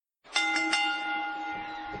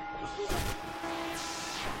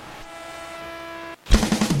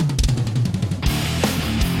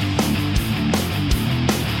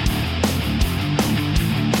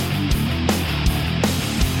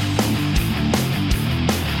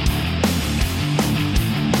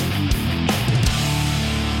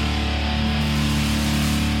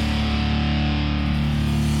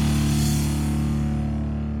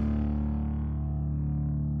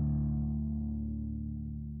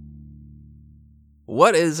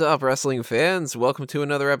What is up, wrestling fans? Welcome to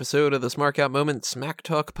another episode of the Smark Out Moment Smack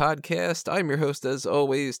Talk podcast. I'm your host, as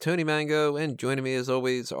always, Tony Mango, and joining me, as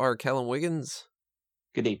always, are Callum Wiggins.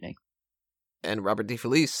 Good evening. And Robert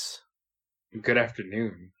DeFelice. Good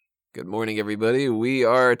afternoon. Good morning, everybody. We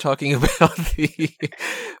are talking about the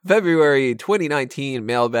February 2019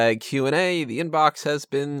 mailbag Q&A. The inbox has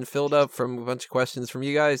been filled up from a bunch of questions from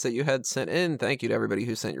you guys that you had sent in. Thank you to everybody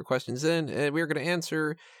who sent your questions in, and we're going to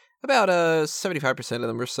answer about 75% of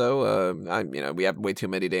them or so. We have way too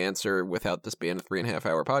many to answer without this being a 3.5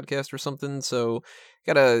 hour podcast or something. So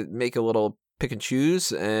gotta make a little pick and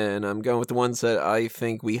choose. And I'm going with the ones that I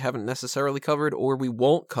think we haven't necessarily covered or we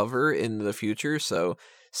won't cover in the future. So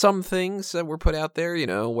some things that were put out there,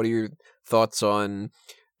 what are your thoughts on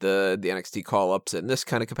the NXT call-ups in this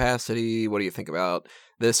kind of capacity? What do you think about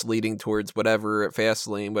this leading towards whatever at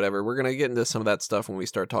Fastlane, whatever? We're going to get into some of that stuff when we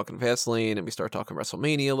start talking Fastlane and we start talking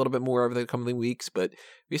WrestleMania a little bit more over the coming weeks, but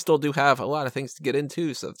we still do have a lot of things to get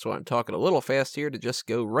into, so that's why I'm talking a little fast here to just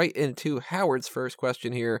go right into Howard's first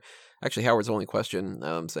question here. Actually, Howard's only question,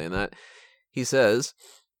 now I'm saying that. He says,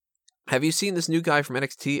 have you seen this new guy from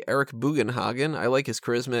NXT, Eric Bugenhagen? I like his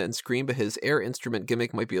charisma and scream, but his air instrument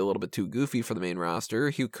gimmick might be a little bit too goofy for the main roster.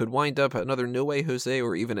 He could wind up another No Way Jose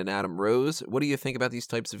or even an Adam Rose. What do you think about these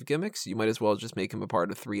types of gimmicks? You might as well just make him a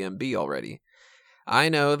part of 3MB already. I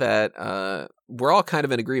know that we're all kind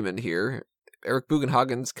of in agreement here. Eric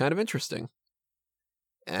Bugenhagen's kind of interesting.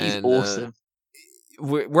 And, he's awesome.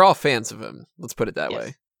 We're all fans of him. Let's put it that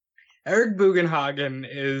way. Eric Bugenhagen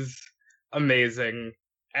is amazing.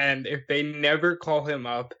 And if they never call him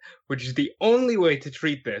up, which is the only way to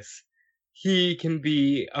treat this, he can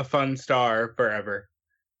be a fun star forever.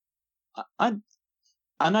 I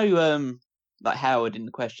know like Howard in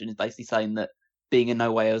the question is basically saying that being a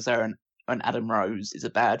No Way Jose and Adam Rose is a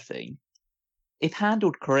bad thing. If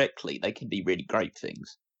handled correctly, they can be really great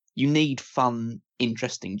things. You need fun,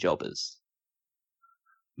 interesting jobbers.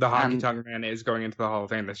 The Honky Tonk Man is going into the Hall of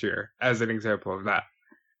Fame this year, as an example of that.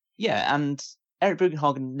 Yeah, and Eric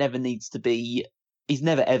Bugenhagen never needs to be. He's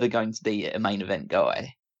never ever going to be a main event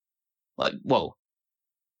guy.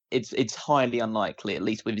 It's highly unlikely, at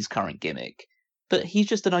least with his current gimmick. But he's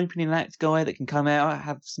just an opening act guy that can come out,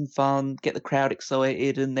 have some fun, get the crowd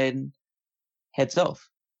excited, and then heads off.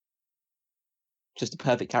 Just a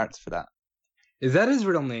perfect character for that. Is that his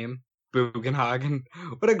real name? Bugenhagen?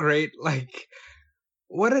 What a great,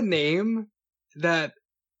 what a name that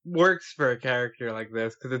works for a character like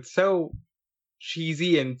this, because it's so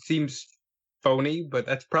cheesy and seems phony, but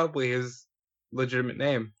that's probably his legitimate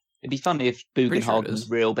name. It'd be funny if Bugenhagen was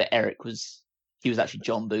real, but he was actually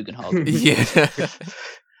John Bugenhagen. Yeah.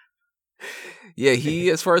 Yeah, he,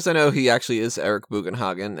 as far as I know, he actually is Eric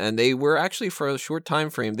Bugenhagen, and they were actually, for a short time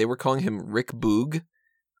frame, they were calling him Rick Boog,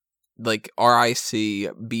 like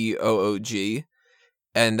RICBOOG,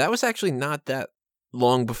 and that was actually not that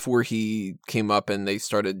long before he came up and they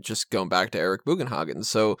started just going back to Eric Bugenhagen.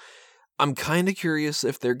 So I'm kind of curious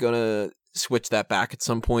if they're going to switch that back at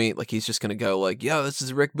some point. Like, he's just going to go like, yeah, this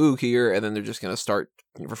is Rick Boog here. And then they're just going to start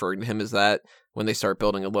referring to him as that when they start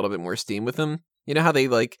building a little bit more steam with him. You know how they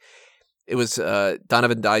it was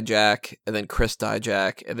Donovan Dijak and then Chris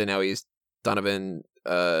Dijak. And then now he's Dominic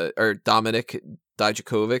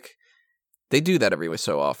Dijakovic. They do that every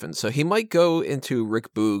so often. So he might go into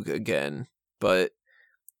Rick Boog again, but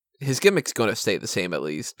his gimmick's going to stay the same at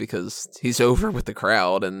least because he's over with the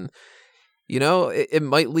crowd. And, it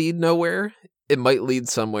might lead nowhere. It might lead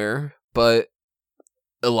somewhere. But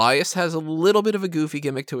Elias has a little bit of a goofy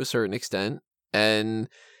gimmick to a certain extent. And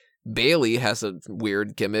Bailey has a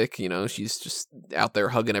weird gimmick. She's just out there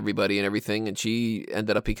hugging everybody and everything. And she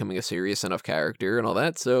ended up becoming a serious enough character and all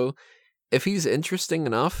that. So if he's interesting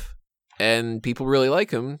enough and people really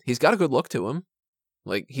like him, he's got a good look to him.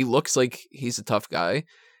 Like, he looks like he's a tough guy.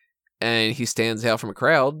 And he stands out from a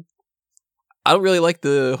crowd. I don't really like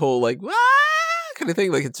the whole kind of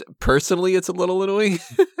thing. Like, it's a little annoying,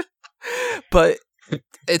 but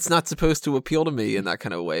it's not supposed to appeal to me in that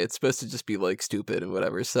kind of way. It's supposed to just be stupid and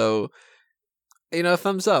whatever. So,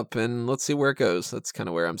 thumbs up and let's see where it goes. That's kind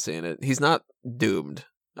of where I'm seeing it. He's not doomed.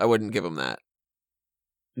 I wouldn't give him that.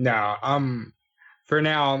 No, for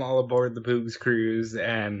now, I'm all aboard the Boogs cruise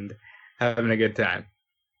and having a good time.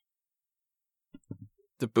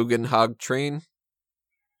 The Bugenhag train?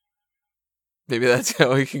 Maybe that's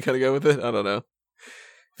how we can kind of go with it? I don't know.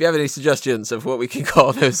 If you have any suggestions of what we can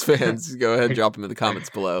call those fans, go ahead and drop them in the comments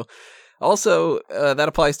below. Also, that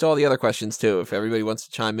applies to all the other questions, too. If everybody wants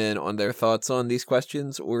to chime in on their thoughts on these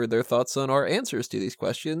questions or their thoughts on our answers to these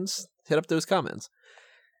questions, hit up those comments.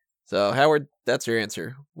 So, Howard, that's your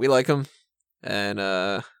answer. We like them. And,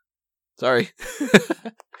 sorry.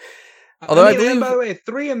 Although I believe... And by the way,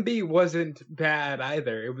 3MB wasn't bad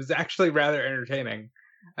either. It was actually rather entertaining.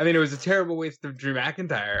 I mean, it was a terrible waste of Drew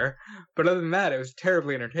McIntyre, but other than that, it was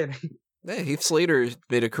terribly entertaining. Hey, Heath Slater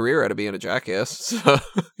made a career out of being a jackass, so,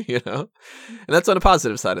 you know. And that's on the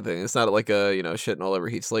positive side of things. It's not like shitting all over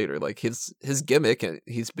Heath Slater. Like, his gimmick,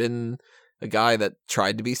 he's been a guy that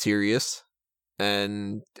tried to be serious,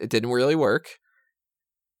 and it didn't really work.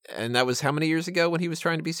 And that was how many years ago when he was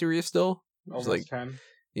trying to be serious still? It was Almost 10.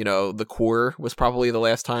 You know, the Core was probably the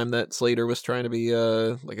last time that Slater was trying to be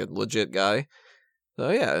like a legit guy. So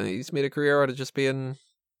yeah, he's made a career out of just being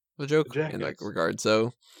a joke in that regard.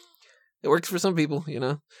 So it works for some people, you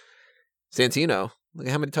know. Santino, look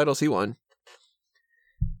at how many titles he won.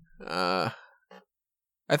 I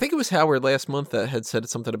think it was Howard last month that had said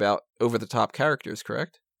something about over-the-top characters,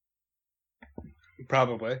 correct?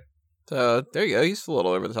 Probably. So there you go. He's a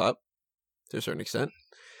little over the top to a certain extent.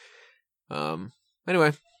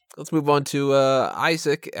 Anyway, let's move on to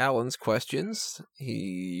Isaac Allen's questions.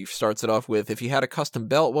 He starts it off with, if you had a custom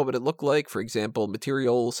belt, what would it look like? For example,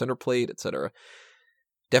 material, center plate, etc.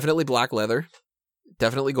 Definitely black leather.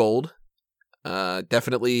 Definitely gold.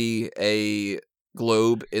 Definitely a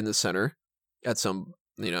globe in the center at some,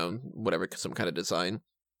 some kind of design.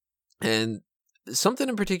 And something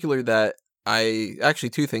in particular that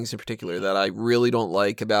two things in particular that I really don't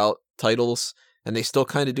like about titles, and they still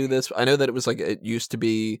kind of do this. I know that it was like it used to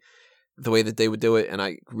be the way that they would do it, and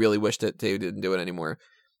I really wish that they didn't do it anymore.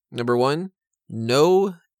 Number one,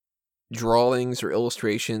 no drawings or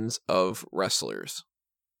illustrations of wrestlers.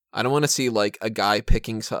 I don't want to see like a guy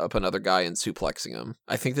picking up another guy and suplexing him.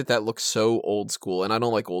 I think that looks so old school, and I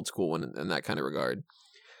don't like old school in that kind of regard.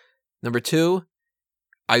 Number two,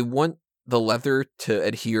 I want the leather to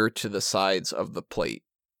adhere to the sides of the plate.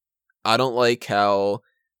 I don't like how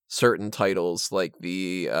certain titles like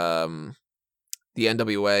the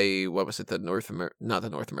NWA, what was it, not the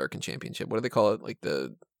North American Championship, what do they call it, like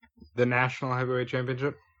the National Heavyweight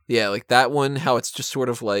Championship? Yeah, like that one, how it's just sort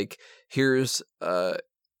of like, here's a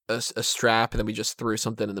strap and then we just threw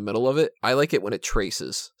something in the middle of it. I like it when it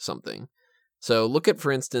traces something. So look at,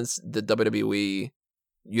 for instance, the WWE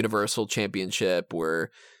Universal Championship,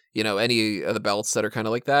 or any of the belts that are kind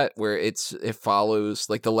of like that, where it follows,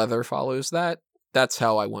 like the leather follows that. That's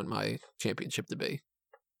how I want my championship to be.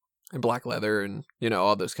 And black leather and,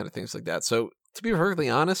 all those kind of things like that. So, to be perfectly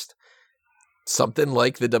honest, something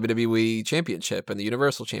like the WWE Championship and the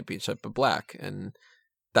Universal Championship, but black and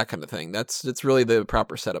that kind of thing. It's really the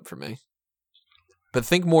proper setup for me. But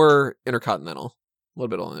think more Intercontinental. A little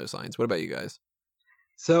bit along those lines. What about you guys?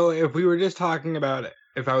 So, if we were just talking about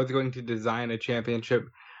if I was going to design a championship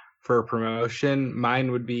for a promotion,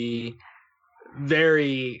 mine would be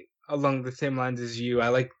very along the same lines as you. I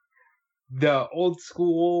like the old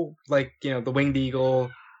school, like, the Winged Eagle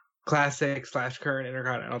classic / current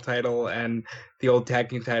Intercontinental title and the old tag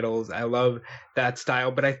team titles. I love that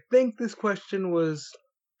style. But I think this question was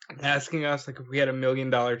asking us, like, if we had $1 million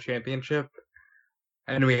championship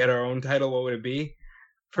and we had our own title, what would it be?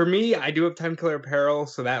 For me, I do have Time Killer Apparel,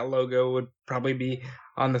 so that logo would probably be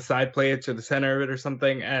on the side plates or the center of it or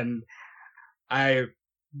something. And I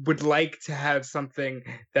would like to have something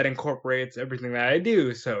that incorporates everything that I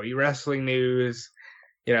do. So e-wrestling news,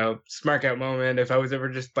 Smark Out moment. If I was ever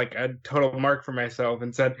just like a total mark for myself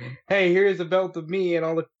and said, hey, here's a belt of me and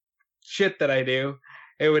all the shit that I do,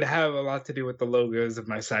 it would have a lot to do with the logos of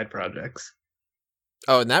my side projects.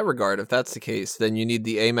 Oh, in that regard, if that's the case, then you need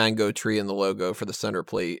the A Mango tree in the logo for the center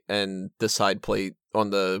plate, and the side plate on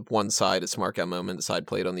the one side is Smark Out moment, the side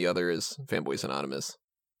plate on the other is Fanboys Anonymous.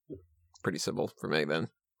 Pretty simple for me then.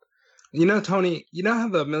 Tony, how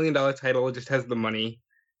the $1 million title just has the money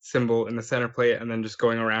symbol in the center plate and then just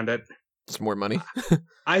going around it? It's more money.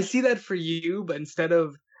 I see that for you, but instead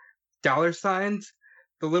of dollar signs,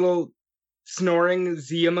 the little snoring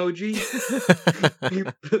Z emoji.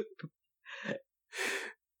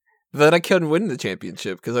 Then I couldn't win the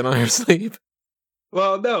championship because I don't have sleep.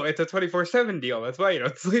 Well, no, it's a 24/7 deal. That's why you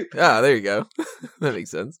don't sleep. Ah, there you go. That makes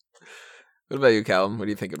sense. What about you, Callum? What are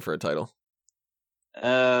you thinking for a title?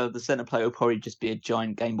 The center plate will probably just be a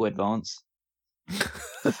giant Game Boy Advance.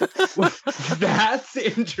 That's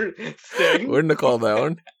interesting. Wouldn't have called that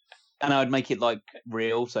one. And I would make it like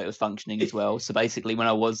real, so it was functioning as well. So basically, when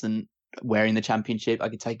I wasn't wearing the championship, I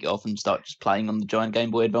could take it off and start just playing on the giant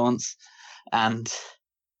Game Boy Advance, and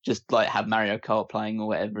just like have Mario Kart playing or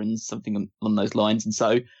whatever, and something on those lines. And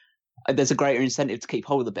so there's a greater incentive to keep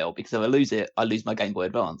hold of the belt, because if I lose it, I lose my Game Boy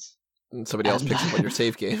Advance. And somebody else picks up on your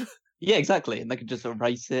save game. Yeah, exactly. And they could just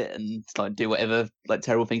erase it and like do whatever like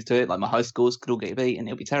terrible things to it. Like my high scores could all get beat, and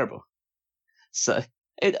it'll be terrible. So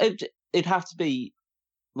it'd have to be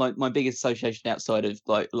like my biggest association outside of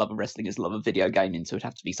like love of wrestling is love of video gaming. So it'd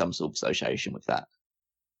have to be some sort of association with that.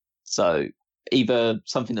 So either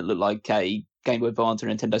something that looked like a Game Boy Advance or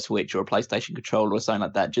Nintendo Switch or a PlayStation controller or something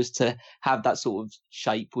like that, just to have that sort of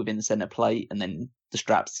shape within the center plate, and then the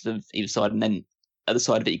straps of either side, and then at the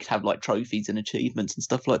side of it you could have like trophies and achievements and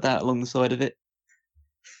stuff like that along the side of it.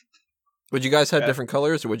 Would you guys have different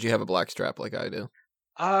colors, or would you have a black strap like I do?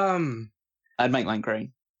 I'd make mine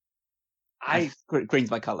green.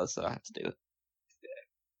 Green's my color, so I have to do it.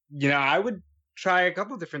 You know, I would try a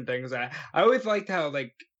couple different things. I always liked how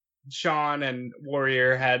like Shawn and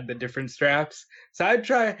Warrior had the different straps. So I'd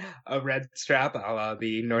try a red strap, a la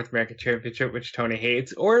the North American Championship, which Tony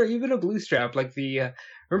hates, or even a blue strap, like the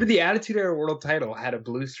remember the Attitude Era World Title had a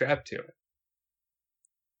blue strap to it.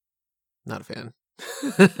 Not a fan.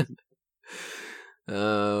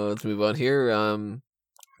 Let's move on here.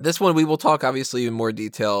 This one we will talk obviously in more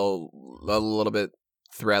detail a little bit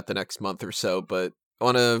throughout the next month or so, but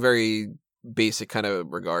on a very basic kind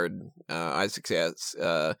of regard, Isaac asks,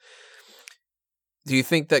 do you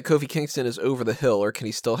think that Kofi Kingston is over the hill, or can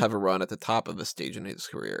he still have a run at the top of the stage in his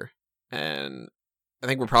career? And I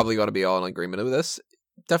think we're probably going to be all in agreement with this.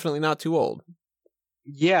 Definitely not too old.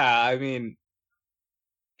 Yeah, I mean,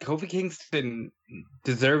 Kofi Kingston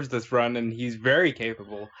deserves this run, and he's very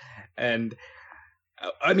capable. And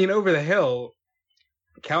I mean, over the hill,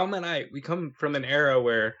 Callum and I, we come from an era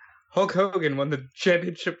where Hulk Hogan won the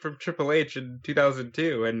championship from Triple H in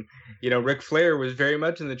 2002, and you know, Ric Flair was very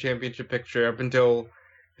much in the championship picture up until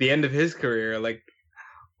the end of his career. Like,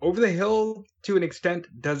 over the hill, to an extent,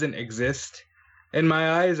 doesn't exist in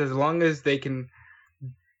my eyes. As long as they can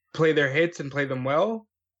play their hits and play them well,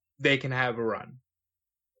 they can have a run.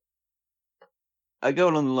 I go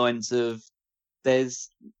along the lines of there's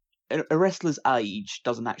a wrestler's age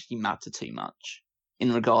doesn't actually matter too much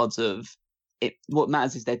in regards of it. What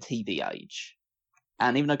matters is their TV age.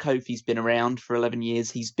 And even though Kofi's been around for 11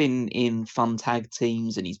 years, he's been in fun tag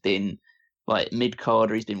teams, and he's been like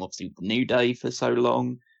mid-carder. He's been obviously with New Day for so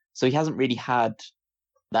long. So he hasn't really had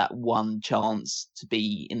that one chance to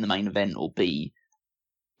be in the main event or be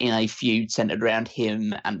in a feud centered around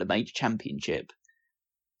him and a major championship.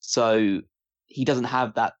 So he doesn't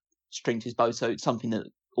have that string to his bow. So it's something that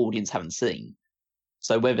audience haven't seen.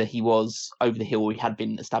 So whether he was over the hill or he had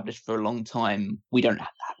been established for a long time, we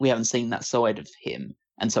haven't seen that side of him,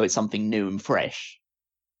 and so it's something new and fresh,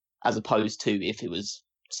 as opposed to if it was,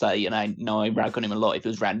 say, and I know I rag on him a lot, if it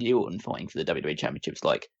was Randy Orton fighting for the WWE Championships,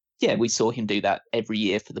 like, yeah, we saw him do that every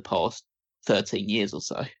year for the past 13 years or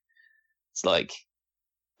so. It's like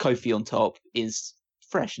Kofi on top is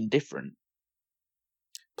fresh and different.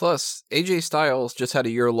 Plus, AJ Styles just had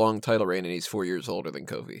a year-long title reign, and he's 4 years older than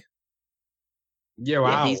Kofi. Yeah, wow.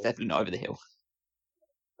 Yeah, he's definitely not over the hill.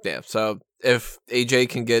 Yeah, so if AJ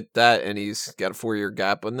can get that, and he's got a 4-year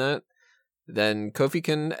gap on that, then Kofi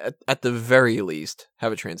can, at the very least,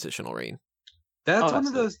 have a transitional reign. That's one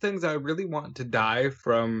of those things I really want to die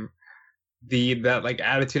from that like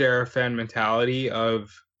Attitude Era fan mentality of,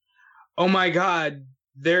 oh my god,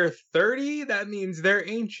 they're 30? That means they're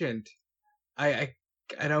ancient. I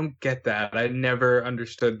don't get that. I never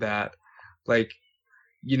understood that. Like,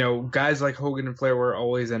 you know, guys like Hogan and Flair were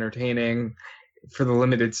always entertaining for the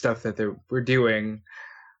limited stuff that they were doing.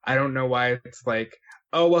 I don't know why it's like,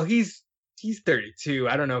 oh, well, he's 32.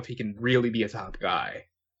 I don't know if he can really be a top guy.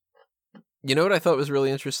 You know what I thought was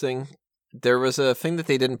really interesting? There was a thing that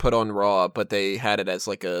they didn't put on Raw, but they had it as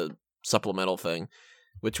like a supplemental thing,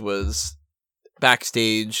 which was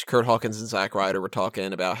backstage. Kurt Hawkins and Zack Ryder were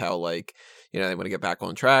talking about how, like, you know, they want to get back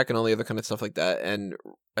on track and all the other kind of stuff like that. And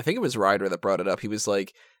I think it was Ryder that brought it up. He was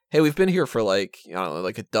like, hey, we've been here for like, I don't know,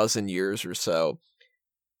 like a dozen years or so,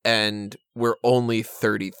 and we're only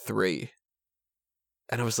 33.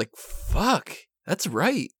 And I was like, fuck, that's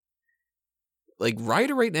right. Like,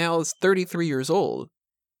 Ryder right now is 33 years old.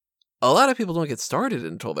 A lot of people don't get started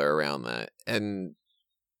until they're around that. And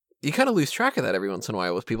you kind of lose track of that every once in a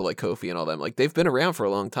while with people like Kofi and all them. Like, they've been around for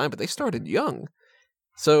a long time, but they started young.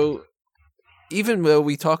 So even though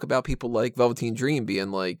we talk about people like Velveteen Dream being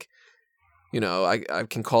like I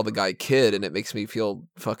can call the guy kid and it makes me feel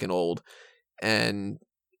fucking old. And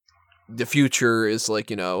the future is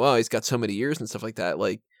like, oh, he's got so many years and stuff like that.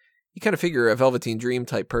 Like, you kind of figure a Velveteen Dream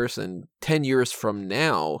type person, 10 years from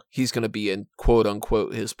now, he's going to be in quote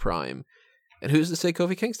unquote his prime. And who's to say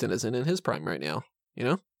Kofi Kingston isn't in his prime right now?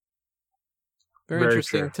 Very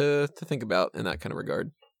interesting to think about in that kind of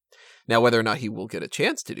regard. Now, whether or not he will get a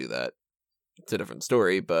chance to do that, it's a different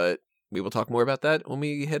story, but we will talk more about that when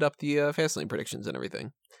we hit up the Fastlane predictions and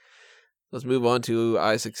everything. Let's move on to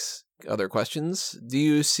Isaac's other questions. Do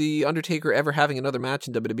you see Undertaker ever having another match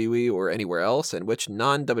in WWE or anywhere else? And which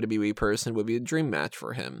non-WWE person would be a dream match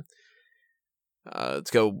for him?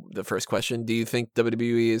 Let's go the first question. Do you think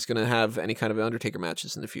WWE is going to have any kind of Undertaker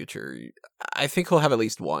matches in the future? I think he'll have at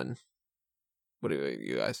least one. What do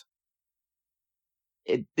you guys?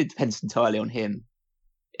 It depends entirely on him.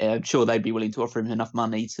 I'm sure they'd be willing to offer him enough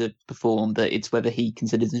money to perform, but it's whether he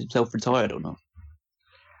considers himself retired or not.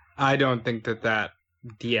 I don't think that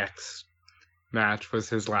DX match was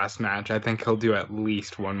his last match. I think he'll do at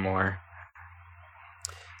least one more.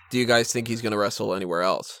 Do you guys think he's going to wrestle anywhere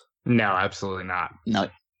else? No, absolutely not. No.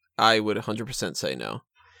 I would 100% say no.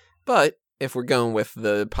 But if we're going with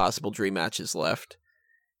the possible dream matches left,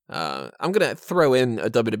 I'm going to throw in a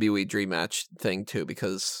WWE dream match thing too,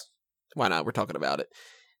 because why not? We're talking about it.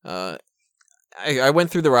 I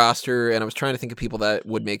went through the roster and I was trying to think of people that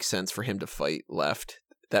would make sense for him to fight left.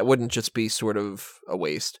 That wouldn't just be sort of a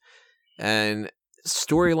waste. And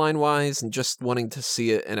storyline-wise and just wanting to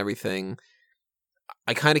see it and everything,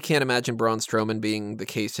 I kind of can't imagine Braun Strowman being the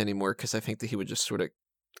case anymore because I think that he would just sort of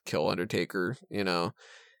kill Undertaker, And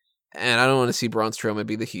I don't want to see Braun Strowman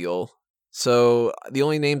be the heel. So the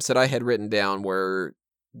only names that I had written down were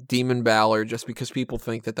Demon Balor, just because people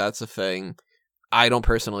think that that's a thing. I don't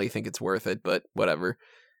personally think it's worth it, but whatever.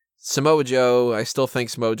 Samoa Joe, I still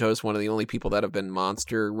think Samoa Joe is one of the only people that have been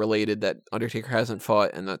monster-related that Undertaker hasn't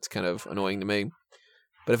fought, and that's kind of annoying to me.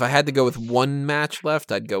 But if I had to go with one match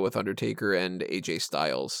left, I'd go with Undertaker and AJ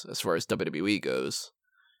Styles, as far as WWE goes.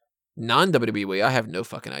 Non-WWE, I have no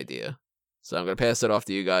fucking idea. So I'm going to pass it off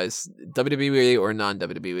to you guys. WWE or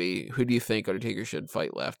non-WWE, who do you think Undertaker should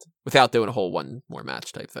fight left? Without doing a whole one more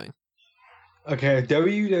match type thing. Okay,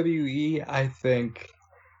 WWE, I think...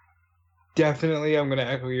 Definitely, I'm going to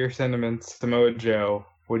echo your sentiments. Samoa Joe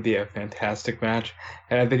would be a fantastic match,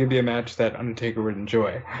 and I think it'd be a match that Undertaker would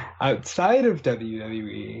enjoy. Outside of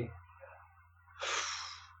WWE,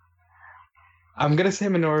 I'm going to say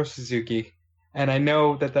Minoru Suzuki, and I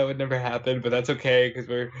know that would never happen, but that's okay, because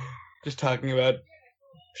we're just talking about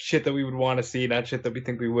shit that we would want to see, not shit that we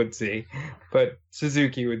think we would see. But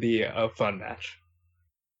Suzuki would be a fun match.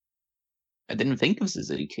 I didn't think of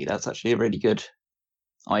Suzuki. That's actually a really good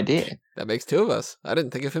idea. That makes two of us. I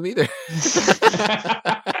didn't think of him either.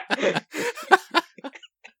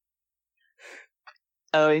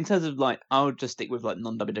 In terms of I would just stick with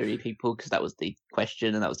non-WWE people because that was the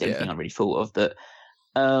question and that was the only thing I really thought of. That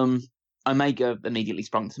Omega immediately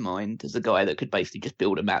sprung to mind as a guy that could basically just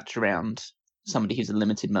build a match around somebody who's a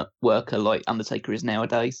limited worker like Undertaker is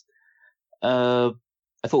nowadays. I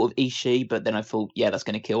thought of Ishii, but then I thought, that's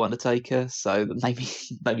going to kill Undertaker, so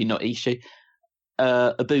maybe not Ishii.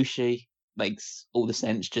 Ibushi makes all the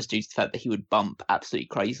sense just due to the fact that he would bump absolutely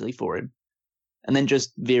crazily for him. And then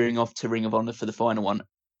just veering off to Ring of Honor for the final one,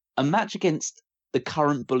 a match against the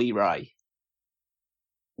current Bully Ray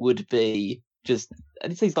would be just,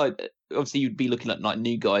 and it seems like obviously you'd be looking at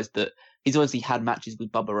new guys that he's obviously had matches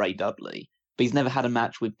with Bubba Ray Dudley, but he's never had a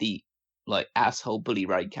match with the asshole Bully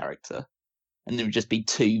Ray character. And there would just be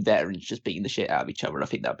two veterans just beating the shit out of each other. And I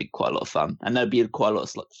think that'd be quite a lot of fun. And there'd be quite a lot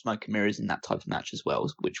of smoke and mirrors in that type of match as well,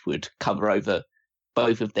 which would cover over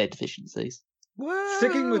both of their deficiencies. Wow.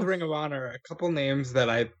 Sticking with Ring of Honor, a couple names that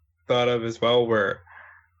I thought of as well were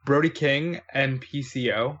Brody King and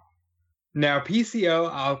PCO. Now,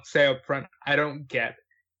 PCO, I'll say up front, I don't get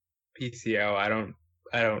PCO. I don't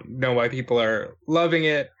know why people are loving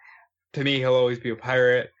it. To me, he'll always be a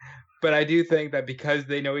pirate. But I do think that because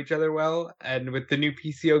they know each other well, and with the new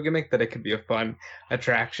PCO gimmick, that it could be a fun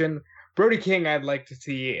attraction. Brody King, I'd like to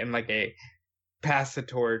see in a pass the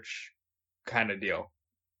torch kind of deal.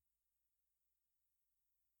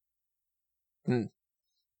 Don't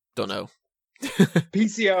know.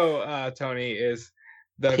 PCO, Tony, is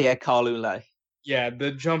the Pierre Carlule. Yeah,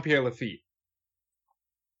 the Jean-Pierre Lafitte.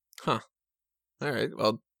 Huh. All right.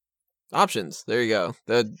 Well, options. There you go.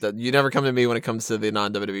 You never come to me when it comes to the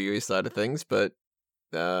non-WWE side of things, but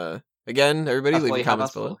again, everybody leave the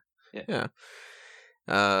comments below. Yeah.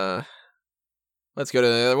 Let's go to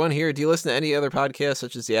another one here. Do you listen to any other podcasts,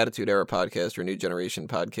 such as the Attitude Era podcast or New Generation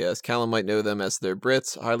podcast? Callum might know them as they're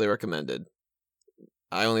Brits. Highly recommended.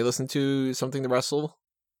 I only listen to Something to Wrestle,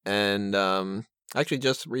 and actually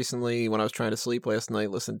just recently when I was trying to sleep last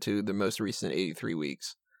night, listened to the most recent 83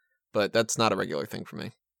 weeks. But that's not a regular thing for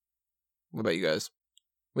me. What about you guys?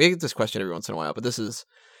 We get this question every once in a while, but this is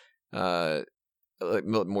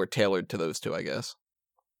more tailored to those two, I guess.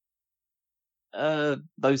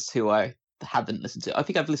 Those two I haven't listened to. I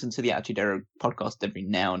think I've listened to the Attitude Era podcast every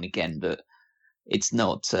now and again, but it's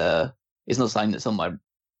not something that's on my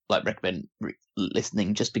recommend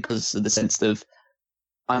listening, just because of the sense of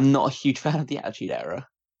I'm not a huge fan of the Attitude Era,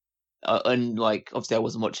 and obviously I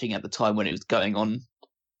wasn't watching at the time when it was going on,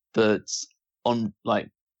 but on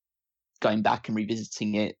going back and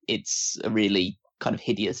revisiting it, it's a really kind of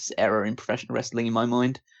hideous era in professional wrestling in my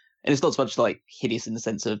mind. And it's not so much hideous in the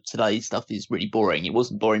sense of today's stuff is really boring. It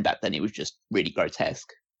wasn't boring back then. It was just really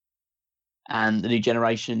grotesque. And the new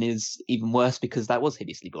generation is even worse because that was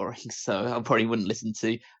hideously boring. So I probably wouldn't listen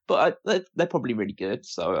to, but they're probably really good.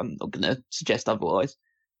 So I'm not going to suggest otherwise.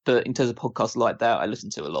 But in terms of podcasts like that, I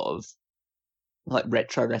listen to a lot of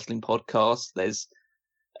retro wrestling podcasts. There's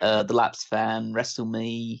The Lapsed Fan, Wrestle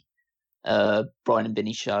Me, Brian and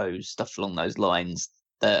Vinny shows, stuff along those lines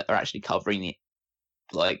that are actually covering it,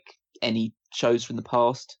 any shows from the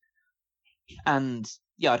past. And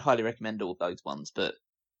yeah, I'd highly recommend all of those ones. But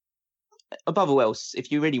above all else,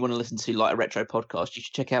 if you really want to listen to a retro podcast, you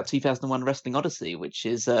should check out 2001 Wrestling Odyssey, which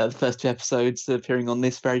is the first 2 episodes appearing on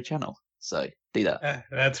this very channel. So do that.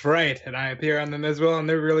 That's right, and I appear on them as well, and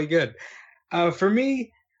they're really good. For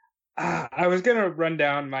me, I was gonna run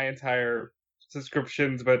down my entire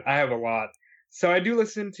subscriptions, but I have a lot. So I do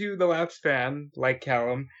listen to The Lapsed Fan, like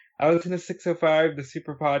Callum. I listen to 605, the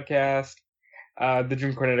Super Podcast, the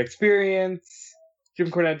Jim Cornette Experience,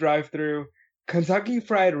 Jim Cornette Drive-Thru, Kentucky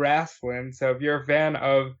Fried Wrestling. So if you're a fan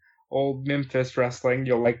of old Memphis wrestling,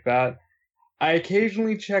 you'll like that. I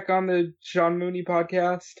occasionally check on the Sean Mooney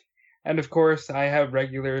Podcast, and of course I have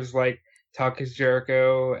regulars like Talk is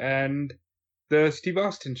Jericho and the Steve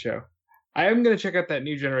Austin Show. I am going to check out that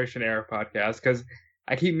New Generation Era podcast because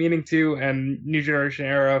I keep meaning to, and New Generation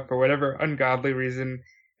Era, for whatever ungodly reason,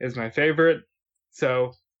 is my favorite.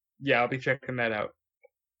 So, yeah, I'll be checking that out.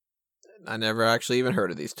 I never actually even heard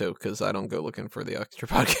of these two because I don't go looking for the extra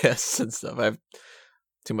podcasts and stuff. I have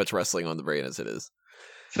too much wrestling on the brain as it is.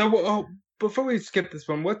 So, before we skip this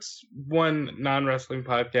one, what's one non-wrestling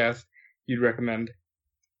podcast you'd recommend?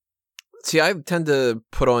 See, I tend to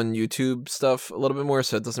put on YouTube stuff a little bit more,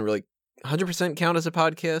 so it doesn't really 100% count as a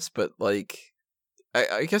podcast, but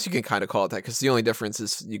I guess you can kind of call it that because the only difference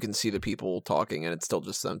is you can see the people talking and it's still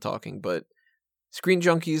just them talking. But Screen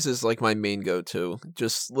Junkies is my main go-to.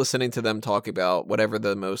 Just listening to them talk about whatever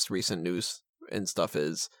the most recent news and stuff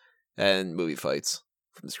is, and movie fights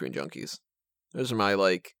from the Screen Junkies. Those are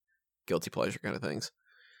my guilty pleasure kind of things.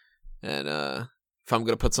 And if I'm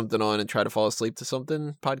gonna put something on and try to fall asleep to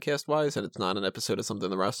something podcast-wise, and it's not an episode of Something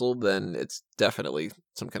to Wrestle, then it's definitely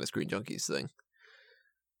some kind of Screen Junkies thing.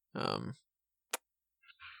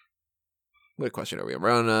 What question are we on?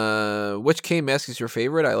 We're on, which Kane mask is your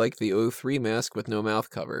favorite? I like the 03 mask with no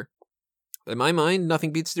mouth cover. In my mind,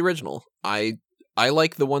 nothing beats the original. I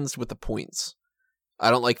like the ones with the points.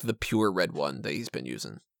 I don't like the pure red one that he's been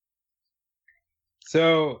using.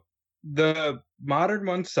 So, the modern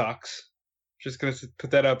one sucks. Just gonna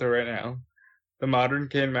put that out there right now. The modern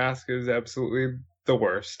Kane mask is absolutely the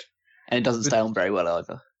worst. And it doesn't stay on very well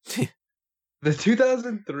either. The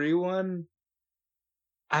 2003 one,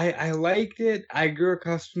 I liked it. I grew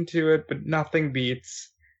accustomed to it, but nothing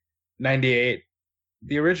beats 98.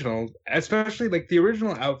 The original, especially the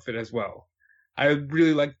original outfit as well. I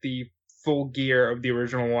really like the full gear of the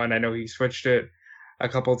original one. I know he switched it a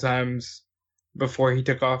couple times before he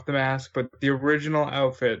took off the mask, but the original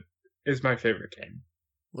outfit is my favorite Kane.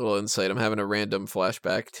 Little insight. I'm having a random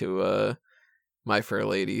flashback to My Fair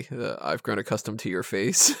Lady. I've grown accustomed to your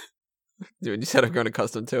face. When you said I've grown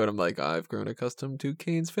accustomed to it, I'm like, I've grown accustomed to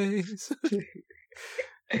Kane's face.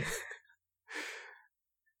 This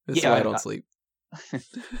is why I don't sleep.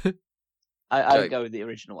 I would go with the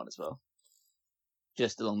original one as well.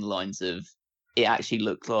 Just along the lines of, it actually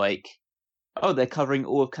looked like, oh, they're covering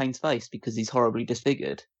all of Kane's face because he's horribly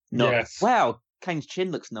disfigured. Not, yes. Wow, Kane's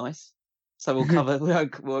chin looks nice. So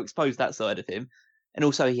we'll expose that side of him. And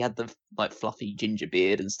also he had the fluffy ginger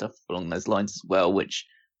beard and stuff along those lines as well, which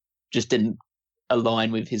just didn't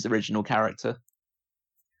align with his original character.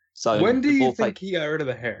 So when do you think he got rid of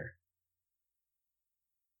the hair?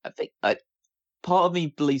 I think part of me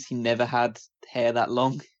believes he never had hair that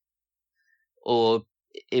long, or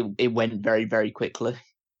it went very, very quickly,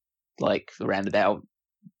 around about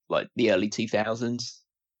the early 2000s.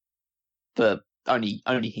 But only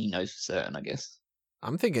he knows for certain, I guess.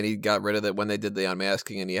 I'm thinking he got rid of it when they did the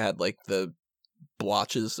unmasking and he had like the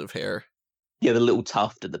blotches of hair. Yeah, the little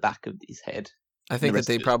tuft at the back of his head. I think that rest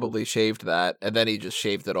they of it's probably shaved that, and then he just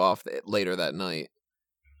shaved it off later that night.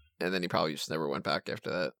 And then he probably just never went back after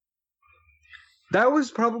that. That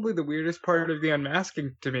was probably the weirdest part of the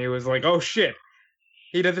unmasking to me, was like, oh shit,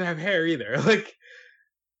 he doesn't have hair either. Like,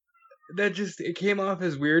 that just, it came off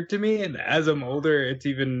as weird to me, and as I'm older, it's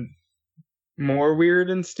even more weird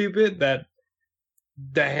and stupid that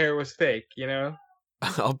the hair was fake, you know?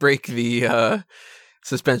 I'll break the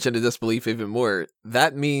suspension of disbelief even more.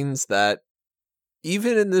 That means that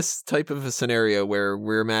even in this type of a scenario where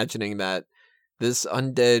we're imagining that this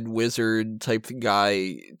undead wizard type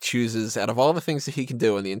guy chooses, out of all the things that he can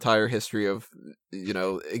do in the entire history of,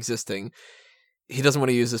 existing, he doesn't want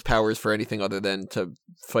to use his powers for anything other than to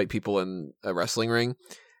fight people in a wrestling ring.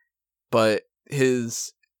 But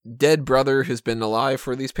his dead brother, who's been alive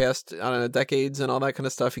for these past, decades and all that kind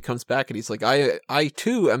of stuff, he comes back and he's like, I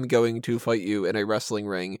too am going to fight you in a wrestling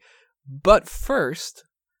ring. But first,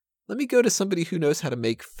 let me go to somebody who knows how to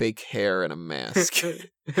make fake hair and a mask.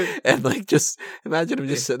 And like, just imagine him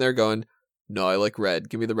just sitting there going, no, I like red.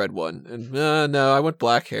 Give me the red one. And no, I want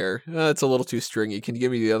black hair. It's a little too stringy. Can you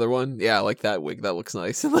give me the other one? Yeah, I like that wig. That looks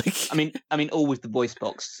nice. And like, I mean, all with the voice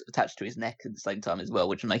box attached to his neck at the same time as well,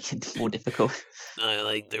 which makes it more difficult. I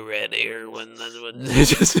like the red hair one. That's what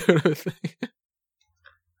just sort of thing.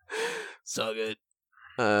 So good.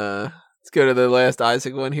 Let's go to the last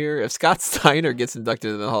Isaac one here. If Scott Steiner gets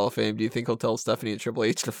inducted into the Hall of Fame, do you think he'll tell Stephanie and Triple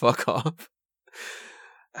H to fuck off?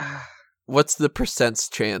 What's the percent's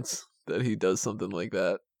chance that he does something like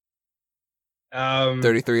that?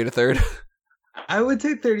 33 1/3? I would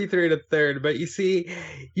say 33 1/3, but you see,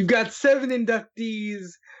 you've got 7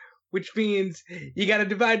 inductees, which means you got to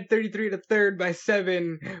divide 33 1/3 by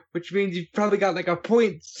 7, which means you've probably got like a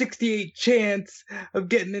 0.68 chance of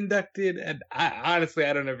getting inducted. And I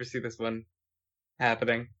don't ever see this one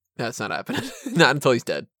happening. That's not happening. Not until he's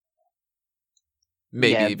dead.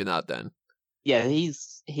 Maybe even not then. Yeah,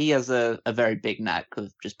 he has a very big knack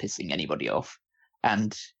of just pissing anybody off,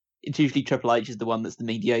 and it's usually Triple H is the one that's the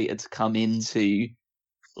mediator to come in to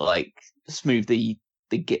like smooth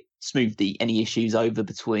any issues over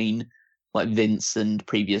between like Vince and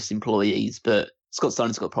previous employees. But Scott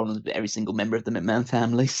Steiner's got problems with every single member of the McMahon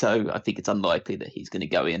family, so I think it's unlikely that he's going to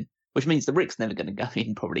go in. Which means the Rick's never going to go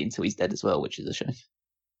in probably until he's dead as well, which is a shame.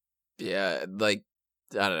 Yeah, like,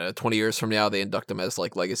 I don't know, 20 years from now, they induct him as,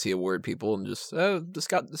 like, legacy award people and just,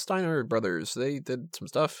 the Steiner brothers, they did some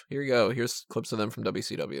stuff. Here you go. Here's clips of them from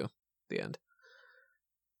WCW. The end.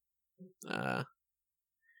 Let's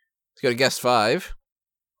go to guest 5.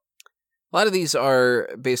 A lot of these are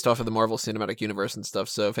based off of the Marvel Cinematic Universe and stuff,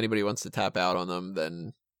 so if anybody wants to tap out on them,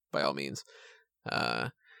 then by all means.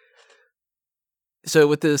 So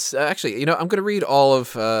with this, actually, I'm going to read all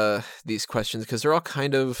of these questions because they're all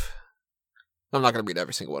kind of... I'm not going to read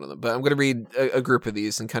every single one of them, but I'm going to read a group of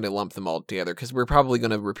these and kind of lump them all together because we're probably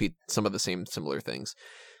going to repeat some of the similar things.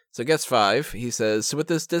 So guest 5, he says, so with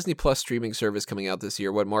this Disney Plus streaming service coming out this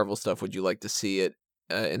year, what Marvel stuff would you like to see it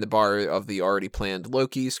in the bar of the already planned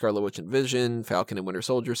Loki, Scarlet Witch and Vision, Falcon and Winter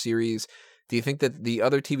Soldier series? Do you think that the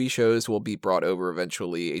other TV shows will be brought over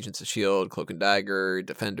eventually? Agents of S.H.I.E.L.D., Cloak and Dagger,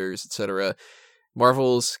 Defenders, etc.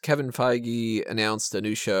 Marvel's Kevin Feige announced a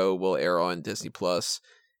new show will air on Disney Plus.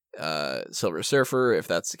 Silver Surfer, if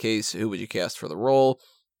that's the case, who would you cast for the role?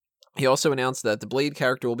 He also announced that the Blade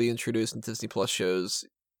character will be introduced in Disney Plus shows.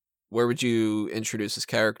 Where would you introduce his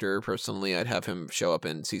character? Personally, I'd have him show up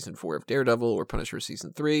in season 4 of Daredevil or Punisher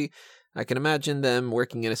season 3. I can imagine them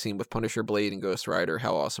working in a scene with Punisher, Blade, and Ghost Rider.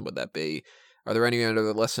 How awesome would that be? Are there any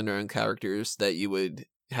other lesser known characters that you would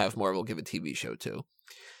have Marvel give a TV show to?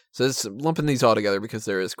 So it's lumping these all together because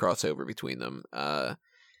there is crossover between them.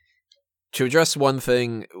 To address one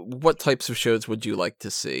thing, what types of shows would you like to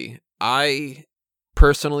see? I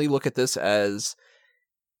personally look at this as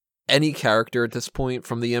any character at this point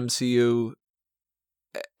from the MCU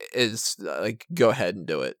is like, go ahead and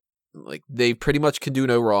do it. Like, they pretty much can do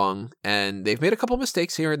no wrong, and they've made a couple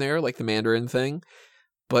mistakes here and there, like the Mandarin thing,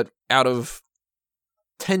 but out of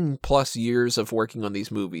 10 plus years of working on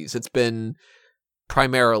these movies, it's been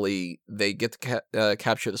primarily they get to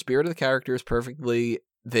capture the spirit of the characters perfectly.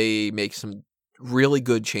 They make some really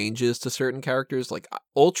good changes to certain characters. Like,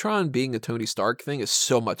 Ultron being a Tony Stark thing is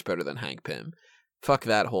so much better than Hank Pym. Fuck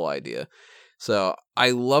that whole idea. So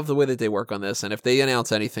I love the way that they work on this, and if they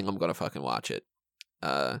announce anything, I'm going to fucking watch it.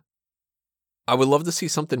 I would love to see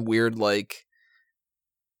something weird like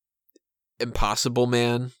Impossible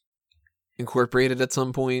Man incorporated at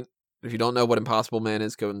some point. If you don't know what Impossible Man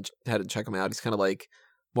is, go ahead and check him out. He's kind of like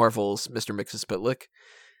Marvel's Mr. Mxyzptlk,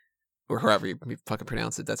 or however you fucking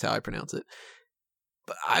pronounce it. That's how I pronounce it.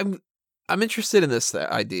 But I'm interested in this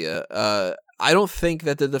idea. I don't think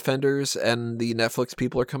that the Defenders and the Netflix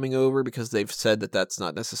people are coming over because they've said that that's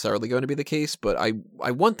not necessarily going to be the case, but I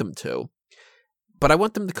want them to. But I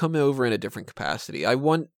want them to come over in a different capacity. I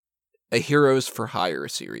want a Heroes for Hire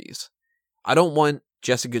series. I don't want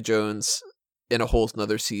Jessica Jones in a whole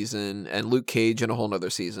nother season and Luke Cage in a whole nother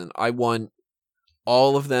season. I want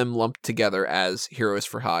all of them lumped together as Heroes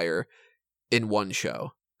for Hire in one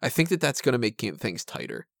show. I think that that's going to make things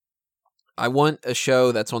tighter. I want a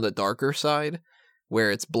show that's on the darker side,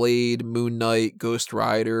 where it's Blade, Moon Knight, Ghost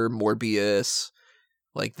Rider, Morbius,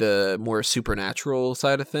 like the more supernatural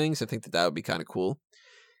side of things. I think that would be kind of cool.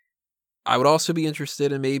 I would also be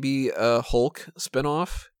interested in maybe a Hulk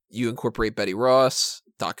spinoff. You incorporate Betty Ross,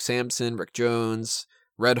 Doc Samson, Rick Jones,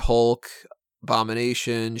 Red Hulk,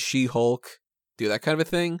 Abomination, She-Hulk, do that kind of a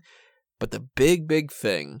thing. But the big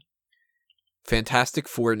thing, Fantastic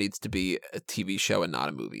Four needs to be a TV show and not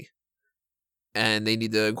a movie. And they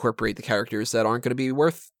need to incorporate the characters that aren't going to be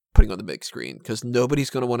worth putting on the big screen, because nobody's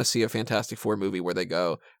going to want to see a Fantastic Four movie where they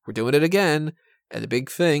go, we're doing it again, and the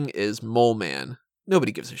big thing is Mole Man.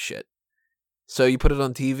 Nobody gives a shit. So you put it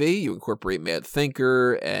on TV, you incorporate Mad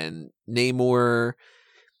Thinker and Namor,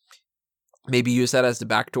 maybe use that as the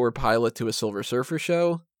backdoor pilot to a Silver Surfer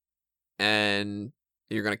show, and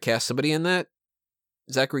you're going to cast somebody in that?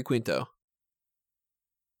 Zachary Quinto.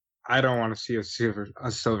 I don't want to see a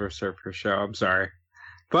Silver Surfer show. I'm sorry.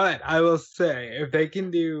 But I will say, if they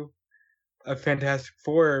can do a Fantastic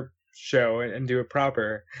Four show and do it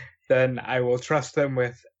proper, then I will trust them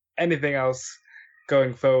with anything else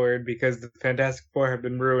going forward, because the Fantastic Four have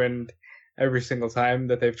been ruined every single time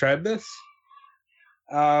that they've tried this.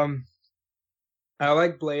 I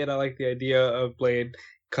like Blade. I like the idea of Blade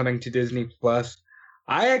coming to Disney Plus.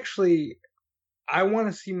 I want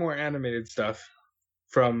to see more animated stuff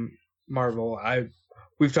from Marvel.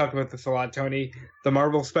 We've talked about this a lot, Tony. The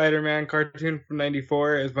Marvel Spider-Man cartoon from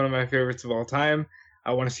 '94 is one of my favorites of all time.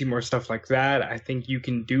 I want to see more stuff like that. I think you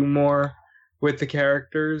can do more with the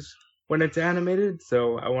characters when it's animated,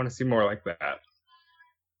 so I want to see more like that.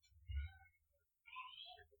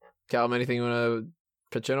 Callum, anything you want to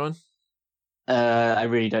pitch in on? I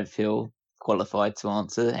really don't feel qualified to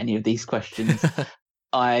answer any of these questions.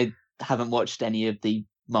 I haven't watched any of the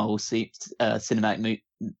Marvel Cinematic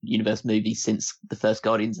Universe movies since the first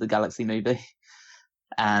Guardians of the Galaxy movie,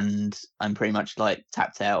 and I'm pretty much like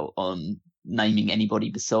tapped out on naming anybody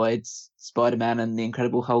besides Spider-Man and the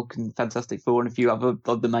Incredible Hulk and Fantastic Four and a few other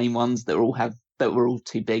of the main ones that were all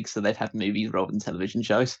too big, so they've had movies rather than television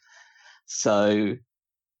shows. So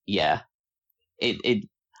yeah,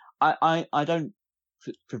 I don't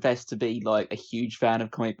profess to be like a huge fan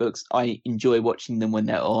of comic books. I enjoy watching them when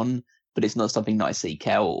they're on, but it's not something that I seek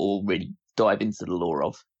out or really dive into the lore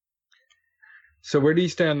of. So where do you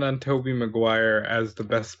stand on Tobey Maguire as the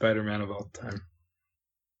best Spider-Man of all time?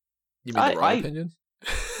 You mean the raw opinion?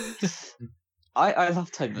 I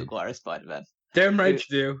love Tobey Maguire as Spider-Man. Damn right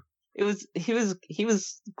you do. He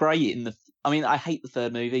was great in the. I mean, I hate the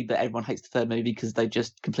third movie, but everyone hates the third movie because they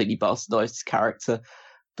just completely bastardized his character.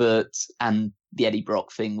 And the Eddie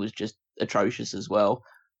Brock thing was just atrocious as well.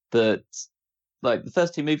 But like the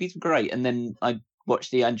first two movies were great, and then I watched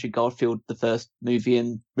the Andrew Garfield, the first movie,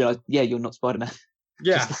 and realized, yeah, you're not Spider-Man.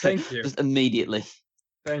 Yeah, thank you. Just immediately.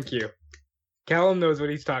 Thank you. Callum knows what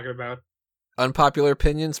he's talking about. Unpopular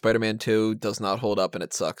opinion, Spider-Man 2 does not hold up and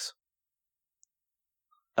it sucks.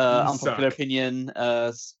 Unpopular opinion,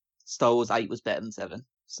 Star Wars 8 was better than 7.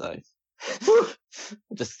 So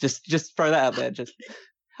just throw that out there. Just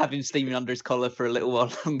have him steaming under his collar for a little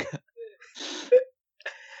while longer.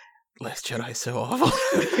 Last Jedi so awful.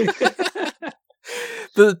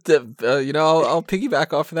 I'll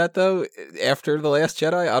piggyback off of that though. After The Last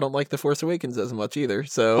Jedi, I don't like The Force Awakens as much either.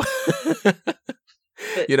 So,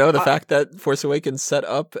 the fact that Force Awakens set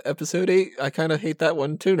up Episode 8, I kind of hate that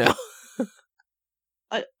one too now.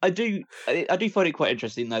 I do find it quite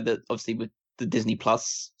interesting though that obviously with the Disney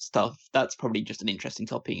Plus stuff, that's probably just an interesting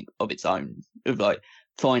topic of its own. Of like,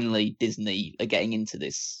 finally Disney are getting into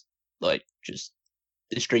this, like just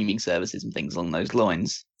the streaming services and things along those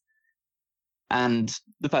lines. And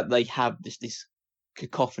the fact that they have this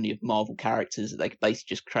cacophony of Marvel characters that they could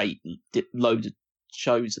basically just create loads of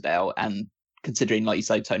shows about, and considering, like you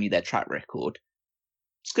say, Tony, their track record,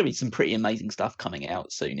 it's going to be some pretty amazing stuff coming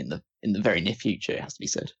out soon in the very near future, it has to be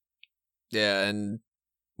said. Yeah, and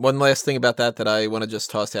one last thing about that I want to just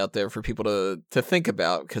toss out there for people to think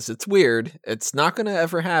about, because it's weird. It's not going to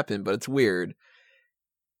ever happen, but it's weird.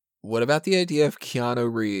 What about the idea of Keanu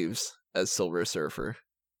Reeves as Silver Surfer?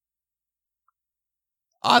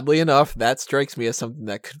 Oddly enough, that strikes me as something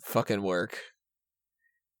that could fucking work.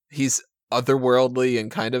 He's otherworldly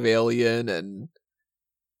and kind of alien, and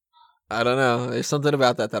I don't know. There's something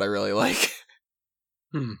about that I really like.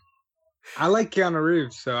 I like Keanu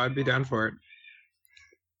Reeves, so I'd be down for it.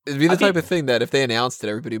 It'd be the type of thing that if they announced it,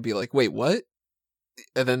 everybody would be like, wait, what?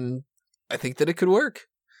 And then I think that it could work.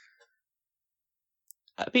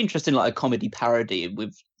 It'd be interesting, like a comedy parody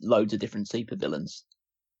with loads of different supervillains.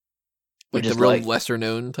 Like the real lesser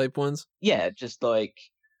known type ones? Yeah, just like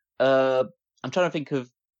I'm trying to think of,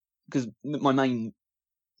 because my main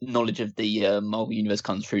knowledge of the Marvel Universe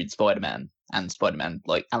comes through Spider-Man and Spider-Man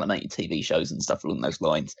like animated TV shows and stuff along those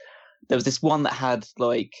lines. There was this one that had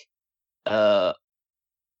like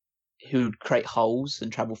who'd create holes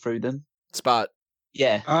and travel through them. Spot.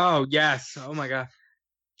 Yeah. Oh yes. Oh my god.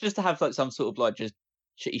 Just to have like some sort of like just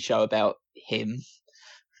shitty show about him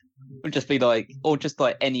would just be like, or just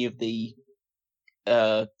like any of the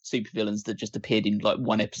supervillains that just appeared in like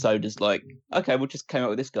one episode as like, okay, we'll just come up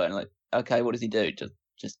with this guy and like, okay, what does he do?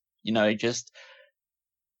 Just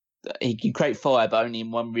he can create fire, but only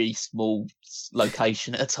in one really small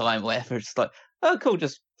location at a time. Whatever. It's like, oh, cool,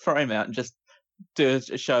 just throw him out and just do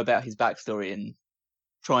a show about his backstory and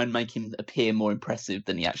try and make him appear more impressive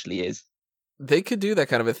than he actually is. They could do that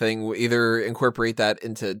kind of a thing, either incorporate that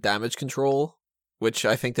into Damage Control, which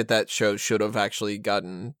I think that show should have actually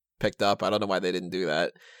gotten picked up. I don't know why they didn't do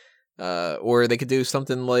that. Or they could do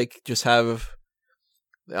something like just have,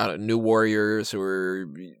 I don't know, New Warriors or,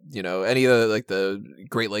 any of the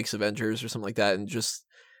Great Lakes Avengers or something like that, and just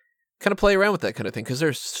kind of play around with that kind of thing, because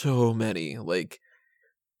there's so many. Like,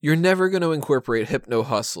 you're never going to incorporate Hypno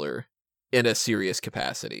Hustler in a serious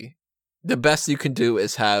capacity. The best you can do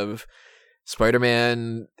is have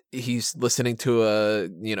Spider-Man, he's listening to a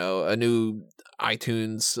new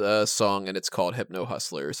iTunes song, and it's called Hypno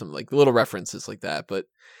Hustler or something, like little references like that. But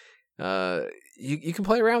you can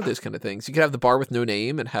play around with those kind of things. You could have the bar with no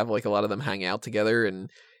name and have like a lot of them hang out together, and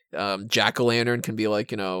Jack-o'-lantern can be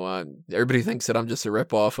like, everybody thinks that I'm just a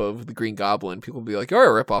ripoff of the Green Goblin. People will be like,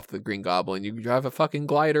 you're a ripoff of the Green Goblin. You drive a fucking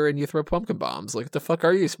glider and you throw pumpkin bombs. Like, what the fuck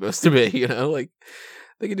are you supposed to be? Like,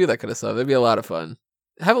 they can do that kind of stuff. It'd be a lot of fun.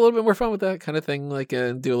 Have a little bit more fun with that kind of thing. Like,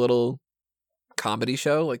 do a little comedy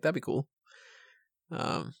show. Like, that'd be cool.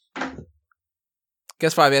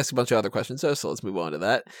 Guess 5 asked a bunch of other questions, so let's move on to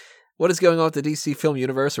that. What is going on with the DC film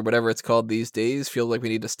universe, or whatever it's called these days? Feels like we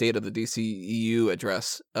need a state of the DCEU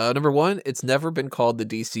address. Number one, it's never been called the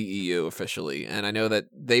DCEU officially, and I know that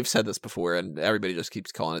they've said this before, and everybody just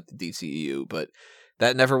keeps calling it the DCEU, but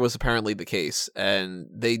that never was apparently the case. And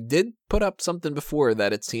they did put up something before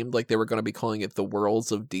that it seemed like they were going to be calling it the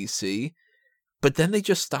Worlds of DC, but then they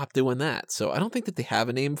just stopped doing that. So I don't think that they have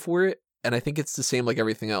a name for it, and I think it's the same like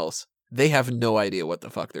everything else. They have no idea what the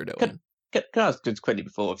fuck they're doing. Can I ask just quickly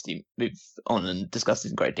before obviously move on and discuss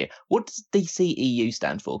this in great deal? What does DCEU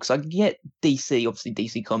stand for? Because I get DC, obviously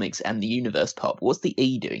DC Comics and the Universe part, but what's the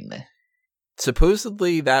E doing there?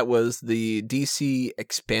 Supposedly that was the DC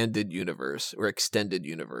Expanded Universe or Extended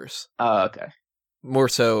Universe. Oh, okay. More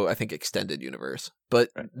so, I think, Extended Universe.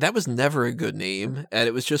 But that was never a good name, and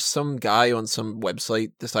it was just some guy on some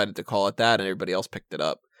website decided to call it that, and everybody else picked it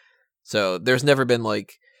up. So there's never been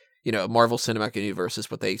like, Marvel Cinematic Universe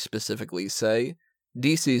is what they specifically say.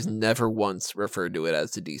 DC's never once referred to it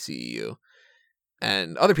as the DCEU.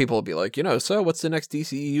 And other people will be like, so what's the next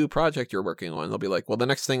DCEU project you're working on? They'll be like, well, the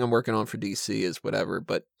next thing I'm working on for DC is whatever.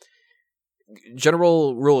 But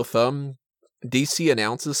general rule of thumb, DC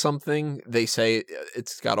announces something, they say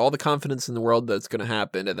it's got all the confidence in the world that it's going to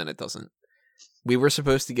happen, and then it doesn't. We were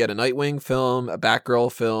supposed to get a Nightwing film, a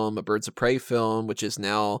Batgirl film, a Birds of Prey film, which is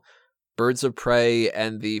now Birds of Prey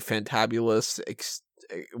and the Fantabulous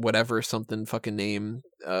whatever something fucking name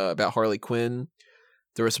about Harley Quinn.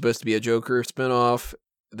 There was supposed to be a Joker spinoff.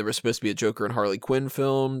 There was supposed to be a Joker and Harley Quinn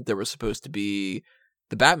film. There was supposed to be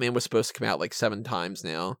the Batman was supposed to come out like 7 times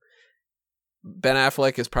now. Ben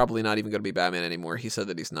Affleck is probably not even going to be Batman anymore. He said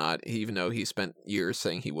that he's not, even though he spent years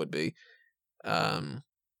saying he would be.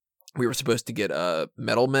 We were supposed to get a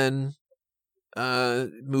Metal Men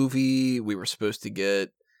movie. We were supposed to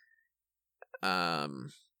get a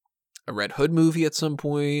Red Hood movie at some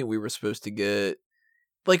point. We were supposed to get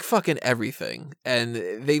like fucking everything. And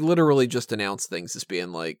they literally just announced things as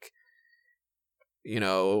being like,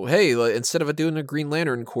 hey, instead of doing a Green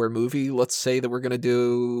Lantern Corps movie, let's say that we're going to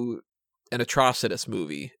do an Atrocitus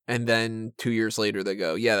movie. And then 2 years later they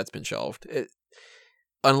go, yeah, that's been shelved.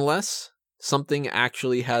 Unless something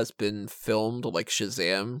actually has been filmed, like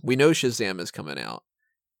Shazam. We know Shazam is coming out.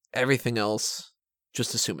 Everything else,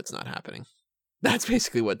 just assume it's not happening. That's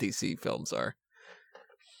basically what DC films are.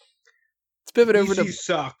 Let's pivot over DC to...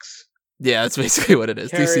 sucks. Yeah, that's basically what it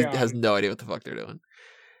is. Carry DC on. has no idea what the fuck they're doing.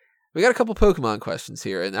 We got a couple Pokemon questions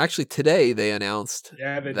here, and actually today they announced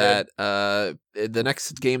Yeah, they that the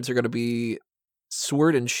next games are going to be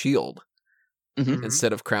Sword and Shield Mhm.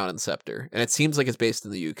 instead of Crown and Scepter, and it seems like it's based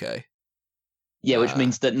in the UK. Yeah, which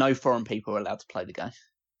means that no foreign people are allowed to play the game.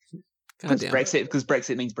 Because Goddamn.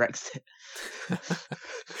 Brexit means Brexit.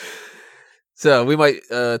 So we might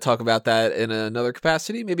talk about that in another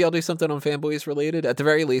capacity. Maybe I'll do something on Fanboys related. At the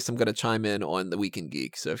very least, I'm going to chime in on the Weekend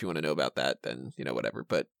Geek. So if you want to know about that, then whatever.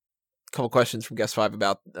 But a couple questions from Guest 5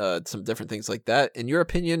 about some different things like that. In your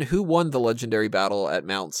opinion, who won the legendary battle at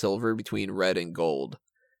Mount Silver between Red and Gold?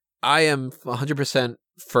 I am 100%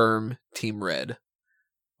 firm Team Red.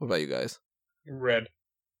 What about you guys? Red.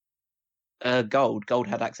 Gold. Gold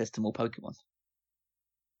had access to more Pokemon.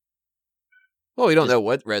 Well, we don't Just- know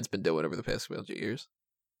what Red's been doing over the past few years.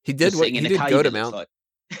 He Just did sitting in a go cave, to it looks Mount. like.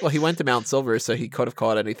 Well, he went to Mount Silver, so he could have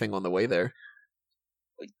caught anything on the way there.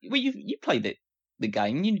 Well, you played the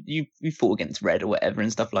game. You fought against Red or whatever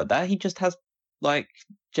and stuff like that. He just has like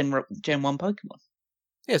Gen 1 Pokemon.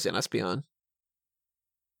 Yes, and Espeon.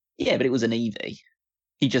 Yeah, but it was an Eevee.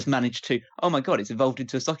 He just managed to. Oh my god, it's evolved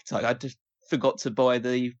into a Psychic type. I just forgot to buy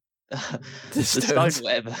the stone stones. or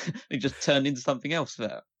whatever. It just turned into something else.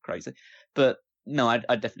 Crazy. But no, I'd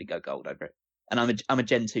definitely go Gold over it. And I'm a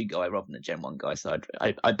Gen 2 guy rather than a Gen 1 guy, so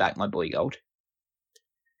I back my boy Gold.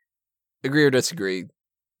 Agree or disagree?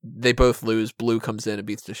 They both lose. Blue comes in and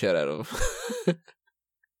beats the shit out of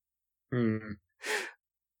him.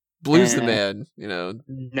 Blue's the man.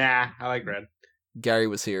 Nah, I like Red. Gary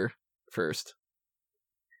was here first.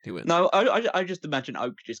 He wins. No, I just imagine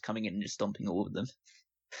Oak just coming in and just stomping all of them.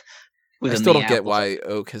 With I a still don't Meowth get or why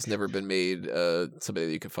Oak has never been made somebody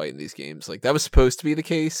that you can fight in these games. Like, that was supposed to be the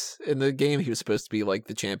case in the game. He was supposed to be like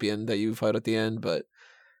the champion that you fight at the end, but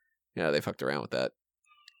they fucked around with that.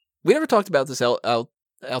 We never talked about this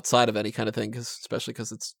outside of any kind of thing, especially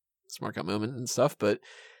because it's a Smart Out moment and stuff. But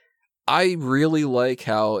I really like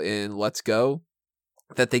how in Let's Go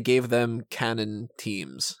that they gave them canon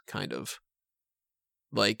teams, kind of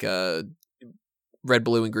like Red,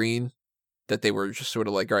 Blue, and Green. That they were just sort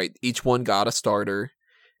of like, all right, each one got a starter,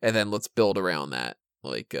 and then let's build around that.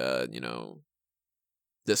 Like,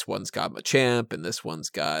 this one's got Machamp, and this one's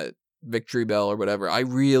got Victory Bell or whatever. I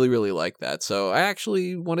really, really like that. So I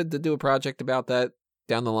actually wanted to do a project about that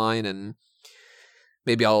down the line, and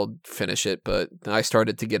maybe I'll finish it. But I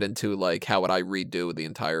started to get into, like, how would I redo the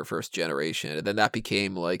entire first generation? And then that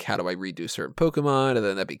became, like, how do I redo certain Pokemon? And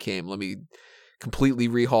then that became, let me completely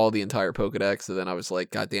rehaul the entire Pokedex, and then I was like,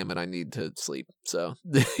 God damn it, I need to sleep. So,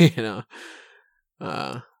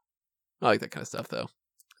 I like that kind of stuff, though.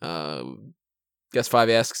 Guest 5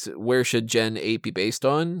 asks, where should Gen 8 be based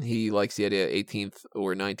on? He likes the idea of 18th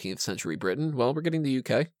or 19th century Britain. Well, we're getting the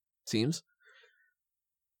UK, seems.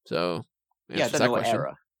 So, yeah, I don't know what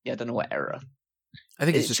era. Yeah, I don't know what era. I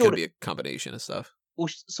think it's just going to be a combination of stuff. Well,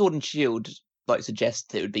 Sword and Shield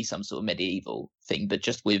suggests it would be some sort of medieval thing, but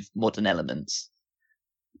just with modern elements.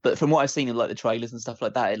 But from what I've seen in the trailers and stuff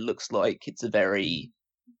like that, it looks like it's a very,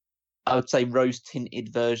 I would say, rose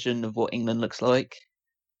tinted version of what England looks like.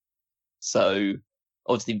 So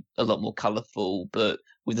obviously a lot more colourful, but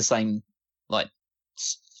with the same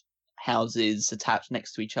houses attached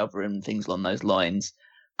next to each other and things along those lines,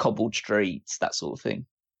 cobbled streets, that sort of thing.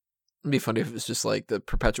 It'd be funny if it was just like the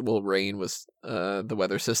perpetual rain was the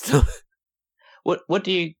weather system. What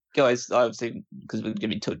do you guys, obviously, because we're going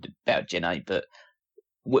to be talking about Gen 8, but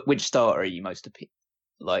which starter are you most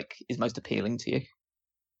is most appealing to you?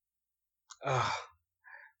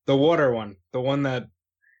 The water one. The one that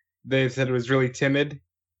they said was really timid.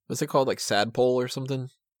 What's it called? Like Sadpole or something?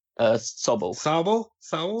 Sobble.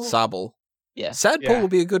 Sobble. Yeah. Sadpole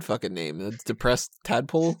would be a good fucking name. A depressed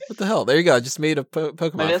tadpole? What the hell? There you go. I just made a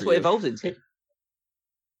Pokemon. Maybe that's for what it you. evolves into.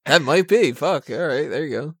 That might be. Fuck. All right. There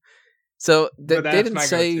you go. So they didn't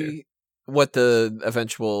say what the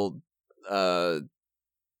eventual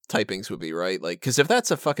typings would be, right? Like, because if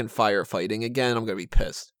that's a fucking firefighting again, I'm gonna be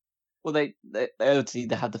pissed. Well, they obviously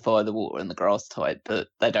they have the fire, the water, and the grass type, but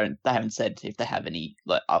they haven't said if they have any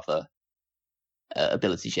other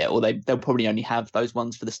abilities yet, or they'll probably only have those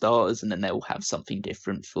ones for the starters, and then they'll have something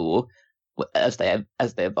different for as they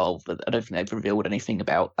evolve. But I don't think they've revealed anything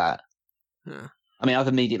about that. Yeah. I mean, I've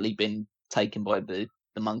immediately been taken by the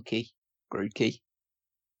monkey, Grookey.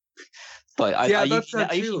 But I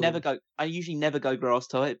usually never go grass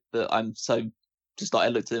type, but I'm so just I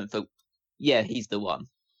looked at him and thought, yeah, he's the one,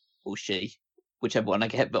 or she, whichever one I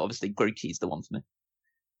get. But obviously, Grookey's the one for me.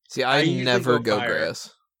 See, I never go go fire.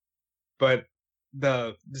 grass. But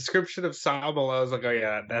the description of Sobble, I was like, oh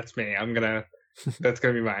yeah, that's me. That's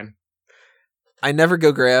gonna be mine. I never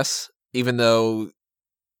go grass, even though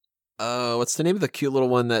what's the name of the cute little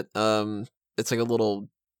one that it's like a little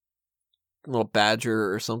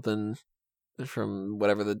badger or something from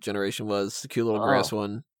whatever the generation was, the cute little grass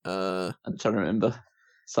one. I'm trying to remember.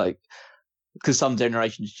 It's like because some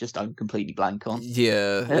generations just don't completely blank on.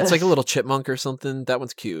 Yeah, it's like a little chipmunk or something. That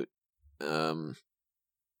one's cute. Whatever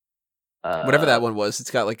that one was,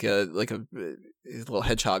 it's got like a little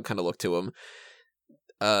hedgehog kind of look to him.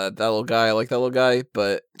 That little guy, I like that little guy,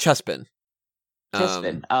 but Chespin.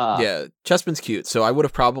 Chespin. Yeah, Chespin's cute. So I would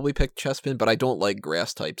have probably picked Chespin, but I don't like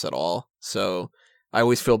grass types at all. So I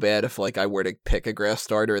always feel bad if like I were to pick a grass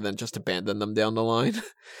starter and then just abandon them down the line.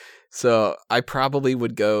 So I probably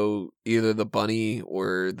would go either the bunny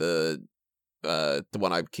or the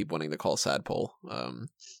one I keep wanting to call Sadpole.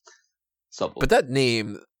 But that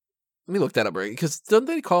name, let me look that up, right? Because don't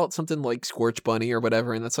they call it something like Scorch Bunny or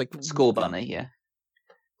whatever? And that's like Skull Bunny, yeah.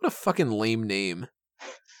 What a fucking lame name.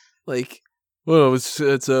 Like, well, it's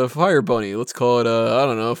a Fire Bunny. Let's call it I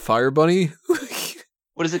don't know, Fire Bunny.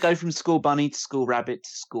 What does it go from School Bunny to School Rabbit to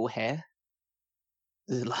School Hare?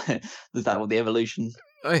 Is that what the evolution?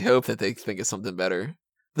 I hope that they think of something better.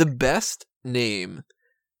 The best name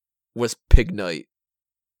was Pig Knight.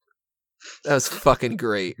 That was fucking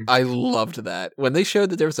great. I loved that. When they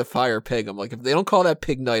showed that there was a fire pig, I'm like, if they don't call that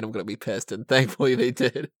Pig Knight, I'm going to be pissed. And thankfully they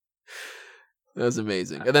did. That was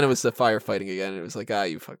amazing. And then it was the firefighting again. And it was like,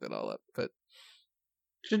 you fucked it all up. But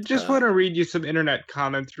just want to read you some internet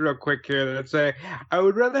comments real quick here that say, I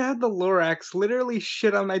would rather have the Lorax literally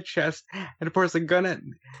shit on my chest and force a gun at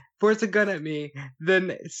me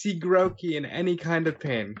than see Groki in any kind of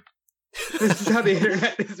pain. This is how the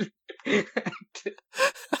internet is.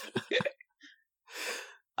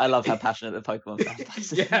 I love how passionate the Pokemon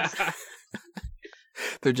fans are. Yeah.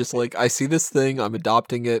 They're just like, I see this thing, I'm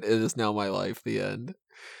adopting it, it is now my life, the end.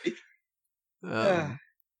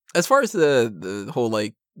 As far as the whole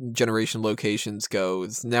like generation locations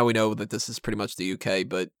goes, now we know that this is pretty much the UK,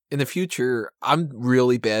 but in the future, I'm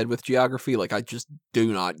really bad with geography. Like, I just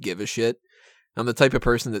do not give a shit. I'm the type of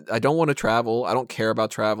person that I don't want to travel. I don't care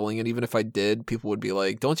about traveling. And even if I did, people would be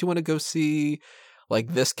like, don't you want to go see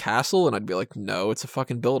like this castle? And I'd be like, no, it's a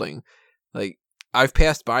fucking building. Like, I've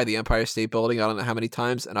passed by the Empire State Building, I don't know how many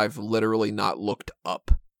times, and I've literally not looked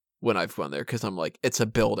up when I've gone there because I'm like, it's a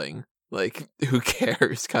building. Like, who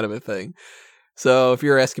cares kind of a thing. So if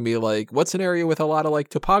you're asking me, like, what's an area with a lot of like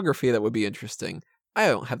topography that would be interesting? I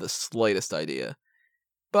don't have the slightest idea.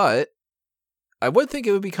 But I would think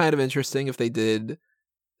it would be kind of interesting if they did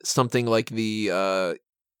something like the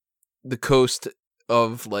coast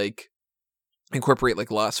of like incorporate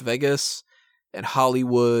like Las Vegas and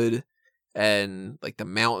Hollywood and like the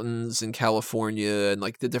mountains in California and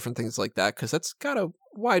like the different things like that, because that's got a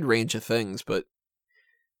wide range of things. But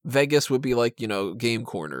Vegas would be like, game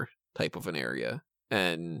corner type of an area,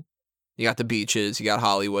 and you got the beaches, you got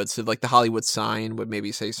Hollywood, so like the Hollywood sign would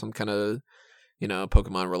maybe say some kind of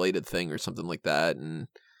Pokemon related thing or something like that. And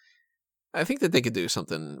I think that they could do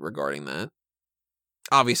something regarding that.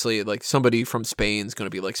 Obviously, like, somebody from Spain's going to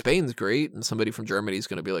be like, Spain's great, and somebody from Germany's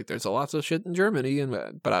going to be like, there's a lots of shit in Germany,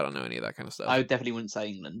 but I don't know any of that kind of stuff. I definitely wouldn't say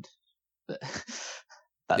England, but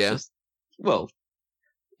that's just, well,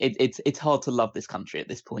 it's hard to love this country at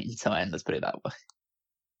this point in time, let's put it that way.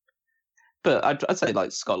 But I'd say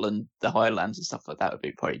like Scotland, the Highlands and stuff like that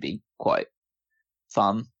would probably be quite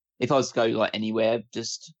fun. If I was to go like anywhere,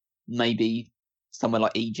 just maybe somewhere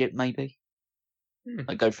like Egypt, maybe.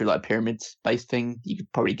 Like go through like a pyramids based thing, you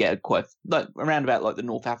could probably get around about like the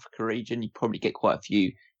North Africa region, you'd probably get quite a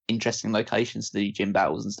few interesting locations to do gym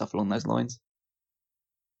battles and stuff along those lines.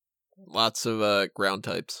 Lots of ground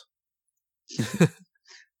types.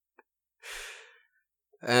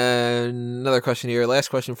 And another question here. Last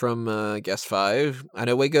question from guest 5. I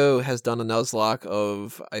know Wago has done a Nuzlocke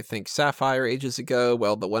of, I think, Sapphire ages ago.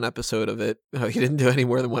 Well, the one episode of it. Oh, you didn't do any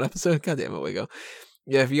more than one episode? God damn it, Wago.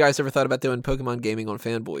 Yeah, have you guys ever thought about doing Pokemon gaming on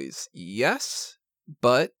Fanboys? Yes,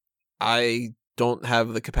 but I don't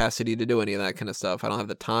have the capacity to do any of that kind of stuff. I don't have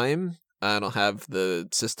the time. I don't have the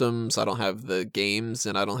systems. I don't have the games,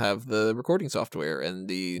 and I don't have the recording software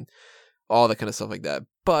and all that kind of stuff like that.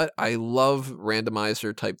 But I love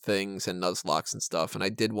randomizer type things and Nuzlocks and stuff, and I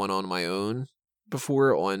did one on my own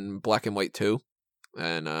before on Black and White 2,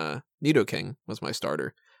 and Nidoking was my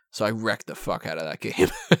starter, so I wrecked the fuck out of that game.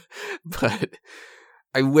 But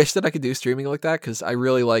I wish that I could do streaming like that, because I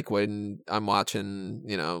really like when I'm watching,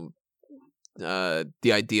 the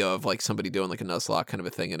idea of like somebody doing like a Nuzlocke kind of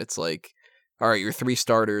a thing, and it's like, all right, your 3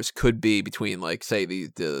 starters could be between, like, say,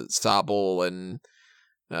 the Sobble and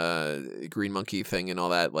Green Monkey thing and all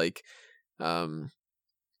that. Like,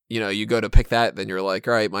 you go to pick that, then you're like,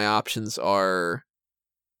 all right, my options are,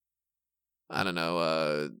 I don't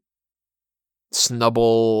know,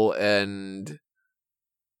 Snubble and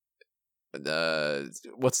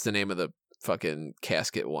what's the name of the fucking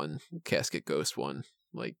casket ghost one,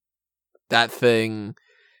 like that thing,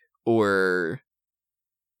 or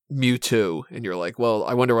Mewtwo, and you're like, well,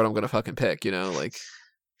 I wonder what I'm gonna fucking pick, like,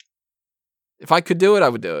 if I could do it, I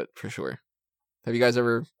would do it for sure. Have you guys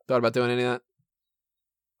ever thought about doing any of that?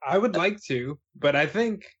 I would like to, but I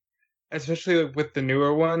think, especially with the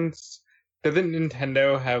newer ones, doesn't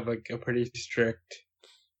Nintendo have like a pretty strict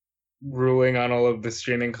ruling on all of the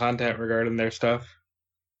streaming content regarding their stuff?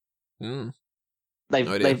 No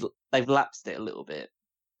They've lapsed it a little bit.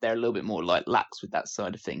 They're a little bit more like lax with that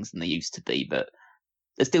side of things than they used to be, but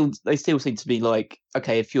they still seem to be like,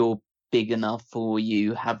 okay, if you're big enough or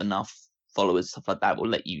you have enough followers, stuff like that, we'll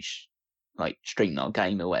let you stream our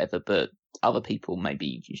game or whatever. But other people,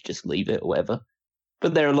 maybe you just leave it or whatever.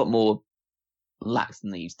 But they're a lot more lax than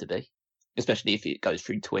they used to be, especially if it goes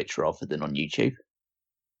through Twitch rather than on YouTube.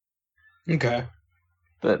 Okay.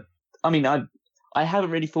 But I mean, I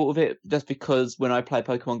haven't really thought of it, just because when I play a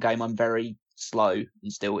Pokemon game, I'm very slow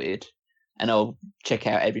and stilted, and I'll check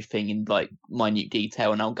out everything in like minute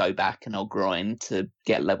detail, and I'll go back and I'll grind to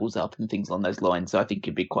get levels up and things along those lines. So I think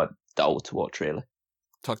it'd be quite dull to watch, really.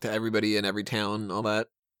 Talk to everybody in every town, all that.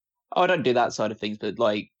 Oh, I don't do that side of things, but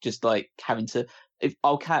just having to, if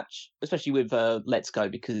I'll catch, especially with Let's Go,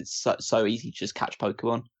 because it's so easy to just catch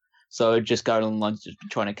Pokemon. So I'd just go along the lines of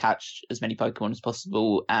trying to catch as many Pokemon as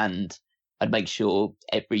possible, and I'd make sure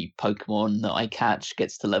every Pokemon that I catch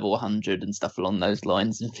gets to level 100 and stuff along those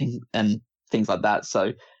lines and things like that.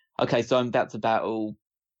 So, okay, so I'm about to battle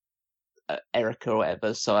Erica or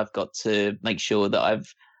whatever, so I've got to make sure that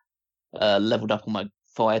I've leveled up on my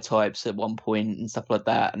fire types at one point and stuff like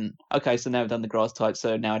that. And okay, so now I've done the grass types,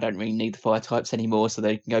 so now I don't really need the fire types anymore, so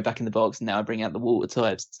they can go back in the box, and now I bring out the water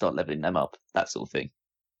types and start leveling them up, that sort of thing.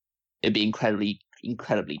 It'd be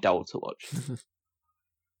incredibly dull to watch.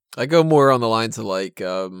 I go more on the lines of like,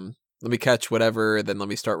 let me catch whatever, then let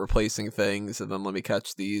me start replacing things, and then let me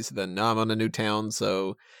catch these, then now I'm on a new town,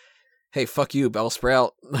 so hey, fuck you,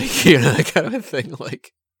 Bellsprout. Like, that kind of thing.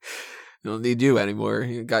 Like, I don't need you anymore.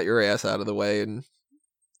 You got your ass out of the way, and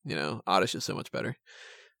Oddish is so much better.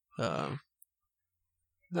 I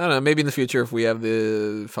don't know, maybe in the future, if we have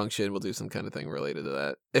the function, we'll do some kind of thing related to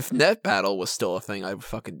that. If Net Battle was still a thing, I would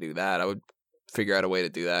fucking do that. I would figure out a way to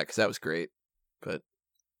do that, because that was great. But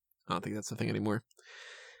I don't think that's the thing anymore.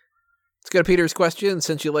 Let's go to Peter's question.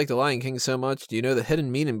 Since you like The Lion King so much, do you know the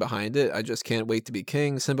hidden meaning behind it? I just can't wait to be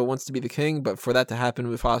king. Simba wants to be the king, but for that to happen,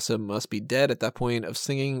 Mufasa must be dead at that point of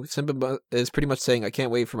singing. Simba is pretty much saying, I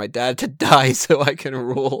can't wait for my dad to die so I can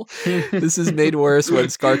rule. This is made worse when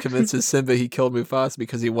Scar convinces Simba he killed Mufasa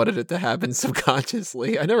because he wanted it to happen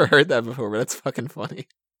subconsciously. I never heard that before, but that's fucking funny.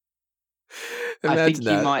 Imagine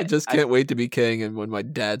that. I just can't wait to be king, and when my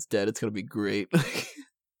dad's dead, it's going to be great.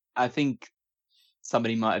 I think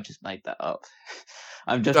somebody might have just made that up.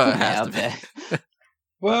 I'm just putting it out there.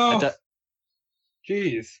 Well,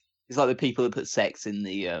 jeez, it's like the people that put sex in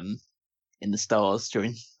the stars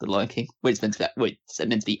during The Lion King. Well, it's meant to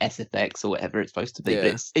be SFX or whatever it's supposed to be,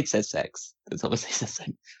 but it says sex. It's obviously says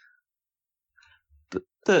sex.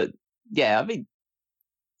 But yeah, I mean,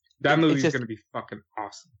 that movie's going to be fucking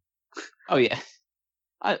awesome. Oh yeah,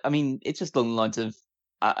 I mean, it's just along the lines of,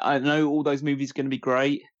 I know all those movies are going to be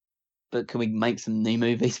great, but can we make some new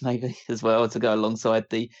movies maybe as well to go alongside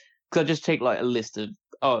because I just checked like a list of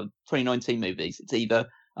 2019 movies. It's either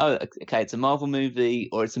it's a Marvel movie,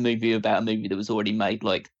 or it's a movie about a movie that was already made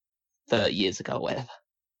like 30 years ago or whatever.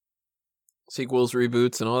 Sequels,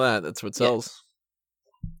 reboots, and all that. That's what sells.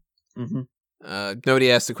 Yeah. Mm-hmm.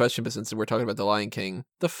 Nobody asked the question, but since we're talking about The Lion King,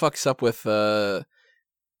 the fuck's up with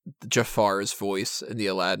Jafar's voice in the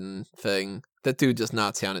Aladdin thing? That dude does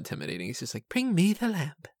not sound intimidating. He's just like, bring me the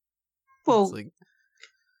lamp. Well,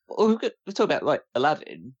 we're talking about like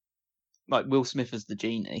Aladdin, like Will Smith as the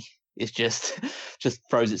genie. It's just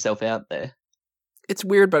throws itself out there. It's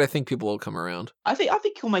weird, but I think people will come around. I think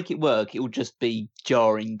he'll make it work. It will just be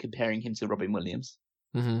jarring comparing him to Robin Williams.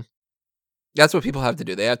 Mm-hmm. That's what people have to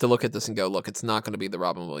do. They have to look at this and go, look, it's not going to be the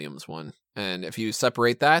Robin Williams one. And if you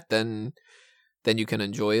separate that, then you can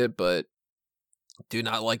enjoy it, but do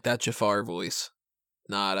not like that Jafar voice.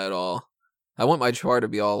 Not at all. I want my Jafar to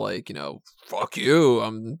be all like, fuck you,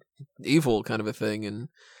 I'm evil kind of a thing, and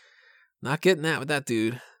not getting that with that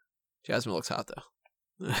dude. Jasmine looks hot,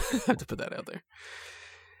 though. I have to put that out there.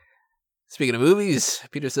 Speaking of movies,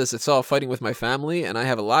 Peter says, I saw Fighting with My Family, and I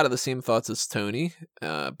have a lot of the same thoughts as Tony,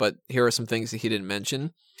 but here are some things that he didn't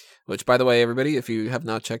mention. Which, by the way, everybody, if you have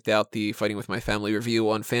not checked out the Fighting with My Family review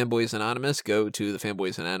on Fanboys Anonymous, go to the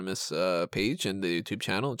Fanboys Anonymous page and the YouTube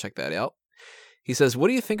channel and check that out. He says, what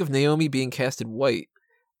do you think of Naomi being casted white?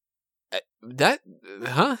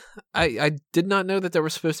 I did not know that there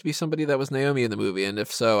was supposed to be somebody that was Naomi in the movie, and if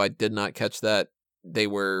so, I did not catch that they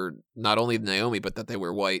were not only Naomi, but that they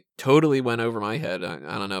were white. Totally went over my head.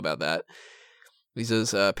 I don't know about that. He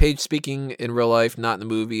says, Paige speaking in real life, not in the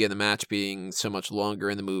movie, and the match being so much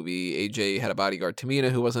longer in the movie. AJ had a bodyguard,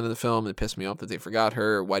 Tamina, who wasn't in the film, and it pissed me off that they forgot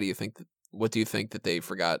her. What do you think that they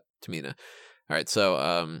forgot Tamina? All right,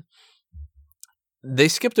 so they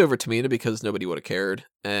skipped over Tamina because nobody would have cared,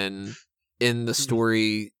 and in the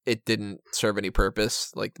story, it didn't serve any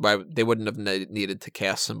purpose. Like, they wouldn't have needed to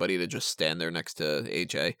cast somebody to just stand there next to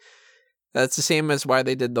AJ. That's the same as why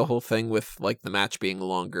they did the whole thing with like the match being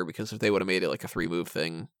longer, because if they would have made it like a 3-move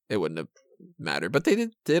thing, it wouldn't have mattered. But they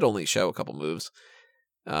did only show a couple moves.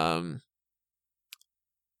 The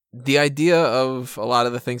idea of a lot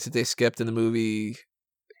of the things that they skipped in the movie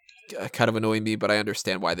kind of annoyed me, but I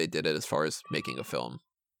understand why they did it as far as making a film.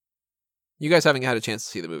 You guys haven't had a chance to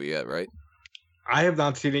see the movie yet, right? I have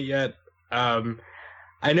not seen it yet.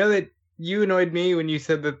 I know that you annoyed me when you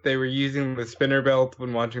said that they were using the spinner belt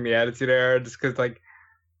when watching the Attitude Era, just because, like,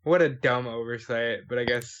 what a dumb oversight. But I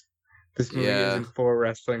guess this movie isn't for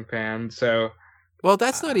wrestling fans, so... Well,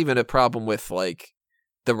 that's not even a problem with, like,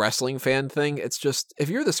 the wrestling fan thing. It's just, if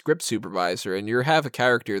you're the script supervisor and you have a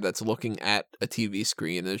character that's looking at a TV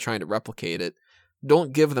screen and they're trying to replicate it,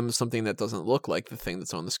 don't give them something that doesn't look like the thing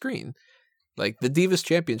that's on the screen. Like, the Divas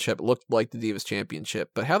Championship looked like the Divas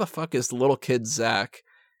Championship, but how the fuck is the little kid Zach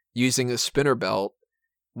using a spinner belt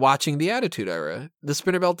watching the Attitude Era? The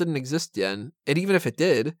spinner belt didn't exist then, and even if it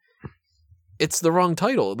did, it's the wrong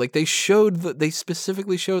title. Like, they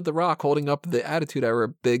specifically showed The Rock holding up the Attitude Era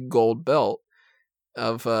big gold belt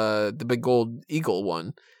of the big gold eagle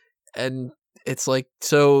one, and it's like,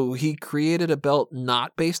 so he created a belt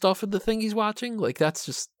not based off of the thing he's watching? Like, that's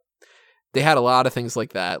just... They had a lot of things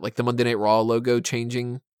like that, like the Monday Night Raw logo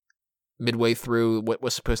changing midway through what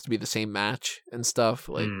was supposed to be the same match and stuff.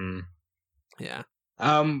 Like, yeah.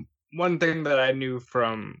 One thing that I knew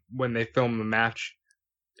from when they filmed the match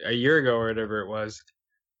a year ago or whatever it was,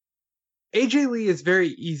 AJ Lee is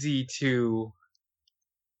very easy to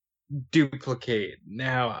duplicate.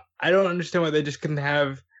 Now, I don't understand why they just couldn't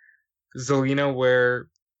have Zelina wear,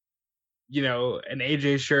 an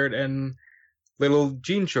AJ shirt and little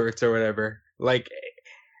jean shorts or whatever. Like,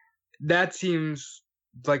 that seems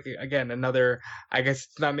like, again, another, I guess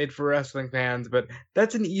it's not made for wrestling fans, but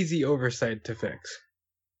that's an easy oversight to fix.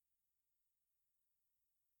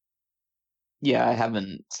 Yeah, I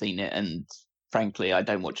haven't seen it, and frankly, I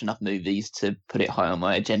don't watch enough movies to put it high on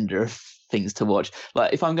my agenda of things to watch.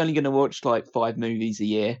 Like, if I'm only going to watch like 5 movies a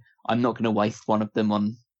year, I'm not going to waste one of them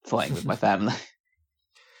on Fighting with My Family.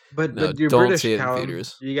 But No, you're don't British, see it in Callum.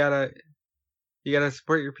 theaters. You gotta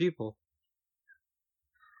support your people.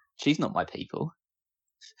 She's not my people.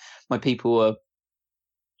 My people are,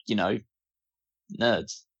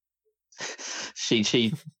 nerds.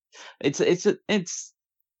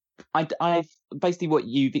 I've basically what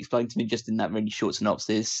you've explained to me just in that really short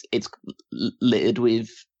synopsis. It's littered with.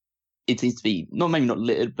 It seems to be maybe not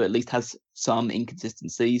littered, but at least has some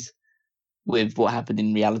inconsistencies with what happened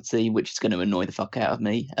in reality, which is going to annoy the fuck out of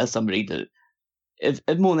me as somebody that, if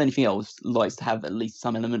more than anything else, likes to have at least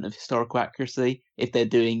some element of historical accuracy if they're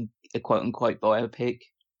doing a quote-unquote biopic.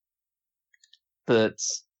 But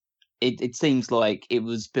it seems like it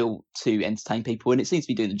was built to entertain people, and it seems to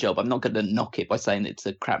be doing the job. I'm not going to knock it by saying it's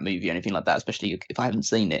a crap movie or anything like that, especially if I haven't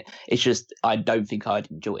seen it. It's just, I don't think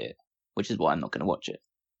I'd enjoy it, which is why I'm not going to watch it.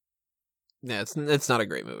 Yeah, it's not a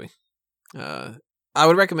great movie. I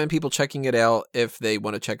would recommend people checking it out if they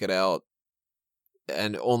want to check it out,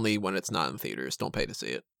 and only when it's not in theaters. Don't pay to see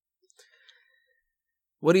it.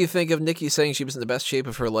 What do you think of Nikki saying she was in the best shape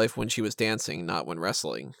of her life when she was dancing, not when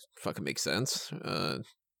wrestling? Fucking makes sense.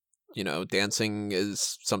 Dancing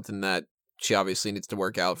is something that she obviously needs to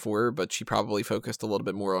work out for, but she probably focused a little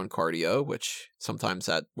bit more on cardio, which sometimes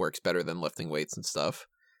that works better than lifting weights and stuff.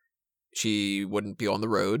 She wouldn't be on the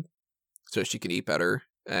road, so she can eat better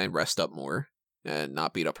and rest up more and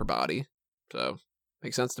not beat up her body. So,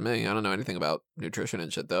 makes sense to me. I don't know anything about nutrition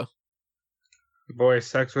and shit, though. Boy,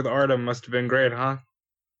 sex with Artem must have been great, huh?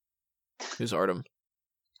 Who's Artem?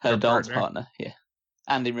 Her Her dance partner. partner, yeah.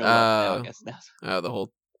 And in real life now, I guess. Now. The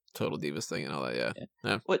whole Total Divas thing and all that,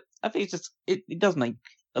 yeah. Well, I think it's just, it does make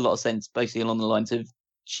a lot of sense, basically along the lines of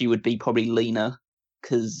she would be probably leaner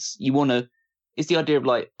because you want to. It's the idea of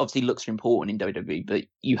like, obviously looks are important in WWE, but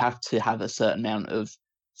you have to have a certain amount of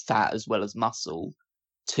fat as well as muscle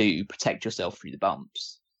to protect yourself through the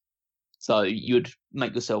bumps. So you'd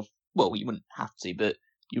make yourself, well, you wouldn't have to, but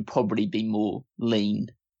you'd probably be more lean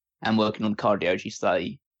and working on cardio, as you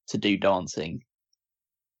say, to do dancing,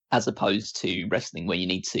 as opposed to wrestling where you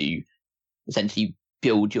need to essentially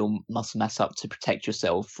build your muscle mass up to protect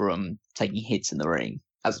yourself from taking hits in the ring,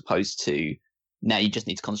 as opposed to now you just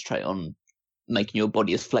need to concentrate on making your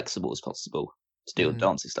body as flexible as possible to do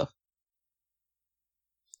dancing stuff.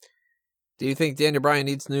 Do you think Daniel Bryan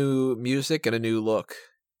needs new music and a new look?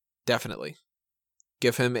 Definitely.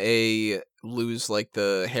 Give him a lose like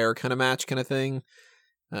the hair kind of match kind of thing.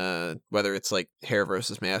 Whether it's like hair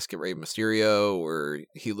versus mask at Rey Mysterio, or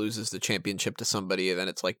he loses the championship to somebody and then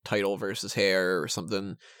it's like title versus hair or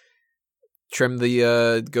something. Trim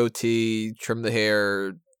the goatee, trim the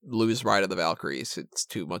hair, lose Ride of the Valkyries. It's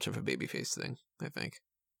too much of a babyface thing, I think.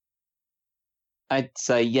 I'd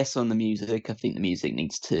say yes on the music. I think the music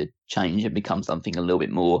needs to change and become something a little bit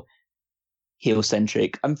more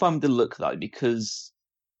heel-centric. I'm fine with the look, though, because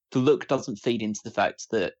the look doesn't feed into the fact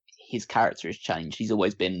that his character has changed. He's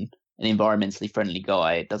always been an environmentally friendly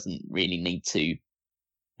guy. It doesn't really need to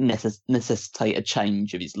necessitate a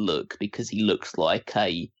change of his look, because he looks like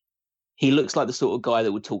the sort of guy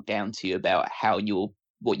that would talk down to you about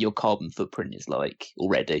what your carbon footprint is like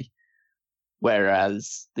already.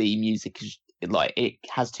 Whereas the music is like, it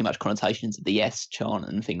has too much connotations of the yes chant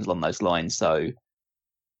and things along those lines. So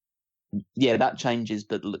yeah, that changes,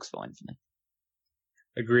 but it looks fine for me.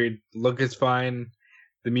 Agreed. Look is fine.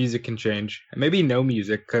 The music can change. And maybe no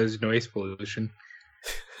music because noise pollution.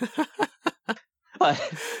 Oh,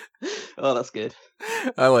 that's good.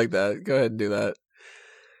 I like that. Go ahead and do that.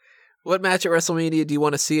 What match at WrestleMania do you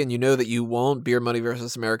want to see and you know that you won't? Beer Money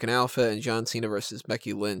versus American Alpha and John Cena versus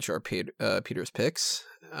Becky Lynch are Peter's picks.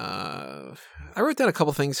 I wrote down a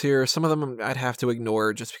couple things here. Some of them I'd have to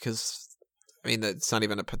ignore just because, I mean, that's not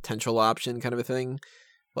even a potential option kind of a thing.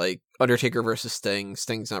 Like Undertaker versus Sting.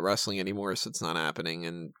 Sting's not wrestling anymore, so it's not happening.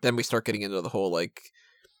 And then we start getting into the whole, like,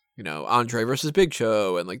 you know, Andre versus Big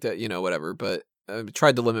Show and like that, you know, whatever. But I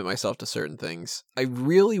tried to limit myself to certain things. I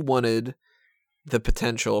really wanted the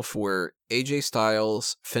potential for AJ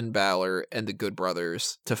Styles, Finn Balor, and the Good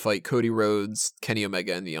Brothers to fight Cody Rhodes, Kenny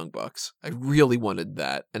Omega, and the Young Bucks. I really wanted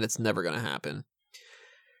that, and it's never going to happen.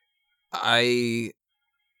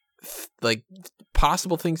 Like,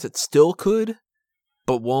 possible things that still could,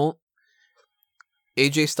 but won't.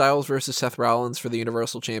 AJ Styles versus Seth Rollins for the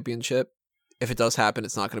Universal Championship. If it does happen,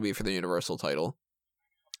 it's not going to be for the Universal title.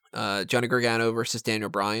 Johnny Gargano versus Daniel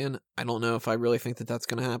Bryan. I don't know if I really think that that's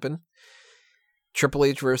going to happen. Triple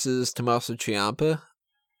H versus Tommaso Ciampa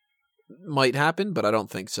might happen, but I don't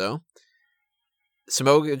think so.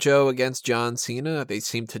 Samoa Joe against John Cena. They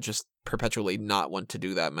seem to just perpetually not want to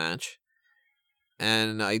do that match.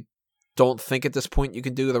 And I don't think at this point you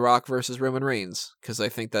can do The Rock versus Roman Reigns, because I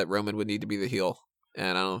think that Roman would need to be the heel,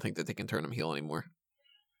 and I don't think that they can turn him heel anymore.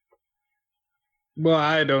 Well,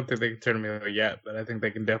 I don't think they can turn him heel yet, but I think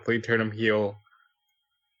they can definitely turn him heel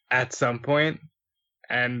at some point,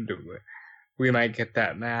 and we might get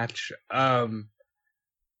that match.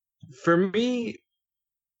 For me,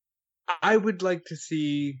 I would like to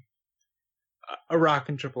see a Rock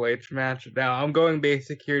and Triple H match. Now, I'm going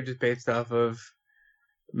basic here just based off of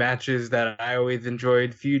matches that I always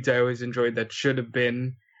enjoyed, feuds I always enjoyed that should have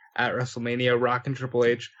been at WrestleMania. Rock and Triple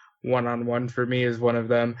H one-on-one for me is one of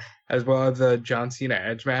them, as well as a John Cena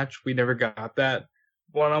Edge match. We never got that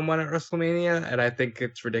one-on-one at WrestleMania, and I think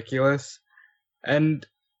it's ridiculous. And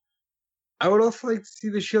I would also like to see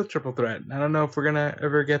the Shield triple threat. I don't know if we're going to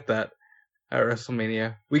ever get that at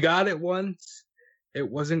WrestleMania. We got it once. It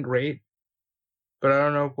wasn't great, but I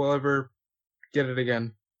don't know if we'll ever get it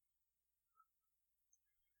again.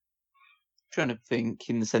 Trying to think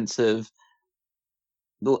in the sense of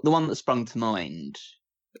the one that sprung to mind,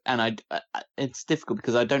 and it's difficult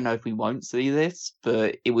because I don't know if we won't see this,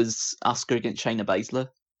 but it was Asuka against Shayna Baszler.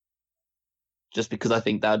 Just because I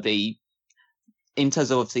think that would be, in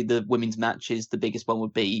terms of obviously the women's matches, the biggest one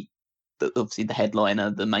would be obviously the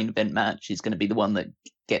headliner. The main event match is going to be the one that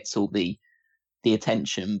gets all the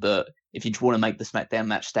attention. But if you want to make the SmackDown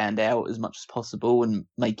match stand out as much as possible and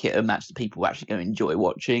make it a match that people are actually going to enjoy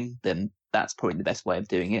watching, then that's probably the best way of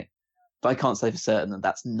doing it. But I can't say for certain that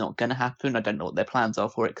that's not going to happen. I don't know what their plans are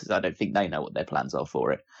for it because I don't think they know what their plans are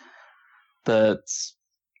for it. But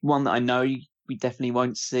one that I know we definitely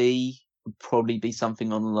won't see would probably be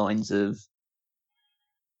something on the lines of,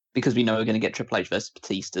 because we know we're going to get Triple H versus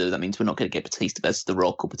Batista, that means we're not going to get Batista versus The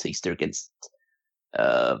Rock or Batista against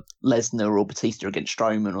Lesnar or Batista against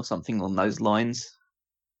Strowman or something along those lines.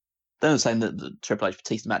 They're not saying that the Triple H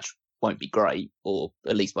Batista match won't be great, or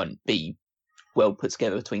at least won't be well put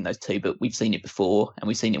together between those two, but we've seen it before, and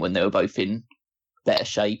we've seen it when they were both in better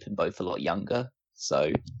shape and both a lot younger.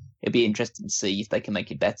 So it'd be interesting to see if they can make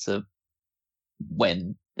it better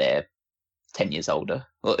when they're 10 years older,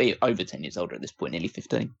 or over 10 years older at this point, nearly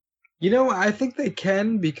 15. I think they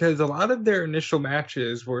can, because a lot of their initial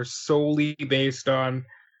matches were solely based on,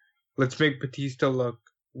 let's make Batista look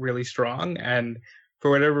really strong, and for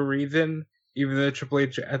whatever reason, even though Triple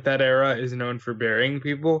H at that era is known for burying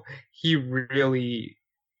people, he really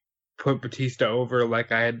put Batista over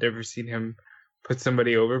like I had never seen him put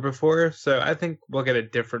somebody over before. So I think we'll get a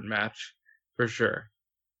different match for sure.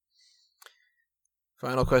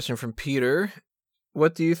 Final question from Peter.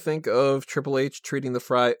 What do you think of Triple H treating the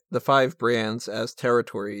 5 brands as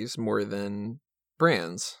territories more than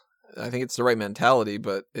brands? I think it's the right mentality,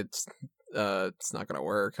 but it's not going to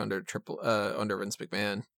work under Vince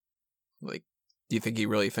McMahon. Like, do you think he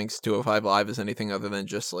really thinks 205 Live is anything other than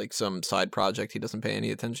just like some side project he doesn't pay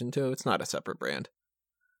any attention to? It's not a separate brand.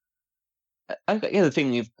 The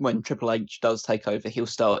thing is, when Triple H does take over, he'll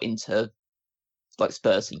start into like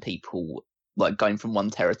spursing people, like going from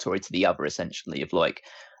one territory to the other, essentially, of like,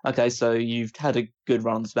 okay, so you've had a good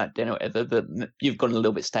run on SmackDown or whatever, but you've gone a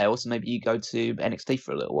little bit stale, so maybe you go to NXT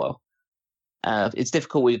for a little while. It's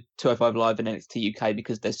difficult with 205 Live and NXT UK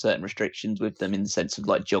because there's certain restrictions with them in the sense of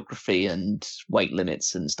like geography and weight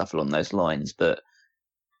limits and stuff along those lines. But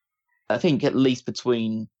I think at least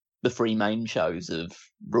between the 3 main shows of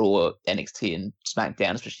Raw, NXT, and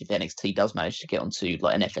SmackDown, especially if NXT does manage to get onto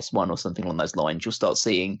like an FS1 or something along those lines, you'll start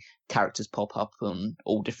seeing characters pop up on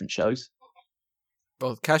all different shows.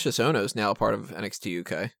 Well, Cassius Ohno is now a part of NXT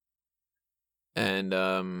UK.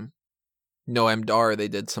 And Noam Dar, they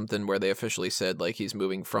did something where they officially said like he's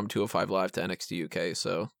moving from 205 Live to NXT UK.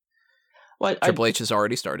 So Triple H has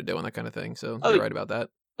already started doing that kind of thing. So you're right about that.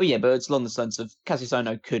 Oh yeah, but it's along the lines of Cassius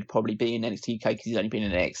Ohno could probably be in NXT UK because he's only been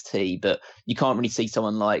in NXT, but you can't really see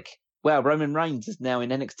someone like, wow, Roman Reigns is now in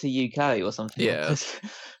NXT UK or something. Yeah.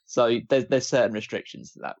 Like so there's certain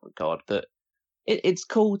restrictions to that regard, but it's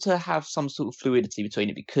cool to have some sort of fluidity between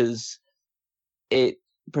it because it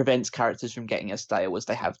prevents characters from getting as stale as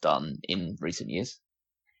they have done in recent years.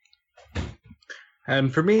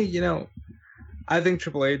 And for me, I think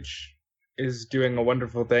Triple H is doing a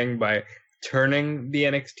wonderful thing by turning the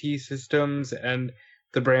NXT systems and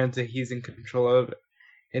the brands that he's in control of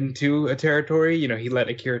into a territory. He let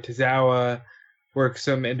Akira Tozawa work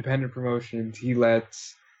some independent promotions. He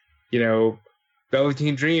lets,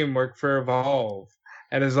 Velveteen Dream work for Evolve.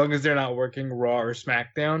 And as long as they're not working Raw or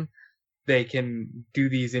SmackDown, they can do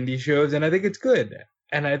these indie shows. And I think it's good.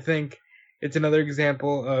 And I think it's another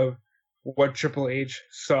example of what Triple H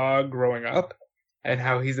saw growing up and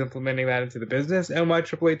how he's implementing that into the business and why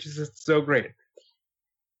Triple H is just so great.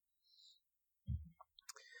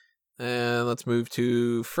 And let's move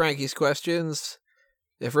to Frankie's questions.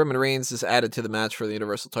 If Roman Reigns is added to the match for the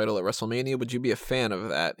Universal title at WrestleMania, would you be a fan of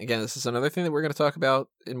that? Again, this is another thing that we're going to talk about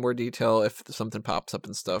in more detail if something pops up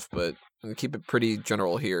and stuff, but I'm going to keep it pretty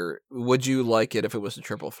general here. Would you like it if it was a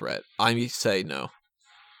triple threat? I say no.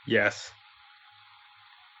 Yes.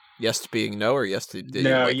 Yes to being no, or yes to...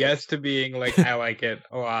 No, like yes to being like, I like it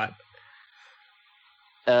a lot.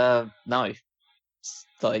 No. It's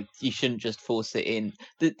like, you shouldn't just force it in.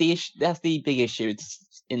 The issue, that's the big issue.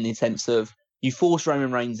 It's in the sense of, you force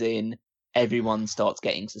Roman Reigns in, everyone starts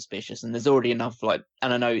getting suspicious, and there's already enough, like,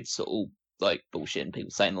 and I know it's sort of like bullshit and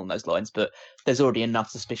people saying along those lines, but there's already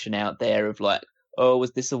enough suspicion out there of like, oh,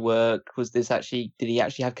 was this a work? Did he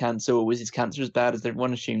actually have cancer, or was his cancer as bad as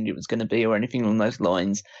everyone assumed it was going to be, or anything along those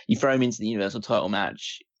lines? You throw him into the Universal title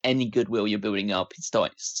match, any goodwill you're building up,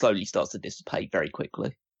 it slowly starts to dissipate very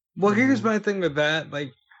quickly. Well, here's my thing with that.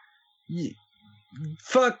 Like,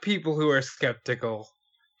 fuck people who are skeptical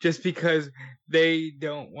just because they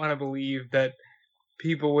don't want to believe that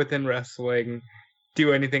people within wrestling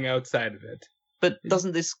do anything outside of it. But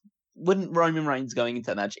wouldn't Roman Reigns going into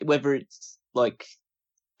that match, whether it's for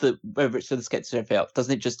the skeptics out,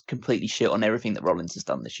 doesn't it just completely shit on everything that Rollins has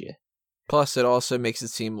done this year? Plus, it also makes it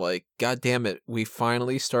seem like, God damn it, we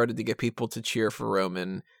finally started to get people to cheer for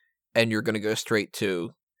Roman, and you're going to go straight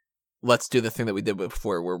to, let's do the thing that we did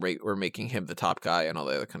before, we're making him the top guy and all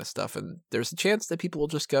that other kind of stuff. And there's a chance that people will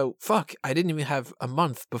just go, fuck, I didn't even have a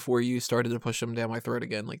month before you started to push him down my throat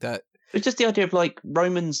again like that. It's just the idea of, like,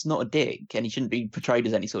 Roman's not a dick, and he shouldn't be portrayed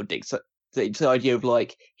as any sort of dick. So it's the idea of,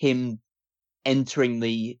 like, him entering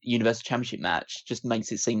the Universal Championship match just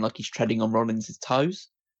makes it seem like he's treading on Rollins' toes.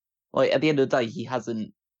 Like, at the end of the day, he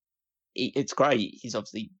hasn't it's great. He's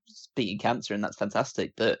obviously beating cancer, and that's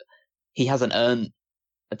fantastic. But he hasn't earned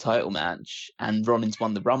a title match, and Rollins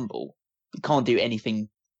won the Rumble. You can't do anything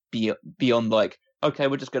beyond like, okay,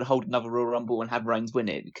 we're just going to hold another Royal Rumble and have Reigns win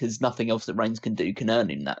it, because nothing else that Reigns can do can earn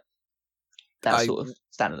him that sort of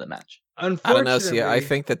standard of match. I don't know. See, I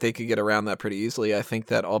think that they could get around that pretty easily. I think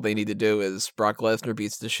that all they need to do is Brock Lesnar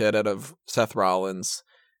beats the shit out of Seth Rollins.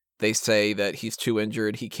 They say that he's too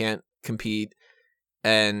injured, he can't compete,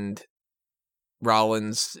 and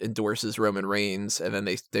Rollins endorses Roman Reigns, and then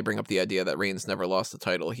they bring up the idea that Reigns never lost the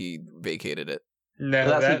title; he vacated it. No,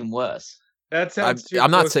 that's even worse. That sounds too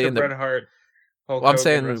I'm not close saying to Bret Hart. Well, I'm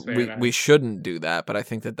saying we shouldn't do that, but I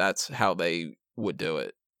think that that's how they would do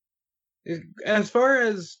it. As far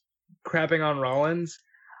as crapping on Rollins,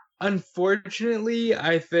 unfortunately,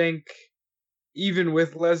 I think even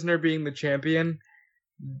with Lesnar being the champion,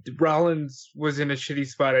 Rollins was in a shitty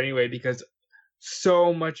spot anyway, because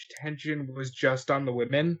so much tension was just on the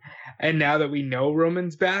women. And now that we know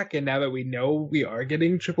Roman's back, and now that we know we are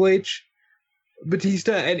getting Triple H,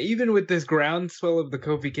 Batista, and even with this groundswell of the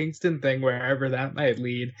Kofi Kingston thing, wherever that might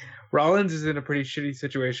lead, Rollins is in a pretty shitty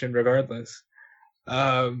situation regardless.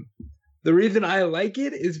 The reason I like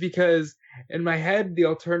it is because in my head, the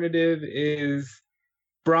alternative is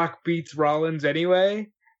Brock beats Rollins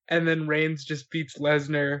anyway, and then Reigns just beats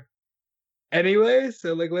Lesnar anyway.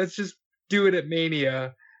 So, like, let's just do it at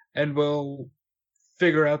Mania, and we'll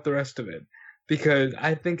figure out the rest of it. Because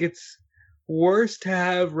I think it's worse to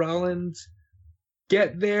have Rollins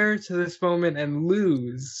get there to this moment and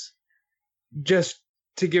lose just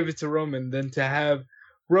to give it to Roman than to have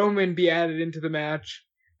Roman be added into the match.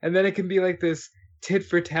 And then it can be like this tit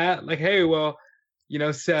for tat, like, hey, well, you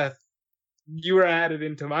know, Seth, you were added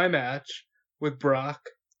into my match with Brock,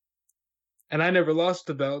 and I never lost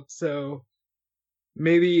the belt, so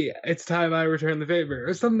maybe it's time I return the favor,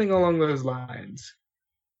 or something along those lines.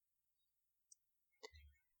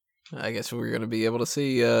 I guess we're going to be able to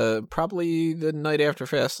see probably the night after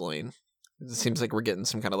Fastlane. It seems like we're getting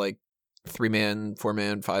some kind of like 3-man,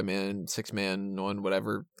 4-man, 5-man, 6-man, on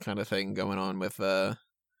whatever kind of thing going on with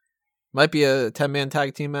might be a 10-man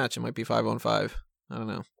tag team match. It might be 5-on-5. I don't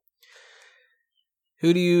know.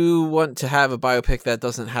 Who do you want to have a biopic that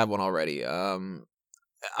doesn't have one already? I'm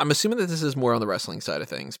assuming that this is more on the wrestling side of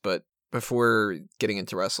things, but before getting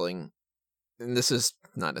into wrestling, and this is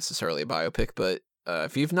not necessarily a biopic, but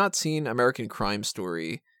if you've not seen American Crime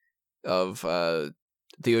Story of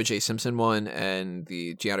the O.J. Simpson one and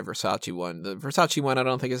the Gianni Versace one, the Versace one I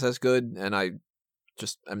don't think is as good, and I'm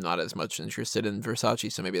not as much interested in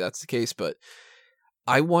Versace, so maybe that's the case, but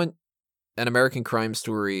I want an American Crime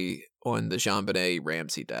Story on the JonBenet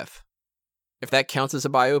Ramsey death. If that counts as a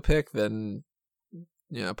biopic, then,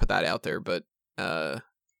 you know, put that out there, but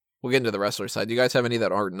we'll get into the wrestler side. Do you guys have any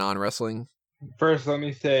that aren't non-wrestling? First, let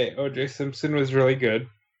me say, O.J. Simpson was really good.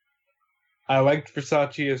 I liked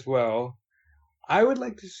Versace as well. I would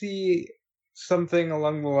like to see something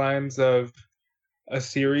along the lines of a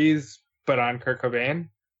series, but on Kurt Cobain.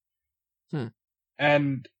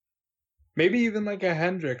 And maybe even like a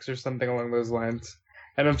Hendrix or something along those lines.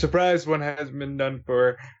 And I'm surprised one hasn't been done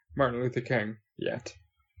for Martin Luther King yet.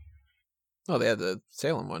 Oh, they had the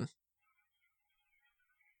Salem one.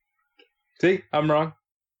 See, I'm wrong.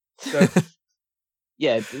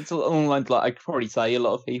 Yeah, it's along the lines like I could probably say a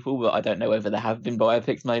lot of people, but I don't know whether there have been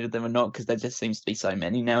biopics made of them or not, because there just seems to be so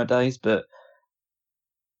many nowadays. But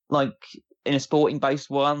like in a sporting-based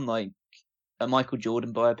one, like a Michael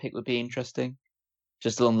Jordan biopic would be interesting,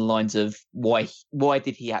 just along the lines of why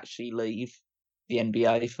did he actually leave the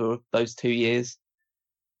NBA for those 2 years?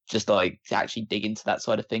 Just like to actually dig into that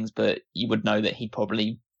side of things, but you would know that he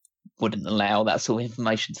probably wouldn't allow that sort of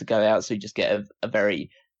information to go out, so you just get a very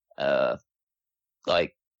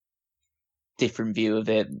like different view of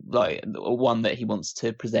it, like one that he wants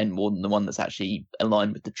to present more than the one that's actually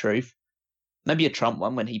aligned with the truth. Maybe a Trump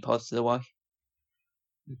one when he passes away.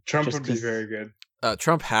 Trump would be very good.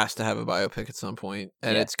 Trump has to have a biopic at some point,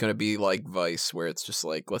 and Yeah. it's going to be like Vice, where it's just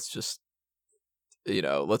like, let's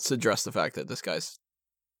address the fact that this guy's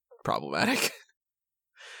problematic.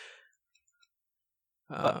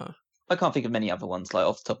 I can't think of many other ones, like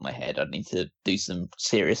off the top of my head. I'd need to do some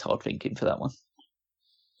serious hard thinking for that one.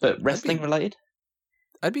 But wrestling related?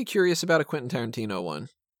 I'd be curious about a Quentin Tarantino one.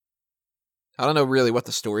 I don't know really what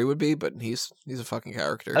the story would be, but he's a fucking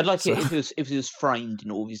character. I'd like it if it was framed in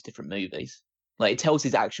all of his different movies. Like it tells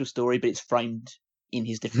his actual story, but it's framed in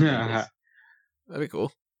his different movies. That'd be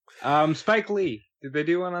cool. Spike Lee. Did they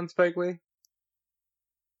do one on Spike Lee?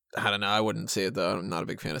 I don't know. I wouldn't see it though. I'm not a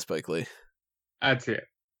big fan of Spike Lee. I'd see it.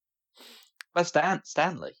 But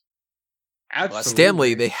Stanley. Absolutely.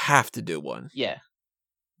 Stanley, they have to do one. Yeah.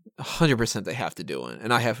 100% they have to do one.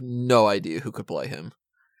 And I have no idea who could play him.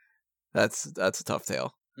 That's a tough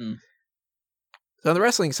tale. Mm. So on the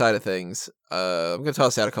wrestling side of things, I'm going to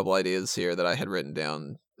toss out a couple ideas here that I had written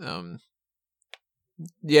down.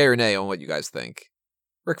 Yay or nay on what you guys think.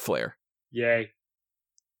 Ric Flair. Yay.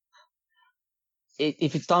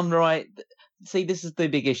 If it's done right, see, this is the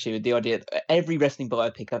big issue with the idea that every wrestling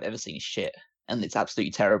biopic I've ever seen is shit, and it's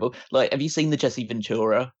absolutely terrible. Like, have you seen the Jesse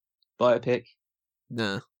Ventura biopic?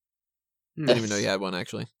 No. I didn't even know you had one,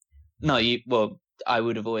 actually. No, I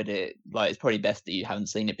would avoid it. Like, it's probably best that you haven't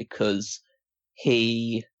seen it because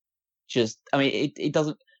he just, I mean, it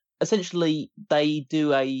doesn't, essentially, they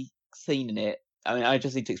do a scene in it. I mean, I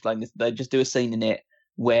just need to explain this. They just do a scene in it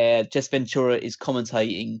where Jess Ventura is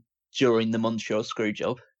commentating during the Montreal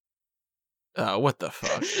Screwjob. Oh, what the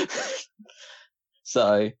fuck?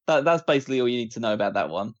 So that's basically all you need to know about that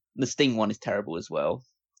one. The Sting one is terrible as well.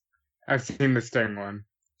 I've seen the Sting one.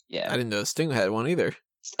 Yeah. I didn't know Sting had one either.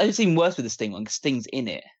 It's even worse with the Sting one because Sting's in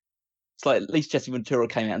it. It's like at least Jesse Ventura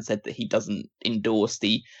came out and said that he doesn't endorse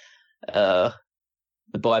the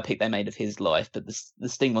biopic they made of his life, but the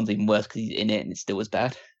Sting one's even worse because he's in it and it's still as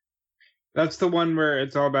bad. That's the one where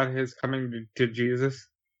it's all about his coming to Jesus.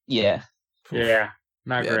 Yeah. Yeah,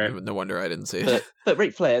 not Yeah, great. no wonder I didn't see it. But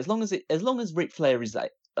Ric Flair, as long as Ric Flair is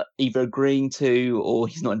either agreeing to or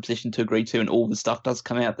he's not in a position to agree to, and all the stuff does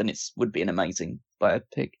come out, then it would be an amazing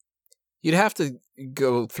biopic. You'd have to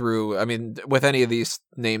go through, I mean, with any of these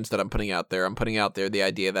names that I'm putting out there the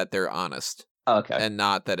idea that they're honest. Oh, okay. And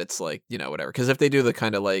not that it's like, whatever. Because if they do the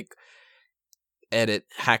kind of like edit,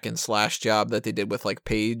 hack and slash job that they did with like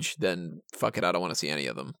Paige, then fuck it, I don't want to see any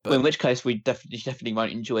of them. But well, in which case, we definitely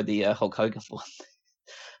won't enjoy the Hulk Hogan one.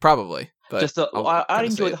 Probably. But I'd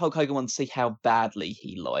enjoy the Hulk Hogan one to see how badly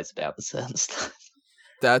he lies about the certain stuff.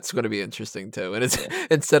 That's going to be interesting too. And it's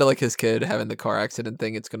instead of like his kid having the car accident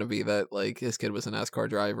thing, it's going to be that like his kid was a NASCAR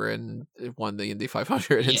driver and won the Indy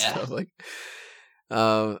 500 and stuff like.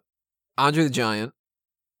 Andre the Giant.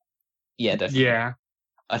 Yeah, definitely. Yeah.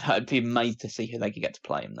 I'd be amazed to see who they could get to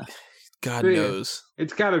play him though. God knows.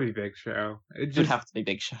 It's got to be Big Show. It would have to be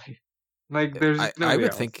Big Show. Like there's I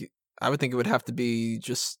would think it would have to be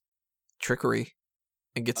just trickery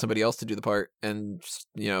and get somebody else to do the part and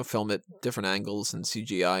film at different angles and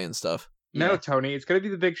CGI and stuff. No, Tony, it's going to be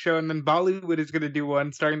the Big Show, and then Bollywood is going to do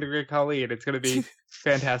one starring the Great Khali, and it's going to be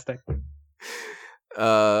fantastic.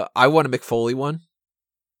 I want a Mick Foley one.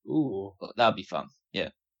 Ooh, that'd be fun. Yeah,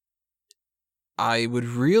 I would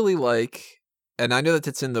really like, and I know that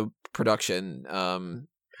it's in the production,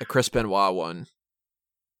 a Chris Benoit one.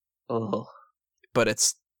 Oh, but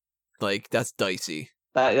it's like that's dicey.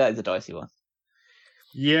 That is a dicey one.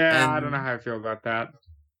 Yeah, And I don't know how I feel about that.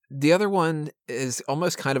 The other one is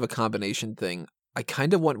almost kind of a combination thing. I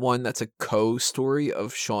kind of want one that's a co-story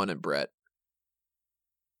of Shawn and Brett.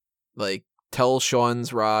 Like, tell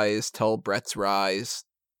Shawn's rise, tell Brett's rise,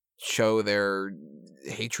 show their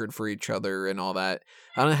hatred for each other and all that.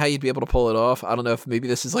 I don't know how you'd be able to pull it off. I don't know if maybe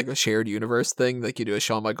this is like a shared universe thing. Like you do a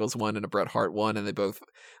Shawn Michaels one and a Bret Hart one, and they both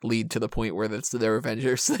lead to the point where it's their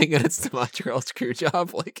Avengers thing and it's the Montreal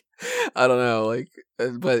Screwjob. Like, I don't know. Like,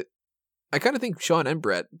 but I kind of think Shawn and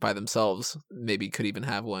Bret by themselves maybe could even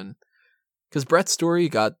have one. Because Bret's story, you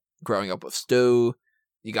got growing up with Stu,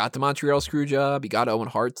 you got the Montreal Screwjob, you got Owen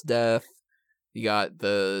Hart's death, you got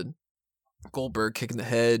the Goldberg kick in the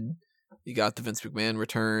head, you got the Vince McMahon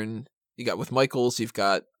return, you got with Michaels, you've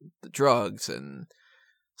got the drugs and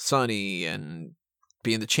Sonny and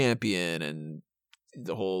being the champion and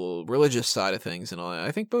the whole religious side of things and all that.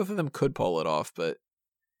 I think both of them could pull it off, but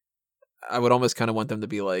I would almost kind of want them to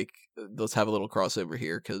be like, let's have a little crossover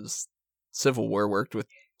here because Civil War worked with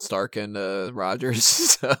Stark and Rogers.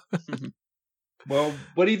 So. Well,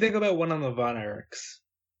 what do you think about one on the Von Erichs?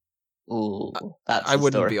 Ooh, that's I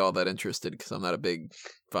wouldn't be all that interested because I'm not a big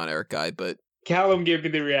Von Erich guy, but Callum gave me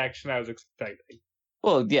the reaction I was expecting.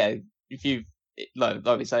 Well, yeah, if you like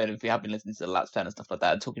we said, if you have been listening to the Lats Fan and stuff like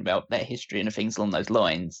that, talking about their history and things along those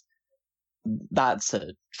lines, that's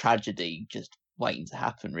a tragedy just waiting to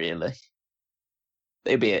happen. Really,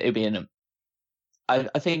 it'd be an.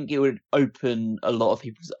 I think it would open a lot of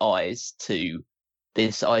people's eyes to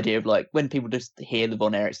this idea of like when people just hear the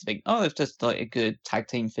Von Erichs, they think, oh, it's just like a good tag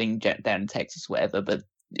team thing down in Texas, whatever. But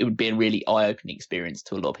it would be a really eye-opening experience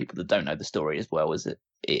to a lot of people that don't know the story as well as it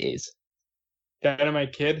is.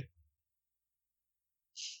 Dynamite Kid.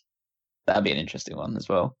 That'd be an interesting one as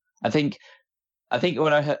well. I think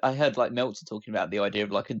when I heard like Meltzer talking about the idea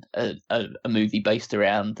of like a movie based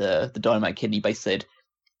around the Dynamite Kid, he basically said,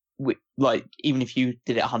 like even if you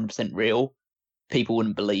did it 100% real, people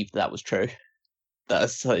wouldn't believe that was true.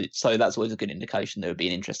 So that's always a good indication there would be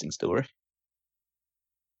an interesting story.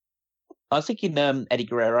 I was thinking Eddie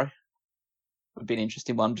Guerrero would be an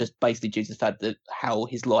interesting one, just basically due to the fact that how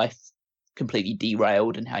his life completely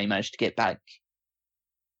derailed and how he managed to get back,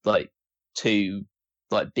 to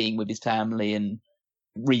being with his family and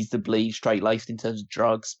reasonably straight laced in terms of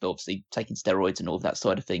drugs, but obviously taking steroids and all of that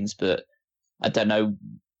side of things. But I don't know,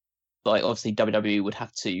 obviously WWE would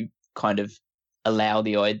have to kind of allow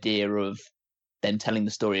the idea of them telling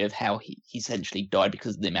the story of how he essentially died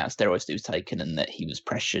because of the amount of steroids he was taken, and that he was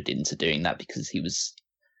pressured into doing that because he was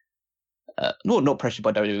not pressured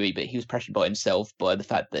by WWE, but he was pressured by himself by the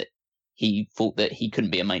fact that he thought that he couldn't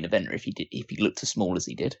be a main eventer if he looked as small as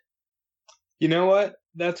he did. You know what?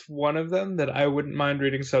 That's one of them that I wouldn't mind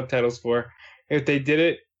reading subtitles for. If they did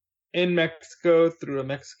it in Mexico through a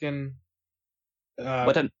Mexican...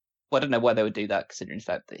 I don't know why they would do that, considering the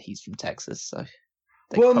fact that he's from Texas. So.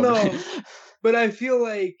 No, but I feel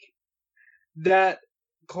like that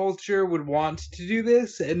culture would want to do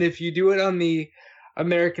this, and if you do it on the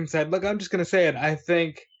American side, look, I'm just going to say it, I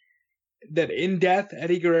think that in death,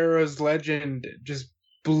 Eddie Guerrero's legend just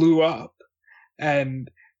blew up,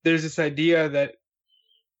 and there's this idea that,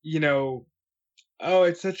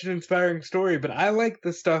 it's such an inspiring story, but I like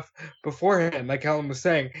the stuff beforehand, like Helen was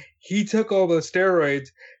saying. He took all those steroids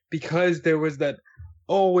because there was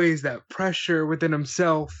always that pressure within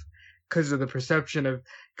himself because of the perception of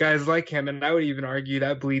guys like him, and I would even argue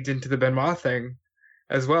that bleeds into the Benoit thing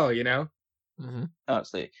as well, Mm-hmm.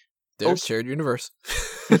 Absolutely. There's shared universe.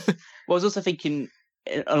 Well, I was also thinking,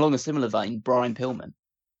 along a similar vein, Brian Pillman.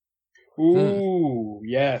 Ooh,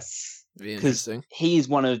 yes. Because he is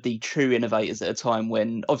one of the true innovators at a time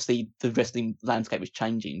when, obviously, the wrestling landscape was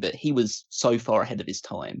changing, but he was so far ahead of his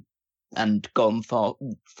time and gone far,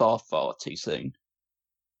 far, far too soon.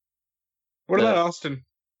 What about Austin?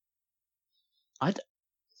 I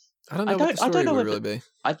don't know what the story would really be.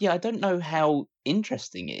 I don't know how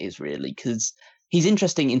interesting it is, really, because he's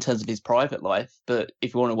interesting in terms of his private life, but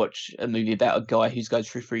if you want to watch a movie about a guy who's goes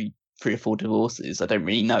through three or four divorces, I don't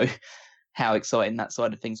really know how exciting that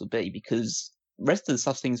side of things will be, because the rest of the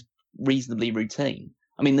stuff seems reasonably routine.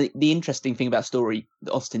 I mean, the interesting thing about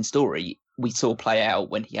Austin's story, we saw play out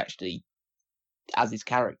when he actually, as his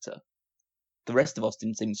character. The rest of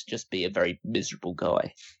Austin seems to just be a very miserable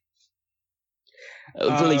guy.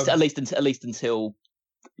 At least until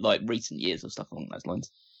recent years or stuff along those lines.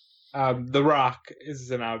 The Rock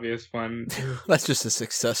is an obvious one. That's just a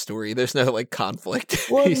success story. There's no conflict.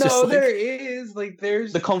 Well, no, there is.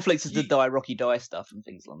 There's the conflict is the die Rocky die stuff and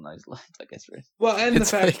things along those lines, I guess. Really. Well, and the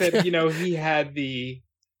fact that he had the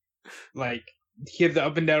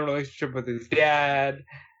up and down relationship with his dad.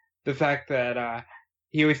 The fact that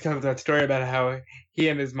he always tells that story about how he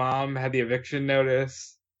and his mom had the eviction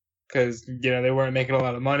notice because they weren't making a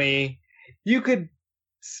lot of money. You could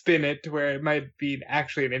spin it to where it might be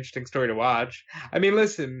actually an interesting story to watch. I mean,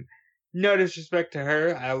 listen, no disrespect to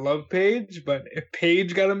her, I love Paige, but if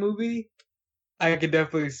Paige got a movie, I could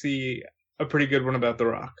definitely see a pretty good one about The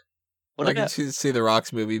Rock. I can see The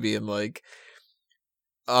Rock's movie being like,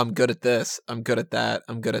 I'm good at this, I'm good at that,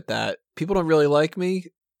 I'm good at that. People don't really like me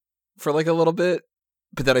for a little bit,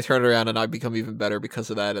 but then I turn around and I become even better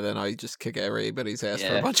because of that, and then I just kick everybody's ass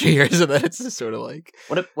for a bunch of years, and then it's just sort of like...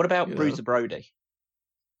 What about Bruiser Brody?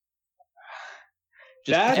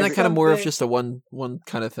 Isn't that kind of more of just a one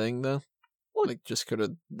kind of thing, though? Well, just kind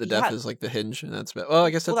of the death is the hinge, and that's... Well, I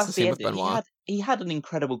guess that's the same with Benoit. He had an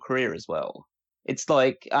incredible career as well. It's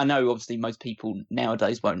I know obviously most people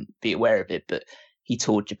nowadays won't be aware of it, but he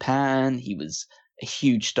toured Japan, he was a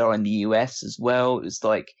huge star in the US as well. It was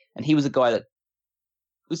and he was a guy that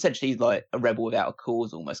essentially a rebel without a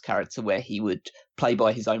cause almost character, where he would play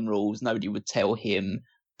by his own rules. Nobody would tell him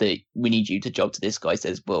that we need you to job to this guy. He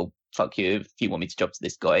says, well, fuck you, if you want me to job to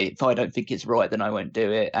this guy. If I don't think it's right, then I won't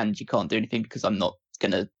do it, and you can't do anything because I'm not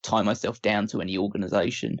going to tie myself down to any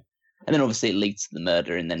organization. And then obviously it leads to the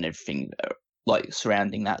murder and then everything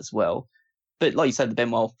surrounding that as well. But like you said, the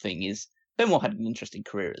Benoit thing is, Benoit had an interesting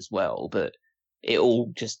career as well, but it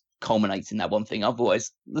all just culminates in that one thing.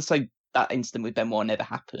 Otherwise, let's say that incident with Benoit never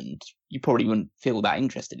happened, you probably wouldn't feel that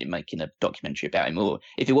interested in making a documentary about him. Or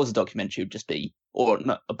if it was a documentary, it would just be, or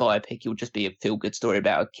not a biopic, it would just be a feel-good story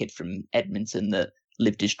about a kid from Edmonton that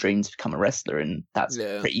lived his dreams to become a wrestler, and that's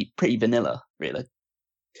pretty vanilla, really.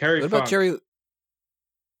 What about Jerry?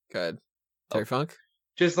 Go ahead. Terry Funk?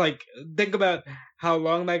 Just think about how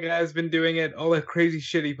long that guy's been doing it, all the crazy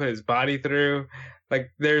shit he put his body through.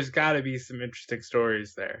 There's got to be some interesting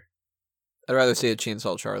stories there. I'd rather see a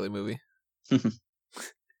Chainsaw Charlie movie. What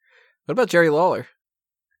about Jerry Lawler?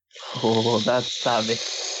 Oh, that'd be.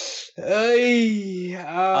 Ay,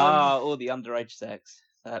 All the underage sex.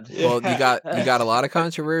 Well, you got a lot of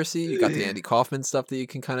controversy. You got the Andy Kaufman stuff that you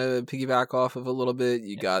can kind of piggyback off of a little bit.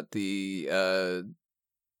 You got the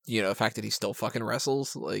the fact that he still fucking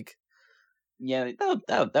wrestles. Like, Yeah, that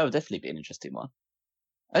would definitely be an interesting one.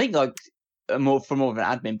 I think like more of an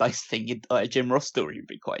admin based thing, like a Jim Ross story would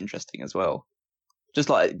be quite interesting as well. Just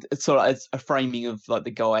like sort of as a framing of like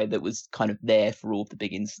the guy that was kind of there for all of the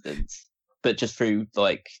big incidents, but just through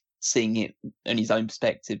like seeing it in his own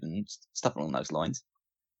perspective and stuff along those lines.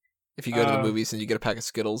 if you go to the movies and you get a pack of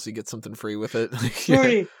Skittles, you get something free with it.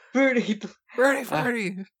 Fruity.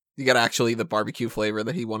 You got actually the barbecue flavor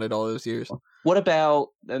that he wanted all those years. What about,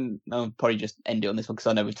 and I'll probably just end it on this one because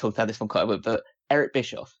I know we've talked about this one quite a bit, but Eric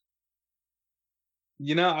Bischoff.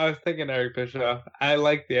 I was thinking Eric Bischoff. I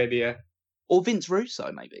like the idea. Or Vince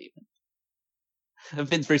Russo, maybe even.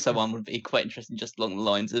 Vince Russo one would be quite interesting, just along the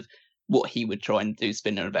lines of what he would try and do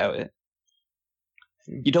spinning about it.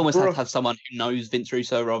 You'd almost have to have someone who knows Vince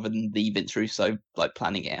Russo rather than the Vince Russo like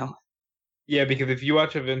planning it out. Yeah, because if you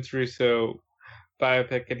watch a Vince Russo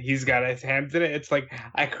biopic and he's got his hands in it, it's like,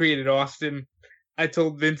 I created Austin. I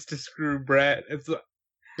told Vince to screw Brett.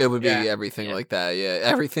 It would be everything like that. Yeah,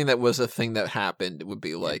 everything that was a thing that happened would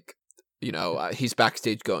be like, he's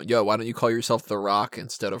backstage going, "Yo, why don't you call yourself The Rock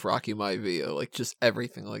instead of Rocky Maivia?" Like just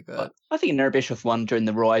everything like that. I think an Eric Bischoff one during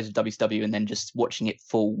the rise of WCW and then just watching it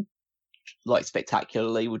full, like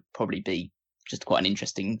spectacularly, would probably be just quite an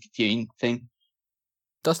interesting viewing thing.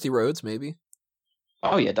 Dusty Rhodes, maybe.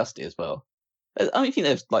 Oh yeah, Dusty as well. I don't think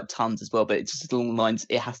there's like tons as well, but it's just along the lines.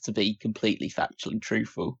 It has to be completely factually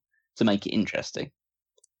truthful to make it interesting.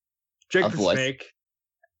 Jake the Snake.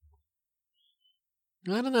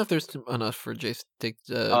 I don't know if there's enough for Jake I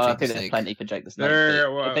the think Snake. there's plenty for Jake the Snake.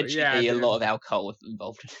 Eventually, a lot of alcohol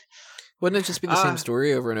involved. Wouldn't it just be the same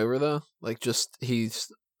story over and over though? Like just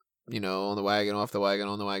he's on the wagon, off the wagon,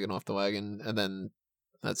 on the wagon, off the wagon, and then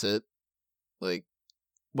that's it. Like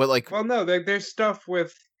what? Like well, no, there's stuff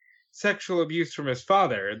with sexual abuse from his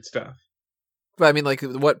father and stuff. But I mean, like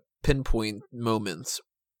what pinpoint moments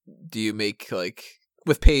do you make? Like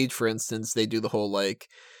with Paige, for instance, they do the whole like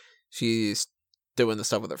she's doing the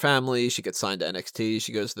stuff with her family. She gets signed to NXT.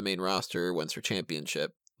 She goes to the main roster, wins her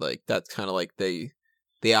championship. Like that's kind of like they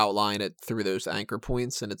outline it through those anchor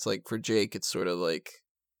points. And it's like for Jake, it's sort of like,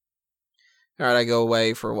 all right, I go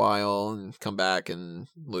away for a while and come back and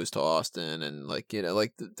lose to Austin and like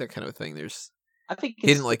like that kind of thing. I think he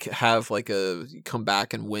didn't like have like a come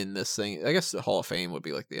back and win this thing. I guess the Hall of Fame would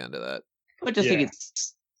be like the end of that. I just think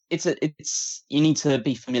it's you need to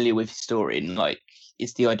be familiar with his story and like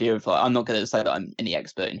it's the idea of like I'm not going to say that I'm any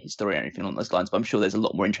expert in his story or anything along those lines, but I'm sure there's a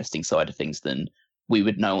lot more interesting side of things than we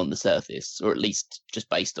would know on the surface, or at least just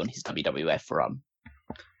based on his WWF run.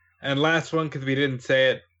 And last one, because we didn't say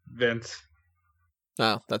it, Vince.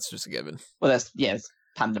 No, that's just a given. Well, it's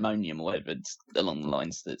Pandemonium or whatever. It's along the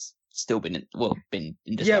lines that's still been in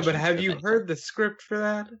discussion. Yeah, but have you heard the script for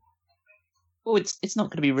that? Well, it's not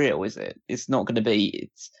going to be real, is it? It's not going to be.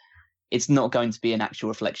 It's not going to be an actual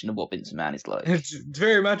reflection of what Vince McMahon is like. It's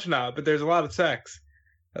very much not, but there's a lot of sex,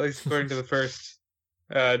 at least according to the first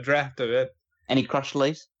draft of it. Any crushed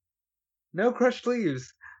leaves? No crushed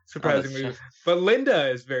leaves, surprisingly. But Linda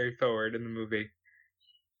is very forward in the movie.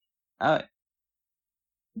 That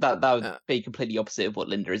would be completely opposite of what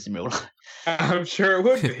Linda is in real life. I'm sure it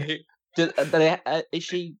would be. Is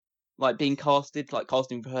she like being casted? Like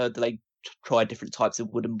casting for her? Do they try different types of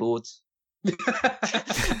wooden boards?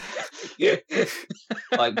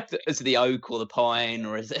 Like, is it the oak or the pine,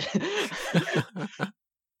 or is it?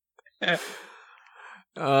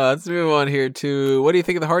 Let's move on here to what do you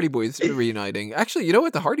think of the Hardy Boys reuniting? Actually, you know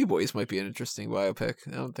what? The Hardy Boys might be an interesting biopic.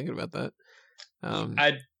 I'm thinking about that.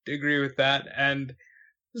 I agree with that, and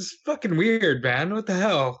it's fucking weird, man. What the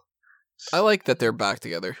hell? I like that they're back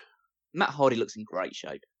together. Matt Hardy looks in great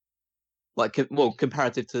shape. Like,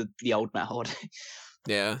 comparative to the old Matt Hardy.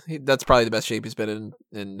 Yeah, that's probably the best shape he's been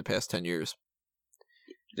in the past 10 years.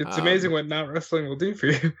 It's amazing what not wrestling will do for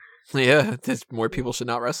you. Yeah, more people should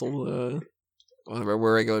not wrestle on a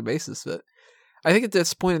regular basis. But I think at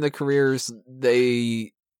this point in their careers,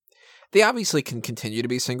 they obviously can continue to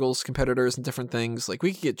be singles competitors and different things. Like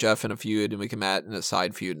we could get Jeff in a feud and we can Matt in a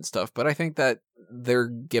side feud and stuff. But I think that their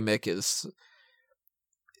gimmick is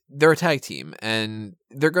they're a tag team and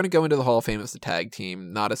they're going to go into the Hall of Fame as a tag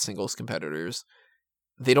team, not as singles competitors.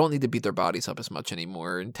 They don't need to beat their bodies up as much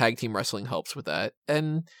anymore, and tag team wrestling helps with that.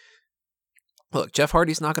 And look, Jeff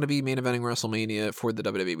Hardy's not going to be main eventing WrestleMania for the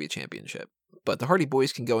WWE Championship, but the Hardy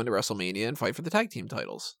Boys can go into WrestleMania and fight for the tag team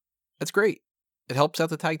titles. That's great. it helps out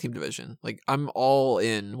the tag team division. Like, I'm all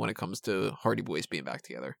in when it comes to Hardy Boys being back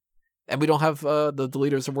together. And we don't have the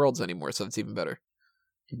Leaders of Worlds anymore, so it's even better.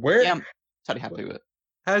 Where Yeah, I'm totally happy with it.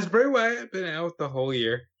 has Bray Wyatt been out the whole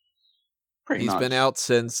year? Pretty He's much. been out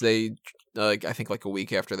since they, I think like a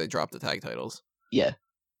week after they dropped the tag titles. Yeah.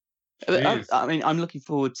 I Jeez. mean, I'm looking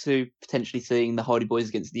forward to potentially seeing the Hardy Boys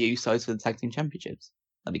against the Usos for the tag team championships.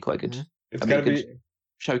 That'd be quite good. Mhm. It's I mean, gotta good be.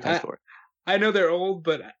 showcase for it. I know they're old,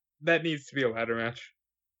 but that needs to be a ladder match.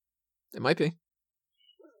 It might be.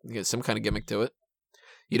 Get some kind of gimmick to it.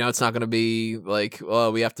 You know, it's not going to be like,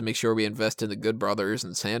 well, we have to make sure we invest in the Good Brothers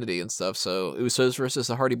and Sanity and stuff. So Usos versus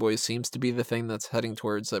the Hardy Boys seems to be the thing that's heading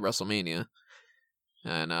towards WrestleMania.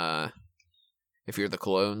 And if you're the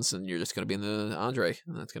Colones, then you're just going to be in the Andre,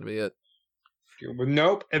 and that's going to be it.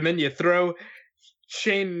 Nope. And then you throw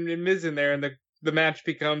Shane and Miz in there, and the match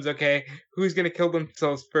becomes, okay, who's going to kill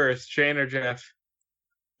themselves first, Shane or Jeff?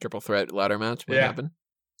 Triple threat ladder match might Yeah. happen.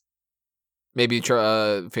 Maybe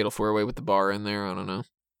try Fatal 4-Way with the bar in there. I don't know.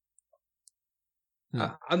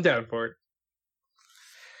 I'm down for it.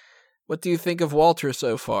 What do you think of Walter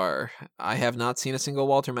so far? I have not seen a single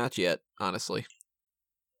Walter match yet, honestly.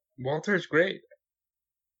 Walter's great.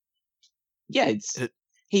 Yeah, It-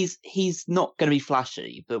 he's not going to be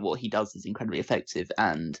flashy, but what he does is incredibly effective.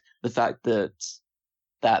 And the fact that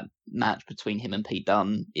that match between him and Pete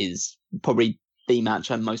Dunne is probably the match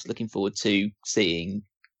I'm most looking forward to seeing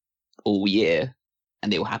all year,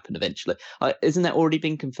 and it will happen eventually. Isn't that already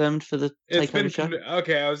been confirmed for the It's been Takeover show?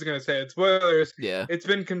 okay. I was gonna say it's spoilers. Yeah. It's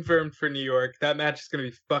been confirmed for New York. That match is gonna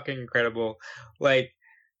be fucking incredible. Like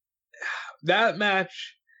that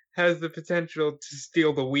match has the potential to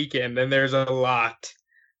steal the weekend, and there's a lot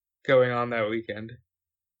going on that weekend.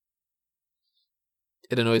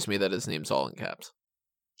 It annoys me that his name's all in caps.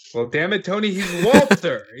 Well, damn it, Tony, he's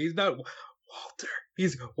Walter. He's not Walter.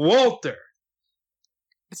 He's Walter.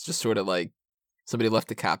 It's just sort of like somebody left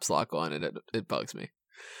the caps lock on and it bugs me.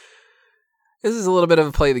 This is a little bit of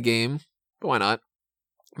a play the game, but why not?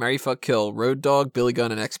 Marry, fuck, kill, Road Dogg, Billy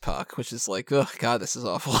Gunn, and X-Pac, which is like, oh god, this is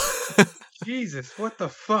awful. Jesus, what the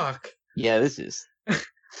fuck? Yeah, this is.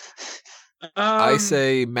 I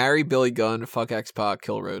say marry Billy Gunn, fuck X-Pac,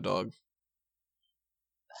 kill Road Dogg.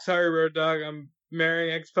 Sorry, Road Dogg. I'm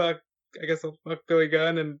marrying X-Pac. I guess I'll fuck Billy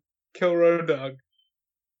Gunn and kill Road Dogg.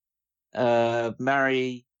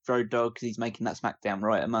 Marry Road Dogg because he's making that SmackDown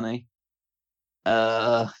writer money.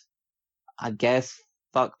 I guess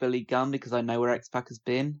fuck Billy Gunn because I know where X-Pac has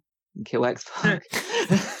been and kill X-Pac.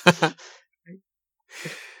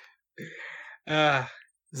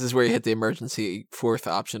 This is where you hit the emergency fourth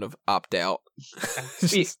option of opt out.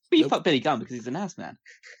 But you fuck Billy Gunn because he's an ass man.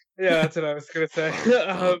 Yeah, that's what I was gonna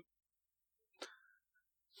say.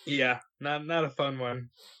 Yeah, not a fun one.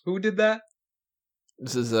 Who did that?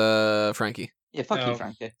 This is Frankie. Yeah, fuck Oh. you,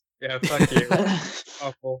 Frankie. Yeah, fuck you.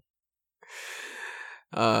 Awful.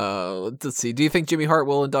 Let's see. Do you think Jimmy Hart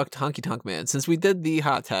will induct Honky Tonk Man? Since we did the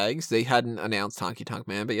hot tags, they hadn't announced Honky Tonk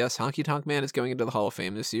Man, but yes, Honky Tonk Man is going into the Hall of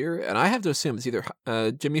Fame this year, and I have to assume it's either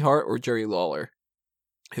Jimmy Hart or Jerry Lawler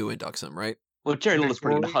who inducts him, right? Well, Jerry Lawler's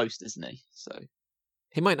probably the Rory? host, isn't he? So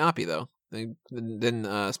He might not be though. They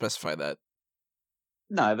didn't specify that.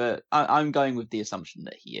 no, but I'm going with the assumption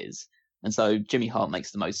that he is, and so Jimmy Hart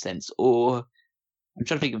makes the most sense. Or I'm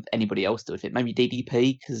trying to think of anybody else to fit. Maybe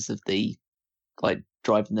DDP because of the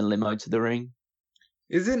driving the limo to the ring.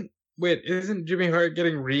 Isn't Jimmy Hart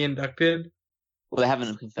getting re-inducted? Well, they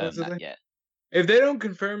haven't confirmed Supposedly? that yet. If they don't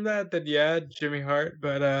confirm that, then yeah, Jimmy Hart.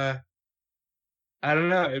 But I don't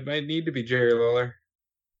know. It might need to be Jerry Lawler.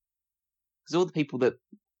 Because all the people that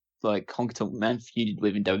Honky Tonk Man feuded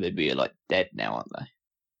with in WWE are dead now, aren't they?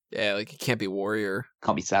 Yeah, like it can't be Warrior.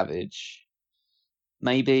 Can't be Savage.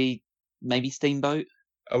 Maybe Steamboat.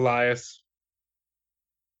 Elias.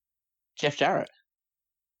 Jeff Jarrett.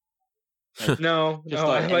 No, Just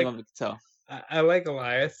no, anyone with guitar. I like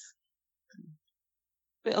Elias.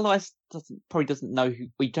 But Elias probably doesn't know who.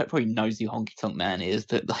 Well, probably knows who Honky Tonk Man is,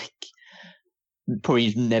 but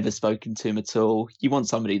probably never spoken to him at all. You want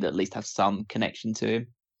somebody that at least has some connection to him.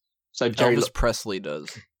 So Jerry, Elvis Presley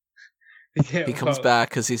does. Yeah, He comes well, back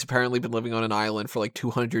because he's apparently been living on an island for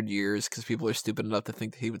 200 years because people are stupid enough to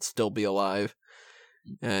think that he would still be alive.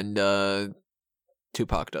 And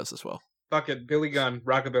Tupac does as well. Fuck it, Billy Gunn,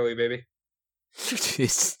 rockabilly baby.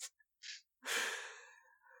 Jeez.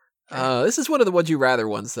 This is one of the Would You Rather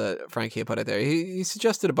ones that Frankie put out there. He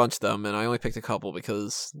suggested a bunch of them, and I only picked a couple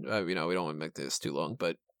because, we don't want to make this too long.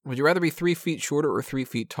 But would you rather be 3 feet shorter or 3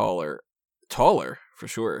 feet taller? Taller, for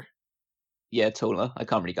sure. yeah, taller. I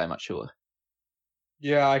can't really go much shorter.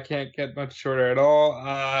 Yeah, I can't get much shorter at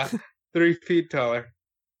all. 3 feet taller.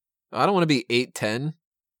 I don't want to be 8'10",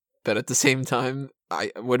 but at the same time,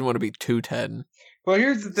 I wouldn't want to be 210. Well,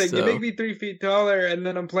 here's the thing. You So- make me 3 feet taller, and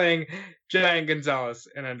then I'm playing Giant Gonzalez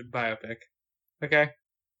in a biopic. Okay?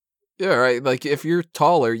 Yeah, right. Like, if you're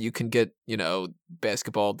taller, you can get,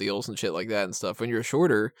 basketball deals and shit like that and stuff. When you're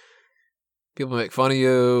shorter, people make fun of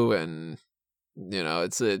you, and,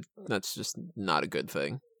 that's just not a good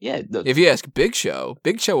thing. Yeah, look, If you ask Big Show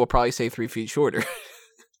will probably say 3 feet shorter. If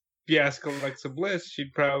you ask Alexa Bliss,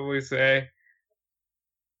 she'd probably say,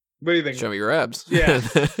 what do you think? Show me your abs. Yeah.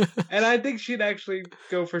 And I think she'd actually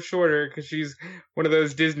go for shorter because she's one of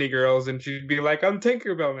those Disney girls, and she'd be like, I'm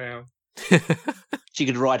Tinkerbell now. she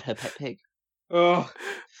could ride her pet pig. Oh.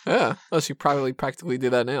 Yeah. Well, she probably practically do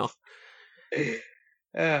that now.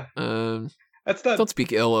 Yeah. That's not... Don't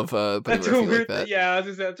speak ill of Buddy That's a Murphy weird... like that. Yeah, I was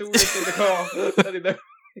just, that's a weird thing to call. I didn't know.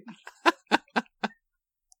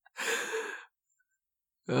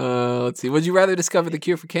 Let's see. Would you rather discover the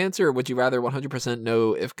cure for cancer, or would you rather 100%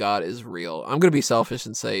 know if God is real? I'm going to be selfish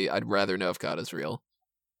and say I'd rather know if God is real.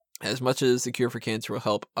 As much as the cure for cancer will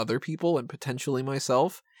help other people and potentially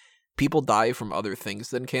myself, people die from other things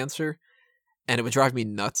than cancer, and it would drive me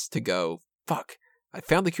nuts to go, fuck, I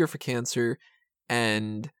found the cure for cancer,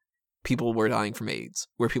 and people were dying from AIDS,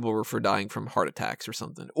 where people were dying from heart attacks or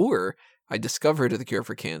something. Or I discovered the cure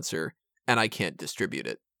for cancer, and I can't distribute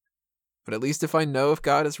it. But at least if I know if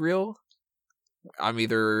God is real, I'm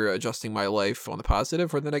either adjusting my life on the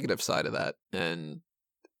positive or the negative side of that. And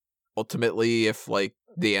ultimately, if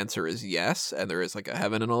the answer is yes, and there is a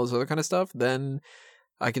heaven and all this other kind of stuff, then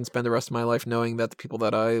I can spend the rest of my life knowing that the people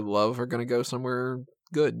that I love are going to go somewhere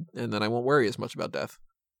good, and then I won't worry as much about death.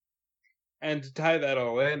 And to tie that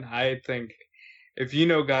all in, I think if you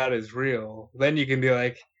know God is real, then you can be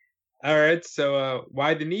like, all right, so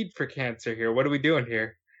why the need for cancer here? What are we doing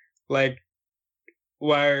here? Why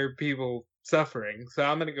are people suffering? So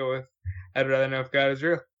I'm going to go with, I'd rather know if God is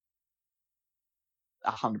real.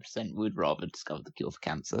 100% would rather discover the cure for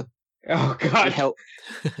cancer. Oh, God.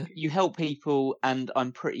 You help people, and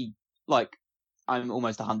I'm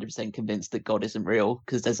almost 100% convinced that God isn't real,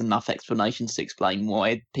 because there's enough explanations to explain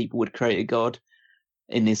why people would create a God,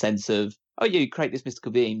 in the sense of, you create this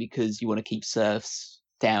mystical being because you want to keep serfs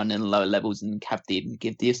down in lower levels and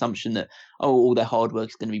give the assumption that, all their hard work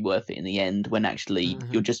is going to be worth it in the end, when actually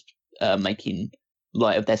you're just making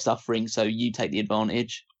light of their suffering, so you take the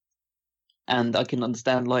advantage. And I can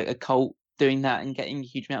understand a cult doing that and getting a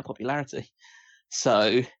huge amount of popularity.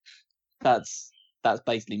 So that's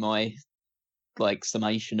basically my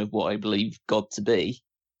summation of what I believe God to be,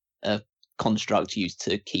 a construct used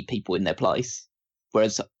to keep people in their place.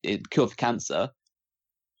 Whereas in cure for cancer,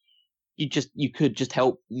 you could just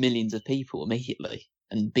help millions of people immediately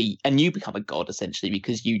and you become a god essentially,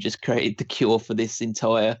 because you just created the cure for this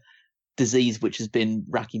entire disease which has been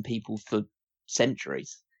racking people for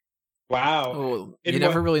centuries. Wow. Oh, you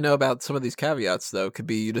never really know about some of these caveats, though. Could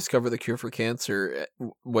be you discover the cure for cancer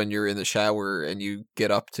when you're in the shower and you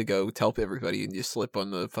get up to go tell everybody and you slip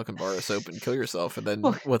on the fucking bar of soap and kill yourself, and then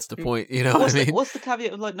what's the point? You know what I mean? What's the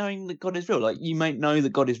caveat of knowing that God is real? You might know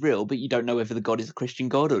that God is real, but you don't know whether the God is a Christian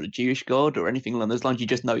God or a Jewish God or anything along those lines. You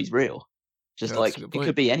just know he's real. Just it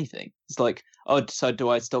could be anything. It's so do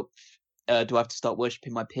I stop? Do I have to start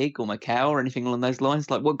worshipping my pig or my cow or anything along those lines?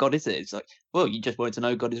 What God is it? It's you just wanted to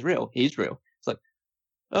know God is real. He's real. It's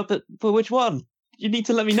but which one? You need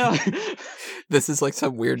to let me know. This is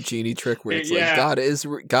some weird genie trick where it's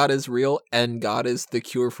God is real and God is the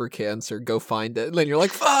cure for cancer. Go find it. And then you're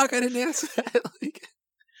like, fuck, I didn't answer that.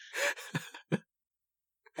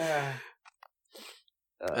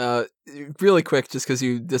 Really quick, just because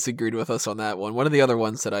you disagreed with us on that one. One of the other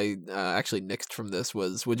ones that I actually nixed from this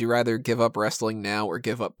was, would you rather give up wrestling now or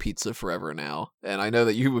give up pizza forever now? And I know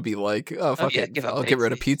that you would be like, oh, fuck it, I'll get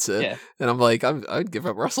rid of pizza. Yeah. And I'm like, I'd give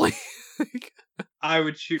up wrestling. I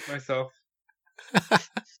would shoot myself.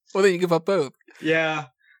 Well, then you give up both. Yeah.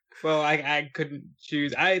 Well, I couldn't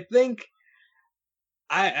choose. I think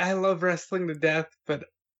I love wrestling to death, but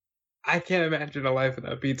I can't imagine a life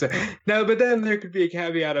without pizza. No, but then there could be a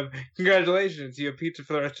caveat of, congratulations, you have pizza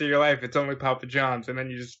for the rest of your life. It's only Papa John's. And then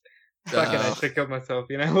you just, fuck it, I should have killed myself,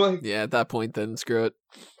 Yeah, at that point, then screw it.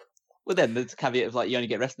 Well, then there's a caveat of you only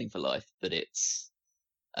get wrestling for life, but it's,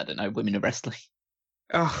 I don't know, women are wrestling.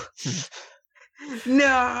 Oh.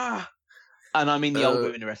 No! And I mean the old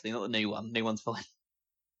women are wrestling, not the new one. New one's fine.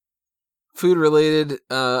 Food related,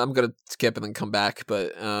 I'm gonna skip and then come back,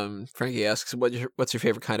 but Frankie asks, what's your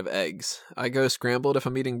favorite kind of eggs? I go scrambled if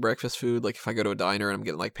I'm eating breakfast food. If I go to a diner and I'm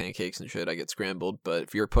getting pancakes and shit, I get scrambled. But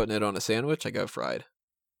if you're putting it on a sandwich, I go fried.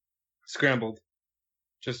 Scrambled.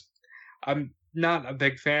 I'm not a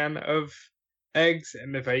big fan of eggs,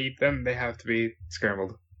 and if I eat them, they have to be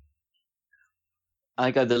scrambled.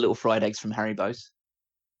 I go the little fried eggs from Haribo's.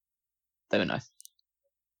 They were nice.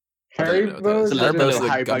 I don't know what that is. Haribo's, Haribo's little the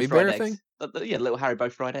Haribo gummy fried bear eggs. thing? Yeah, little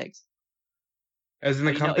Haribo fried eggs. as in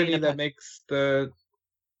the Are you not company eating a that pack- makes the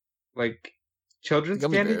like children's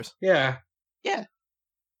Gummy candy. bears. Yeah,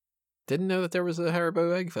 Didn't know that there was a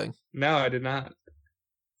Haribo egg thing. no, I did not.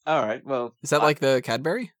 All right, well, Is that like the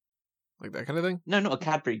Cadbury? Like that kind of thing? no, not a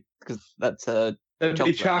Cadbury because that's That'd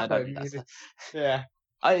be chocolate. and I don't chocolate. think that's Yeah.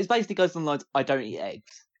 it basically goes on the lines, I don't eat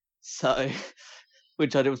eggs. So,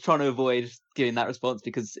 which I was trying to avoid giving that response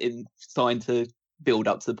because it's trying to build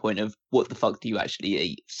up to the point of what the fuck do you actually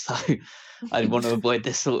eat? So, I want to avoid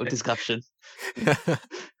this sort of discussion.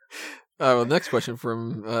 Well, next question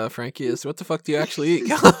from Frankie is, what the fuck do you actually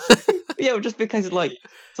eat? Yeah, just because it's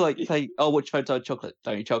like say, oh, what's your favorite type of chocolate?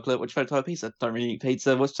 Don't eat chocolate. What's your favorite type of pizza? Don't really eat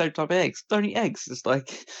pizza. What's your favorite type of eggs? Don't eat eggs. It's like,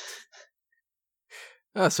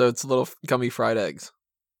 So it's little gummy fried eggs.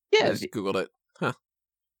 I yeah, just Googled it.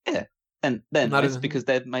 and then Not it's a- because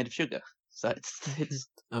they're made of sugar. So it's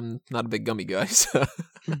I'm not a big gummy guy, so.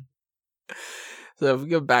 So if we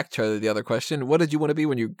go back to the other question, what did you want to be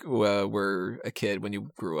when you were a kid, when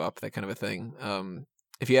you grew up, that kind of a thing?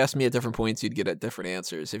 If you asked me at different points, you'd get at different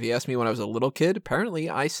answers. If you asked me when I was a little kid, apparently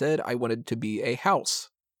I said I wanted to be a house.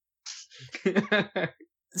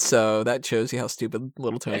 So that shows you how stupid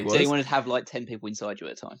little Tony so you was. wanted to have like 10 people inside you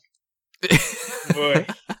at a time, Boy.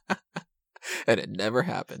 And it never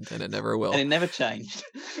happened, and it never will. and it never changed.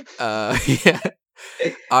 Yeah.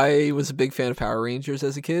 I was a big fan of Power Rangers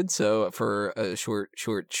as a kid, so for a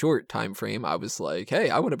short time frame, I was like, hey,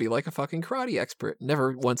 I want to be like a fucking karate expert.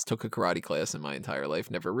 Never once took a karate class in my entire life,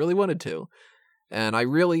 never really wanted to. And I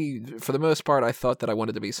really, for the most part, I thought that I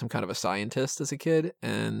wanted to be some kind of a scientist as a kid,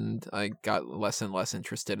 and I got less and less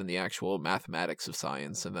interested in the actual mathematics of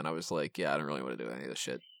science, and then I was like, yeah, I don't really want to do any of this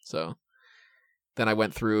shit. So then I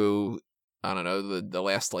went through, I don't know, the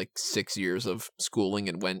last like 6 years of schooling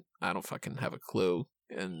and went, I don't fucking have a clue,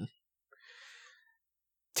 and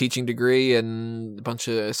teaching degree and a bunch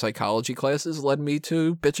of psychology classes led me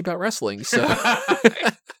to bitch about wrestling. So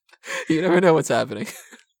you never know what's happening.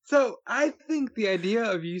 So I think the idea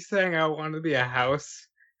of you saying I want to be a house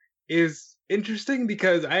is interesting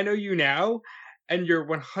because I know you now, and you're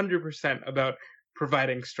 100% about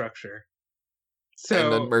providing structure.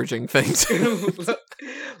 And then So, merging things.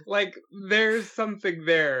 like, there's something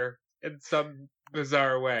there in some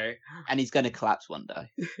bizarre way. And he's going to collapse one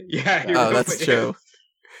day. Yeah. he Oh, that's really true.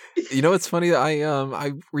 is. You know what's funny?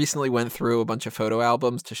 I recently went through a bunch of photo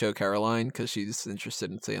albums to show Caroline because she's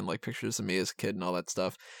interested in seeing like pictures of me as a kid and all that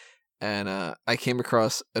stuff. And I came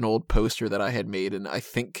across an old poster that I had made in, I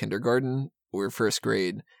think, kindergarten or first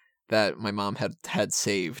grade that my mom had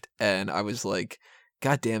saved, and I was like,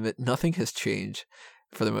 God damn it, nothing has changed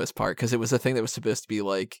for the most part, because it was a thing that was supposed to be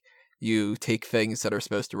like, you take things that are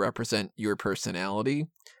supposed to represent your personality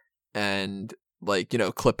and like, you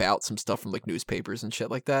know, clip out some stuff from like newspapers and shit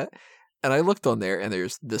like that. And I looked on there and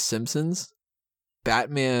there's The Simpsons,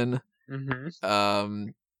 Batman,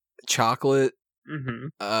 chocolate,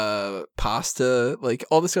 pasta, like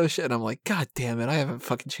all this other shit. And I'm like, God damn it, I haven't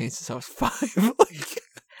fucking changed since I was 5. Like,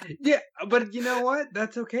 Yeah, but you know what?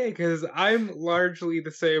 That's okay because I'm largely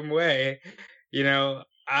the same way. You know,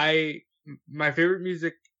 my favorite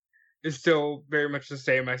music is still very much the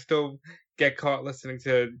same. I still get caught listening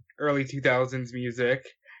to early 2000s music.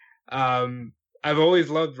 I've always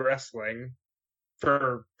loved wrestling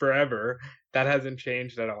for forever. That hasn't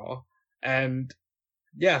changed at all. And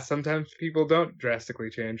yeah, sometimes people don't drastically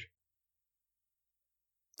change.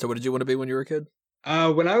 so what did you want to be when you were a kid?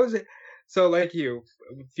 When I was so like you,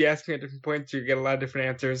 if you ask me at different points, you get a lot of different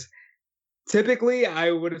answers. Typically, I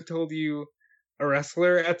would have told you a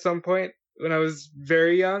wrestler at some point when I was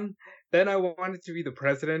very young. Then I wanted to be the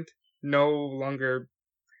president. No longer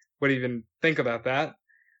would even think about that.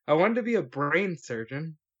 I wanted to be a brain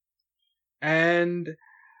surgeon. And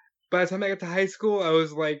by the time I got to high school, I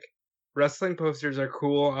was like, wrestling posters are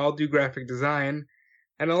cool. I'll do graphic design.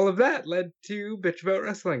 And all of that led to Bitch About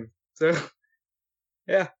Wrestling. So,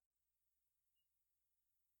 yeah.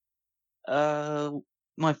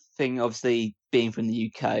 My thing, obviously, being from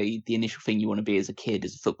the UK, the initial thing you want to be as a kid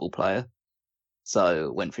is a football player.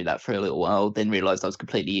 So went through that for a little while, then realised I was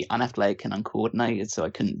completely unathletic and uncoordinated, so I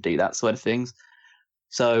couldn't do that sort of things.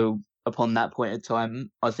 So upon that point in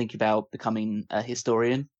time, I was thinking about becoming a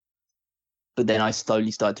historian. But then I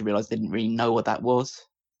slowly started to realise I didn't really know what that was.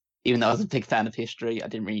 Even though I was a big fan of history, I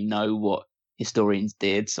didn't really know what historians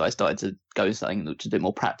did. So I started to go something which is a bit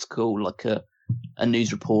more practical, like a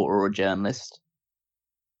news reporter or a journalist.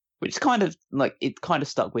 which kind of like it kind of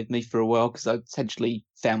stuck with me for a while because I essentially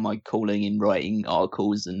found my calling in writing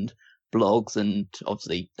articles and blogs, and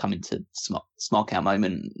obviously coming to Smart Count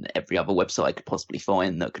Moment and every other website I could possibly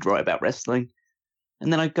find that could write about wrestling.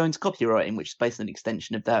 And then I go into copywriting, which is basically an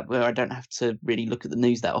extension of that, where I don't have to really look at the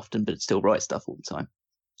news that often, but still write stuff all the time.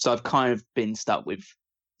 So I've kind of been stuck with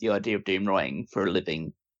the idea of doing writing for a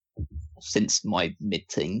living since my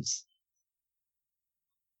mid-teens.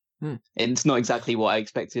 And it's not exactly what I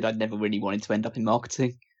expected. I'd never really wanted to end up in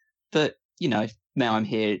marketing. But, now I'm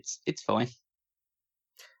here, it's fine.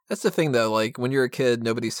 That's the thing, though. Like, when you're a kid,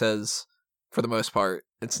 nobody says, for the most part,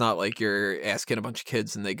 it's not like you're asking a bunch of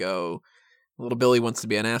kids and they go, little Billy wants to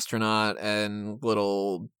be an astronaut and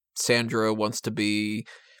little Sandra wants to be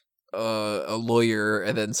a lawyer,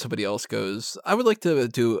 and then somebody else goes, I would like to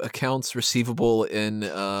do accounts receivable in, you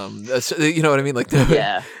know what I mean? Like,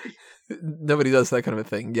 Yeah. Nobody does that kind of a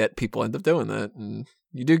thing, yet people end up doing that. And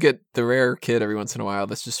you do get the rare kid every once in a while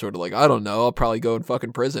that's just sort of like, I don't know, I'll probably go in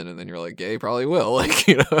fucking prison. And then you're like, yeah, you probably will. Like,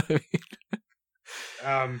 you know what I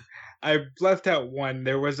mean? I left out one.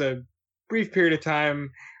 There was a brief period of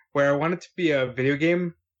time where I wanted to be a video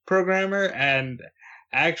game programmer, and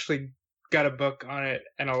I actually got a book on it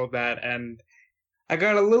and all of that, and I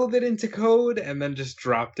got a little bit into code and then just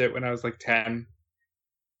dropped it when I was like 10.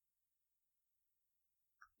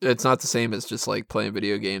 It's not the same as just like playing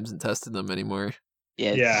video games and testing them anymore.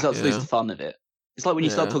 Yeah, Yeah. you start to lose Yeah. the fun of it. It's like when you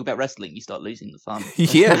start Yeah. talking about wrestling, you start losing the fun.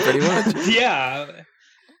 Yeah, pretty much. Yeah.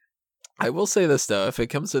 I will say this though, if it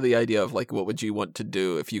comes to the idea of like what would you want to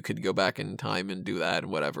do if you could go back in time and do that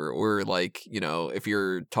and whatever, or like, if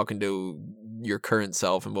you're talking to your current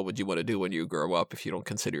self and what would you want to do when you grow up if you don't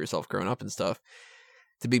consider yourself grown up and stuff.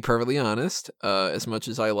 To be perfectly honest, as much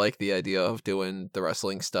as I like the idea of doing the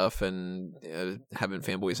wrestling stuff and having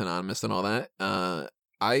Fanboys Anonymous and all that,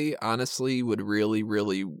 I honestly would really,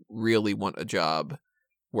 really, really want a job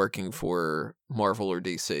working for Marvel or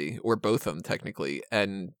DC, or both of them technically,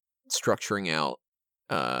 and structuring out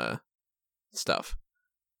stuff.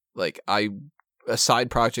 Like a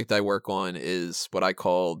side project I work on is what I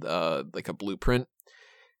called like a blueprint,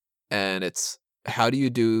 and it's how do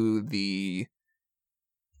you do the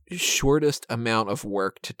shortest amount of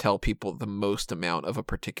work to tell people the most amount of a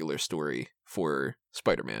particular story for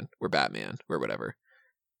Spider-Man or Batman or whatever.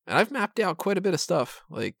 And I've mapped out quite a bit of stuff.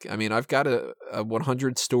 Like, I mean, I've got a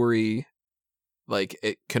 100 story, like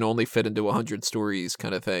it can only fit into 100 stories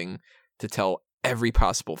kind of thing to tell every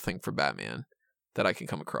possible thing for Batman that I can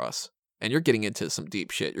come across. And you're getting into some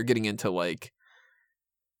deep shit. You're getting into like,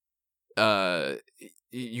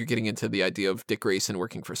 you're getting into the idea of Dick Grayson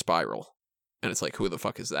working for Spiral. And it's like, who the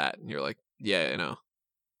fuck is that? And you're like, yeah, I know.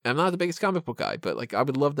 I'm not the biggest comic book guy, but like I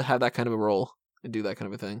would love to have that kind of a role and do that kind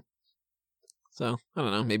of a thing. So, I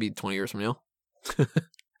don't know, maybe 20 years from now.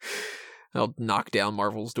 I'll knock down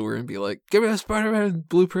Marvel's door and be like, give me a Spider-Man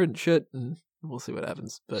blueprint shit, and we'll see what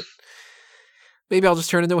happens. But maybe I'll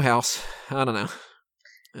just turn into a house. I don't know.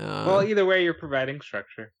 Well, either way, you're providing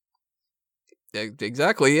structure.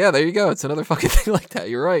 Exactly, yeah, there you go. It's another fucking thing like that.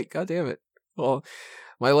 You're right. God damn it. Well,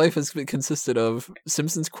 my life has consisted of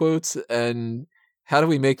Simpsons quotes and how do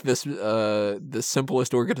we make this the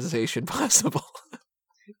simplest organization possible?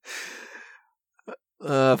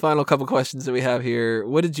 Final couple questions that we have here.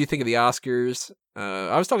 What did you think of the Oscars?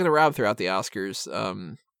 I was talking to Rob throughout the Oscars,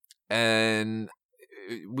 and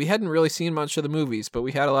we hadn't really seen much of the movies, but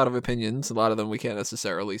we had a lot of opinions. A lot of them we can't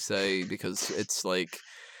necessarily say because it's like,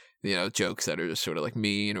 jokes that are just sort of like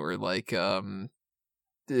mean or like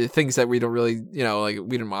things that we don't really, like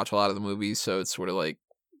we didn't watch a lot of the movies, so it's sort of like,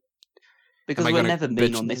 because we're never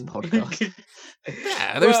mean on this podcast.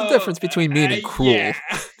 Yeah, there's a difference between mean and cruel. Yeah.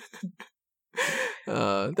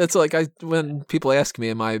 That's like when people ask me,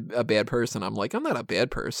 am I a bad person? I'm like, I'm not a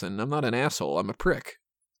bad person. I'm not an asshole. I'm a prick.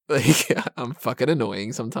 Like, I'm fucking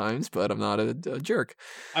annoying sometimes, but I'm not a jerk.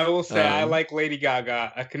 I will say I like Lady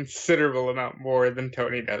Gaga a considerable amount more than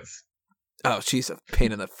Tony does. Oh, she's a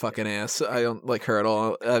pain in the fucking ass. I don't like her at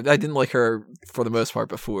all. I didn't like her for the most part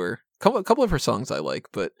before. A couple of her songs I like,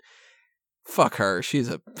 but fuck her. She's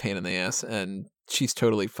a pain in the ass, and she's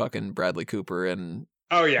totally fucking Bradley Cooper, and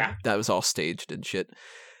oh yeah, that was all staged and shit.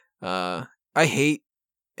 I hate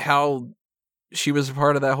how she was a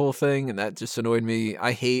part of that whole thing, and that just annoyed me.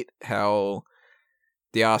 I hate how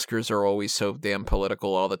the Oscars are always so damn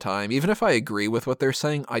political all the time. Even if I agree with what they're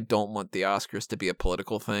saying, I don't want the Oscars to be a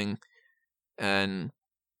political thing. And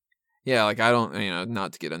yeah, like I don't,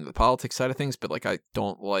 not to get into the politics side of things, but like I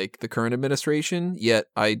don't like the current administration, yet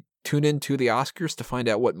I tune into the Oscars to find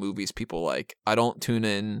out what movies people like. I don't tune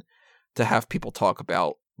in to have people talk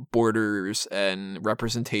about borders and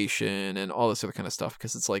representation and all this other kind of stuff,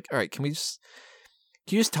 because it's like, all right, can you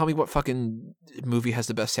just tell me what fucking movie has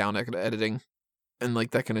the best sound editing and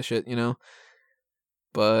like that kind of shit, you know?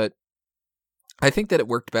 But I think that it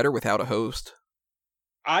worked better without a host.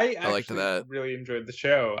 I liked actually that. really enjoyed the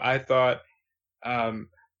show. I thought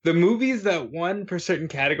the movies that won for certain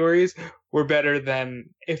categories were better than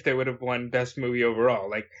if they would have won Best Movie overall.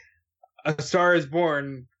 Like, A Star is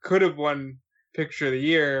Born could have won Picture of the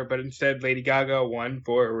Year, but instead Lady Gaga won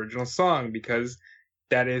for Original Song because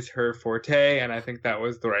that is her forte, and I think that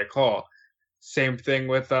was the right call. Same thing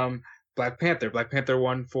with Black Panther. Black Panther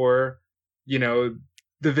won for, you know,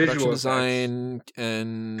 the visual Production design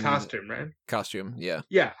and costume, right? Costume, yeah.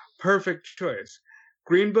 Yeah, perfect choice.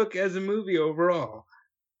 Green Book as a movie overall,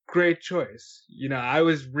 great choice. You know, I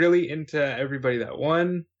was really into everybody that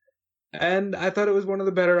won, and I thought it was one of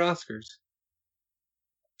the better Oscars.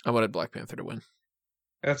 I wanted Black Panther to win.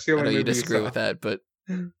 That's the only I know movie you disagree saw. with that, but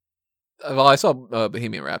well, I saw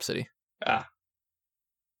Bohemian Rhapsody. Ah.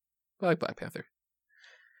 I like Black Panther.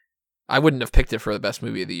 I wouldn't have picked it for the best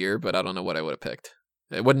movie of the year, but I don't know what I would have picked.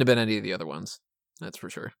 It wouldn't have been any of the other ones. That's for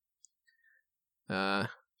sure. Yeah,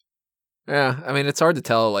 I mean, it's hard to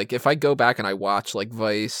tell. Like, if I go back and I watch, like,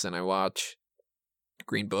 Vice, and I watch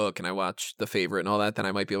Green Book, and I watch The Favorite and all that, then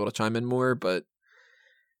I might be able to chime in more, but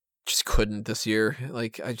just couldn't this year.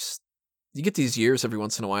 Like, you get these years every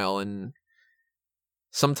once in a while, and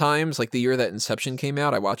sometimes, like the year that Inception came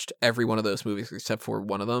out, I watched every one of those movies except for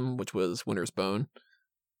one of them, which was Winter's Bone.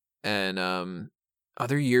 And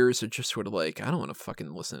other years are just sort of like, I don't want to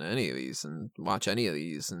fucking listen to any of these and watch any of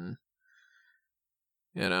these, and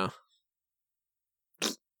you know,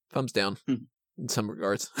 thumbs down in some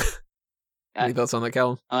regards. Any thoughts on that,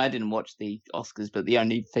 Callum? I didn't watch the Oscars, but the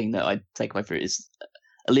only thing that I take away from it is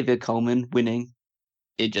Olivia Colman winning.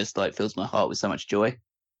 It just like fills my heart with so much joy,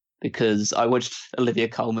 because I watched Olivia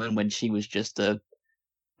Colman when she was just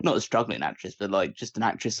not a struggling actress, but like just an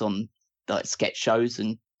actress on like sketch shows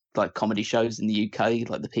and like comedy shows in the UK,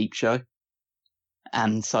 like the Peep Show.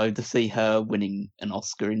 And so to see her winning an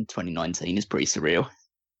Oscar in 2019 is pretty surreal.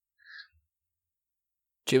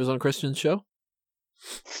 She was on Christian's show?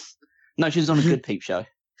 No, she was on a good Peep Show.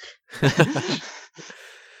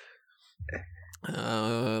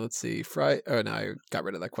 Let's see. Oh no, I got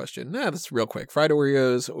rid of that question. Nah, that's real quick. Fried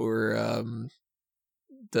Oreos or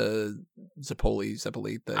the Zeppoli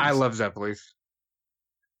things. I love Zeppelis.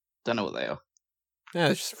 Don't know what they are. Yeah,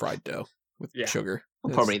 it's just fried dough with sugar.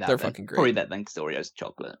 Well, probably that. They're then. fucking great. Probably that then, because Oreos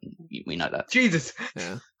chocolate. We know that. Jesus.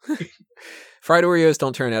 Yeah. Fried Oreos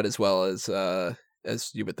don't turn out as well as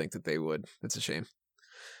you would think that they would. It's a shame.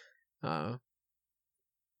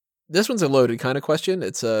 This one's a loaded kind of question.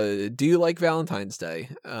 It's do you like Valentine's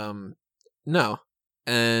Day? No.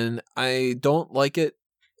 And I don't like it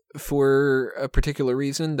for a particular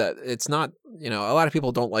reason, that it's not, a lot of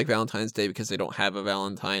people don't like Valentine's Day because they don't have a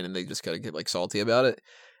Valentine and they just gotta get like salty about it.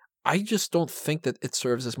 I just don't think that it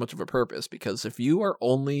serves as much of a purpose, because if you are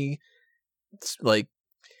only like,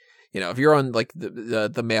 if you're on like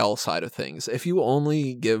the male side of things, if you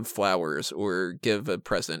only give flowers or give a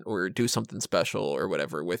present or do something special or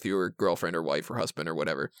whatever with your girlfriend or wife or husband or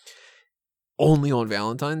whatever, only on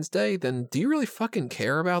Valentine's Day, then do you really fucking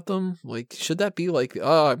care about them? Like, should that be like,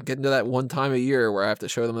 oh, I'm getting to that one time a year where I have to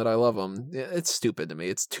show them that I love them? It's stupid to me.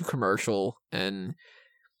 It's too commercial. And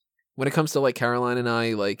when it comes to like Caroline and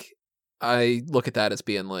I look at that as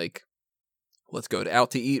being like, let's go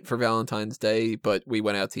out to eat for Valentine's Day, but we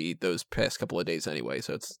went out to eat those past couple of days anyway,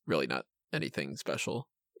 so it's really not anything special,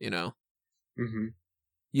 Mm-hmm.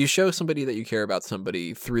 You show somebody that you care about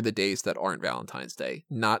somebody through the days that aren't Valentine's Day,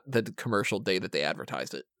 not the commercial day that they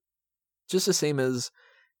advertised it. Just the same as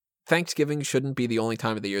Thanksgiving shouldn't be the only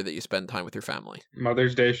time of the year that you spend time with your family.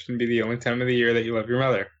 Mother's Day shouldn't be the only time of the year that you love your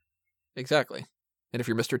mother. Exactly. And if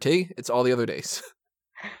you're Mr. T, it's all the other days.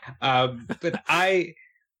 But I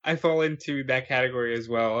fall into that category as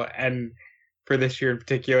well, and for this year in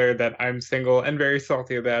particular, that I'm single and very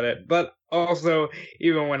salty about it. But also,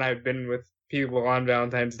 even when I've been with people on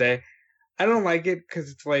Valentine's Day, I don't like it,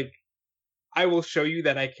 because it's like, I will show you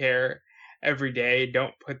that I care every day.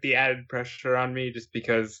 Don't put the added pressure on me just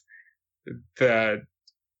because the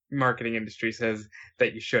marketing industry says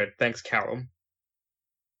that you should. Thanks, Callum.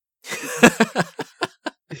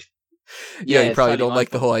 Yeah, you probably don't like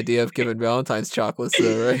the whole idea of giving Valentine's chocolates,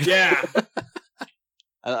 though, right? Yeah.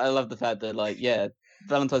 I love the fact that, like,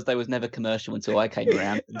 Valentine's Day was never commercial until I came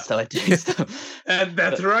around and started doing stuff. And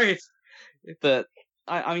that's right. But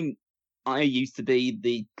I mean, I used to be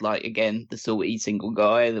the salty single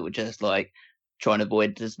guy that would just like try and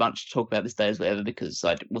avoid as much talk about this day as whatever because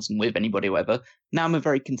I wasn't with anybody or whatever. Now I'm a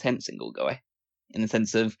very content single guy in the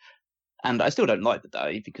sense of, and I still don't like the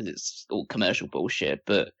day because it's all commercial bullshit,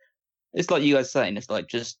 but it's like you guys saying, it's like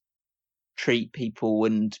just treat people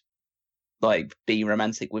and like be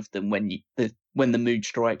romantic with them when the mood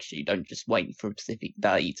strikes you. Don't just wait for a specific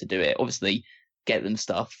day to do it. Obviously, get them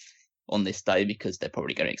stuff on this day because they're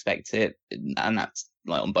probably going to expect it, and that's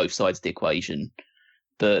like on both sides of the equation.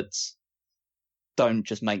 But don't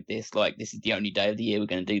just make this like this is the only day of the year we're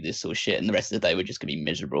going to do this sort of shit, and the rest of the day we're just going to be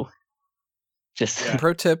miserable. Just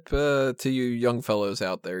Pro tip to you young fellows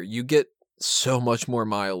out there: you get so much more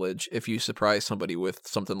mileage if you surprise somebody with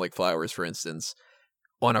something like flowers, for instance,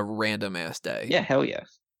 on a random ass day. Yeah, hell yeah.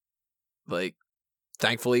 Like,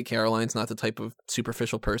 thankfully, Caroline's not the type of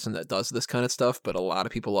superficial person that does this kind of stuff, but a lot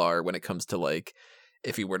of people are when it comes to, like,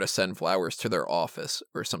 if you were to send flowers to their office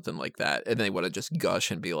or something like that, and they want to just gush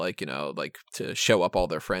and be like, you know, like to show up all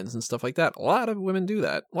their friends and stuff like that. A lot of women do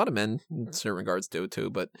that. A lot of men in certain regards do too,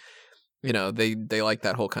 but you know, they like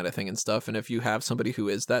that whole kind of thing and stuff. And if you have somebody who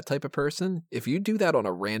is that type of person, if you do that on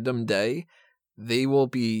a random day, they will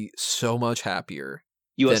be so much happier.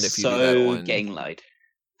 You are than if you do that so on... getting laid.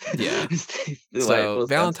 Yeah. The way it So was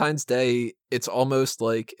Valentine's Day, it's almost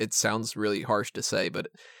like, it sounds really harsh to say, but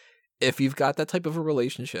if you've got that type of a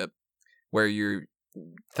relationship where you're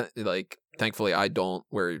like, thankfully I don't,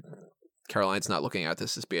 where Caroline's not looking at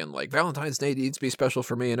this as being like, Valentine's Day needs to be special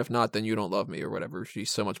for me, and if not, then you don't love me or whatever. She's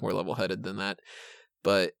so much more level-headed than that.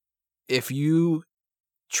 But if you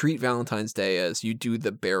treat Valentine's Day as you do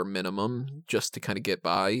the bare minimum just to kind of get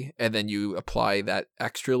by, and then you apply that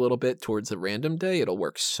extra little bit towards a random day, it'll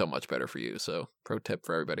work so much better for you. So pro tip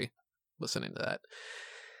for everybody listening to that.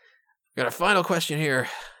 Got a final question here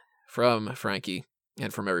from Frankie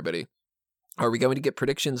and from everybody. Are we going to get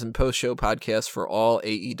predictions and post-show podcasts for all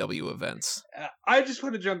AEW events? I just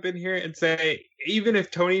want to jump in here and say, even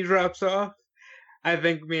if Tony drops off, I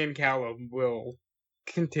think me and Callum will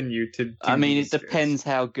continue to do I mean, it these depends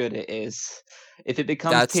how good it is. If it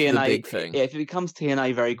becomes That's the TNA, big thing. if it becomes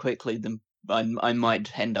TNA very quickly, then I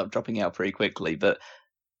might end up dropping out pretty quickly. But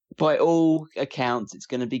by all accounts, it's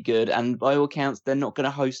going to be good, and by all accounts, they're not going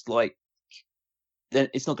to host like.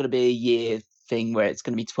 It's not going to be a year thing where it's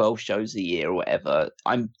going to be 12 shows a year or whatever.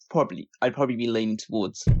 I'd probably be leaning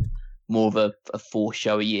towards more of a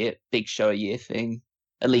 4-show a year, big show a year thing,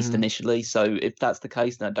 at least initially. So if that's the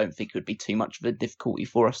case, then I don't think it would be too much of a difficulty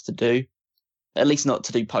for us to do. At least not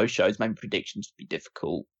to do post shows. Maybe predictions would be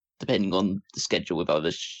difficult, depending on the schedule with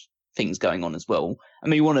other things going on as well. I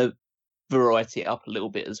mean, we want to variety it up a little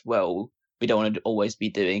bit as well. We don't want to always be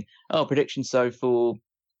doing, predictions for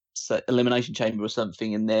Elimination Chamber or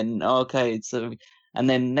something, and then and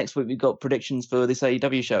then next week we've got predictions for this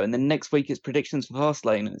AEW show, and then next week it's predictions for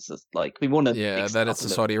Fastlane, and it's just like we want to then it's the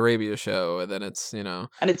Saudi Arabia show, and then it's, you know,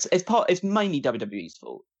 and it's mainly WWE's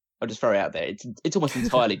fault. I'll just throw it out there. It's almost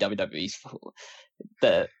entirely WWE's fault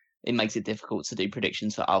that it makes it difficult to do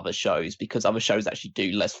predictions for other shows, because other shows actually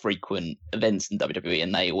do less frequent events than WWE,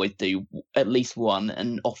 and they always do at least one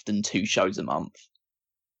and often 2 shows a month.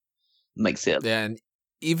 Makes it and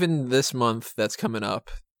even this month that's coming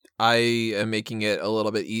up, I am making it a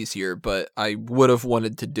little bit easier, but I would have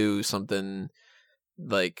wanted to do something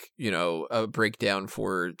like, you know, a breakdown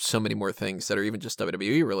for so many more things that are even just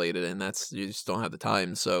WWE related, and that's, you just don't have the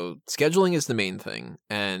time. So scheduling is the main thing,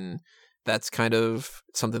 and that's kind of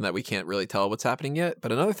something that we can't really tell what's happening yet.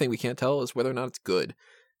 But another thing we can't tell is whether or not it's good.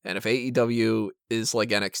 And if AEW is like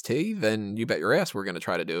NXT, then you bet your ass we're going to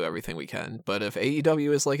try to do everything we can. But if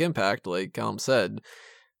AEW is like Impact, like Callum said,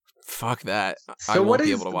 fuck that. So I won't what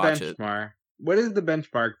be is able to the watch it. What is the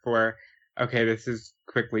benchmark for, okay, this is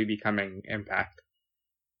quickly becoming Impact?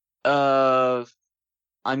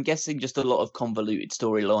 I'm guessing just a lot of convoluted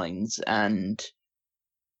storylines, and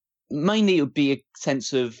mainly it would be a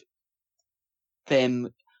sense of them.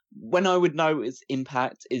 When I would know it's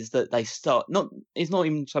Impact is that they start it's not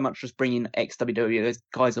even so much just bringing ex-WWE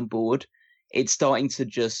guys on board. It's starting to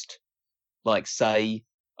just like say,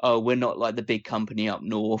 oh, we're not like the big company up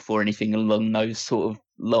north or anything along those sort of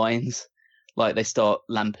lines. Like they start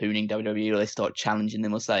lampooning WWE, or they start challenging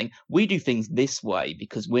them, or saying, we do things this way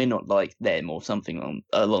because we're not like them, or something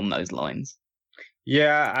along those lines.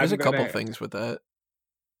 Yeah, there's a couple things with that.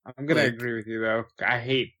 I'm going to agree with you, though. I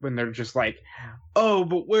hate when they're just like, oh,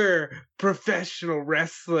 but we're professional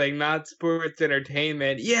wrestling, not sports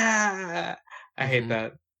entertainment. Yeah! I hate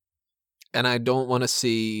that. And I don't want to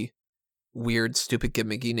see weird, stupid,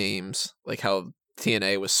 gimmicky names, like how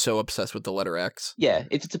TNA was so obsessed with the letter X. Yeah,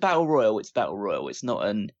 if it's a battle royal, it's battle royal. It's not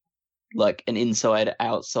an inside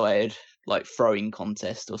outside like throwing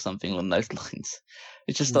contest or something along those lines.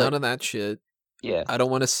 It's just None like, of that shit. yeah, I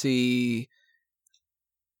don't want to see.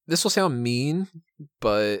 This will sound mean,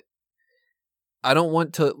 but I don't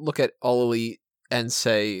want to look at All Elite and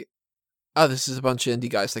say, "Oh, this is a bunch of indie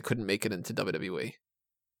guys that couldn't make it into WWE."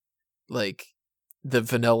 Like the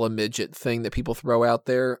vanilla midget thing that people throw out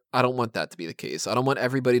there. I don't want that to be the case. I don't want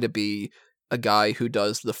everybody to be a guy who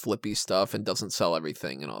does the flippy stuff and doesn't sell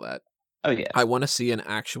everything and all that. oh yeah, I want to see an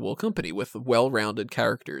actual company with well-rounded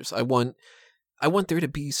characters. I want there to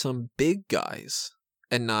be some big guys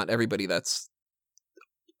and not everybody that's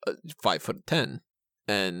 5'10",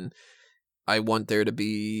 and I want there to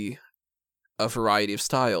be a variety of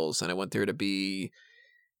styles, and I want there to be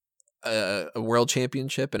a world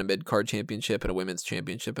championship and a mid-card championship and a women's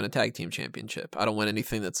championship and a tag team championship. I don't want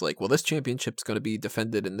anything that's like, well, this championship's going to be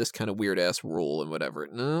defended in this kind of weird-ass rule and whatever.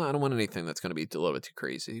 No, I don't want anything that's going to be a little bit too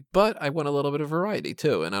crazy. But I want a little bit of variety,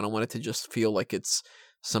 too, and I don't want it to just feel like it's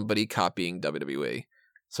somebody copying WWE.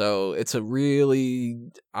 So it's a really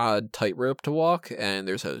odd tightrope to walk, and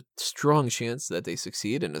there's a strong chance that they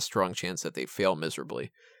succeed and a strong chance that they fail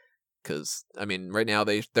miserably. Because, I mean, right now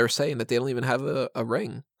they're saying that they don't even have a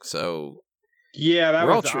ring. So Yeah, that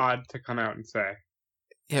We're all was odd to come out and say.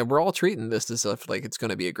 yeah, we're all treating this as if like it's going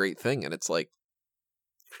to be a great thing, and it's like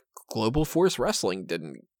Global Force Wrestling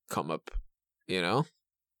didn't come up, you know.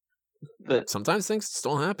 but Sometimes things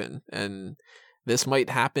still happen, and this might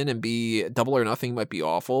happen and be Double or Nothing might be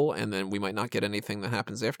awful, and then we might not get anything that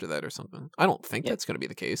happens after that or something. I don't think Yeah. that's going to be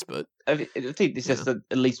the case, but I think it's just the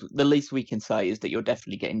least we can say is that you're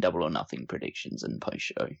definitely getting Double or Nothing predictions and post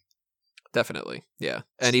show. definitely, yeah.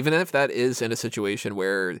 And even if that is in a situation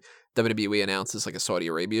where WWE announces like a Saudi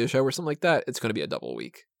Arabia show or something like that, it's going to be a double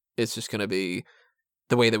week. It's just going to be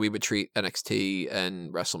the way that we would treat NXT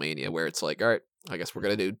and WrestleMania, where it's like, all right, I guess we're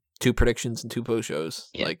going to do 2 predictions and 2 post shows.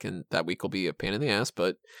 Yeah. Like, and that week will be a pain in the ass,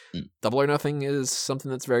 but Mm. Double or Nothing is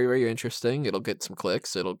something that's very, very interesting. It'll get some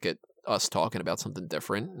clicks. It'll get us talking about something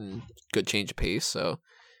different and good change of pace. So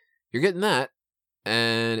you're getting that.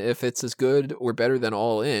 And if it's as good or better than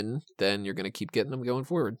All In, then you're going to keep getting them going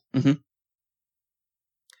forward. Mhm.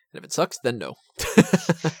 And if it sucks, then no.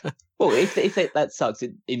 Well, if that sucks,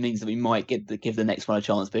 it means that we might give the next one a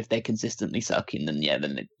chance. But if they're consistently sucking, then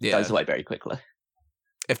it goes away very quickly.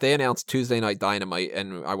 If they announce Tuesday Night Dynamite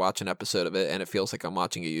and I watch an episode of it and it feels like I'm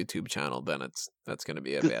watching a YouTube channel, then that's going to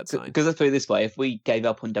be a bad sign. Because let's put it this way: if we gave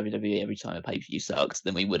up on WWE every time a pay-per-view sucks,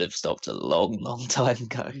 then we would have stopped a long, long time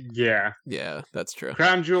ago. Yeah. Yeah, that's true.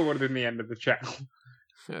 Crown Jewel would have been the end of the channel.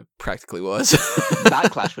 It practically was.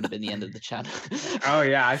 Backlash would have been the end of the channel. Oh,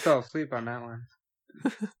 yeah, I fell asleep on that one.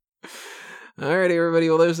 Alrighty, everybody.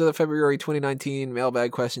 Well, those are the February 2019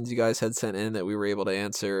 mailbag questions you guys had sent in that we were able to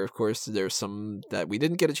answer. Of course, there's some that we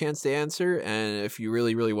didn't get a chance to answer, and if you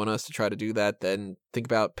really, really want us to try to do that, then think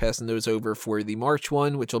about passing those over for the March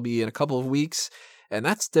one, which will be in a couple of weeks. And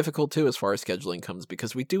that's difficult, too, as far as scheduling comes,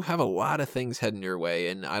 because we do have a lot of things heading your way,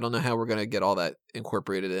 and I don't know how we're going to get all that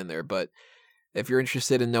incorporated in there, but if you're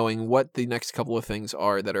interested in knowing what the next couple of things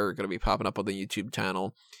are that are going to be popping up on the YouTube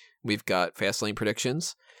channel, we've got Fastlane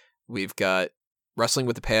predictions. We've got Wrestling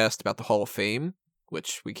with the Past about the Hall of Fame,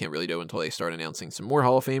 which we can't really do until they start announcing some more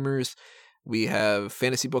Hall of Famers. We have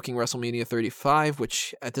Fantasy Booking WrestleMania 35,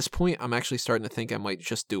 which at this point I'm actually starting to think I might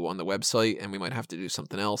just do on the website, and we might have to do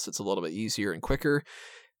something else. It's a little bit easier and quicker.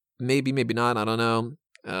 Maybe, maybe not. I don't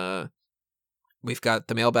know. We've got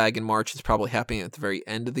the mailbag in March. It's probably happening at the very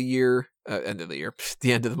end of the year,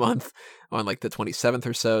 the end of the month on like the 27th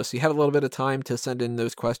or so. So you have a little bit of time to send in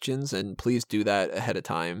those questions, and please do that ahead of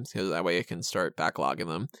time because that way I can start backlogging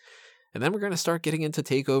them. And then we're going to start getting into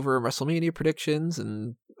TakeOver and WrestleMania predictions,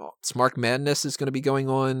 and Smart Madness is going to be going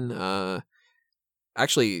on.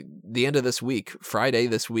 Actually, the end of this week, Friday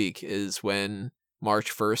this week, is when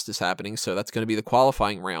March 1st is happening. So that's going to be the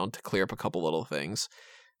qualifying round to clear up a couple little things.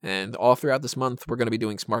 And all throughout this month, we're going to be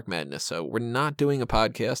doing Smart Madness. So we're not doing a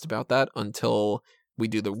podcast about that until we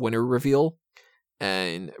do the winner reveal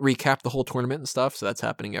and recap the whole tournament and stuff. So that's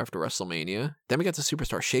happening after WrestleMania. Then we got the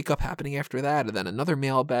Superstar Shakeup happening after that, and then another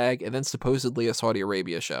mailbag, and then supposedly a Saudi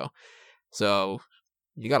Arabia show. So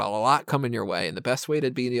you got a lot coming your way. And the best way to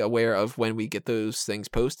be aware of when we get those things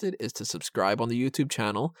posted is to subscribe on the YouTube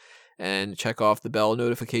channel and check off the bell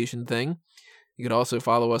notification thing. You can also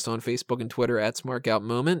follow us on Facebook and Twitter at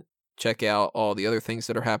SmartOutMoment. Check out all the other things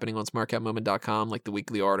that are happening on SmartOutMoment.com, like the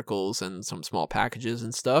weekly articles and some small packages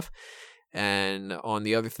and stuff. And on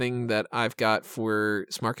the other thing that I've got for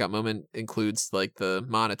Smart Out Moment includes like the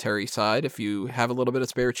monetary side. If you have a little bit of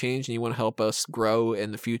spare change and you want to help us grow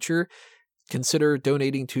in the future, consider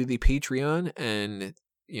donating to the Patreon and,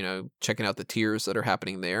 checking out the tiers that are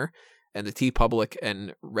happening there. and the TeePublic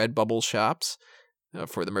and Redbubble shops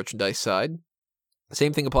for the merchandise side. The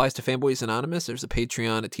same thing applies to Fanboys Anonymous. There's a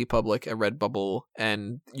Patreon, a TeePublic, a Redbubble,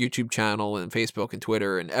 and YouTube channel, and Facebook and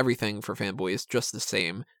Twitter, and everything for Fanboys, just the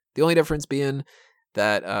same. The only difference being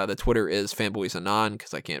that the Twitter is Fanboys Anon,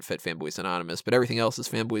 because I can't fit Fanboys Anonymous, but everything else is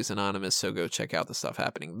Fanboys Anonymous, so go check out the stuff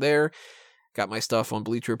happening there. Got my stuff on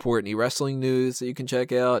Bleacher Report and eWrestling News that you can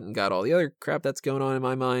check out, and got all the other crap that's going on in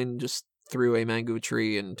my mind just through a Mango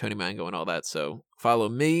Tree and Tony Mango and all that. So follow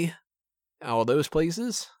me, all those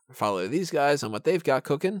places. Follow these guys on what they've got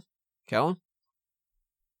cooking. Callum?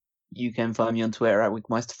 You can find me on Twitter at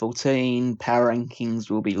Wigmeister14. Power Rankings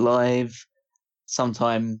will be live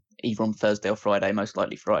sometime either on Thursday or Friday, most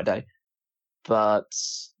likely Friday. But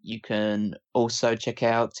you can also check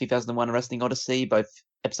out 2001 A Wrestling Odyssey, both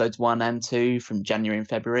episodes 1 and 2 from January and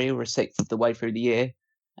February. We're a sixth of the way through the year.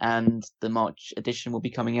 And the March edition will be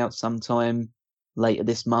coming out sometime later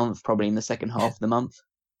this month, probably in the second half of the month.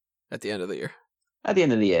 At the end of the year. At the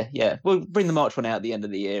end of the year, yeah. We'll bring the March one out at the end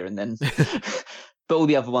of the year, and then... but all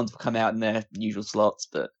the other ones will come out in their usual slots.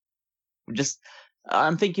 But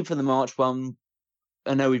I'm thinking for the March one,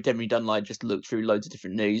 I know we've generally done just look through loads of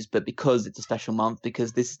different news, but because it's a special month,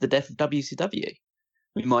 because this is the death of WCW,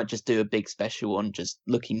 we might just do a big special on just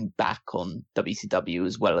looking back on WCW,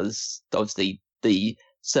 as well as obviously the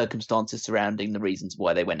circumstances surrounding the reasons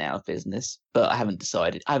why they went out of business. But I haven't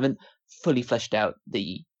decided. I haven't fully fleshed out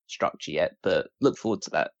the structure yet, but look forward to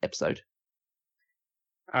that episode.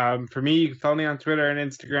 For me, you can follow me on Twitter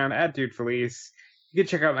and Instagram at DudeFelice. You can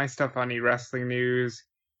check out my stuff on eWrestling News.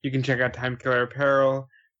 You can check out Time Killer Apparel.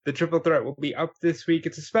 The Triple Threat will be up this week.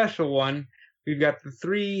 It's a special one. We've got the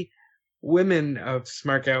 3 women of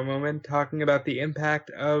Smart Out Moment talking about the impact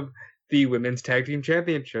of the Women's Tag Team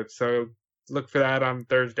Championship. So look for that on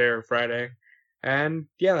Thursday or Friday. And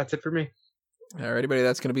yeah, that's it for me. All right, everybody,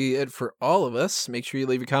 that's going to be it for all of us. Make sure you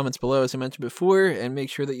leave your comments below, as I mentioned before, and make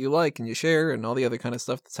sure that you like and you share and all the other kind of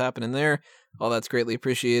stuff that's happening there. All that's greatly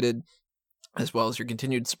appreciated, as well as your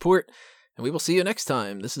continued support. And we will see you next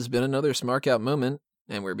time. This has been another Smart Out Moment,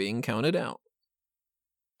 and we're being counted out.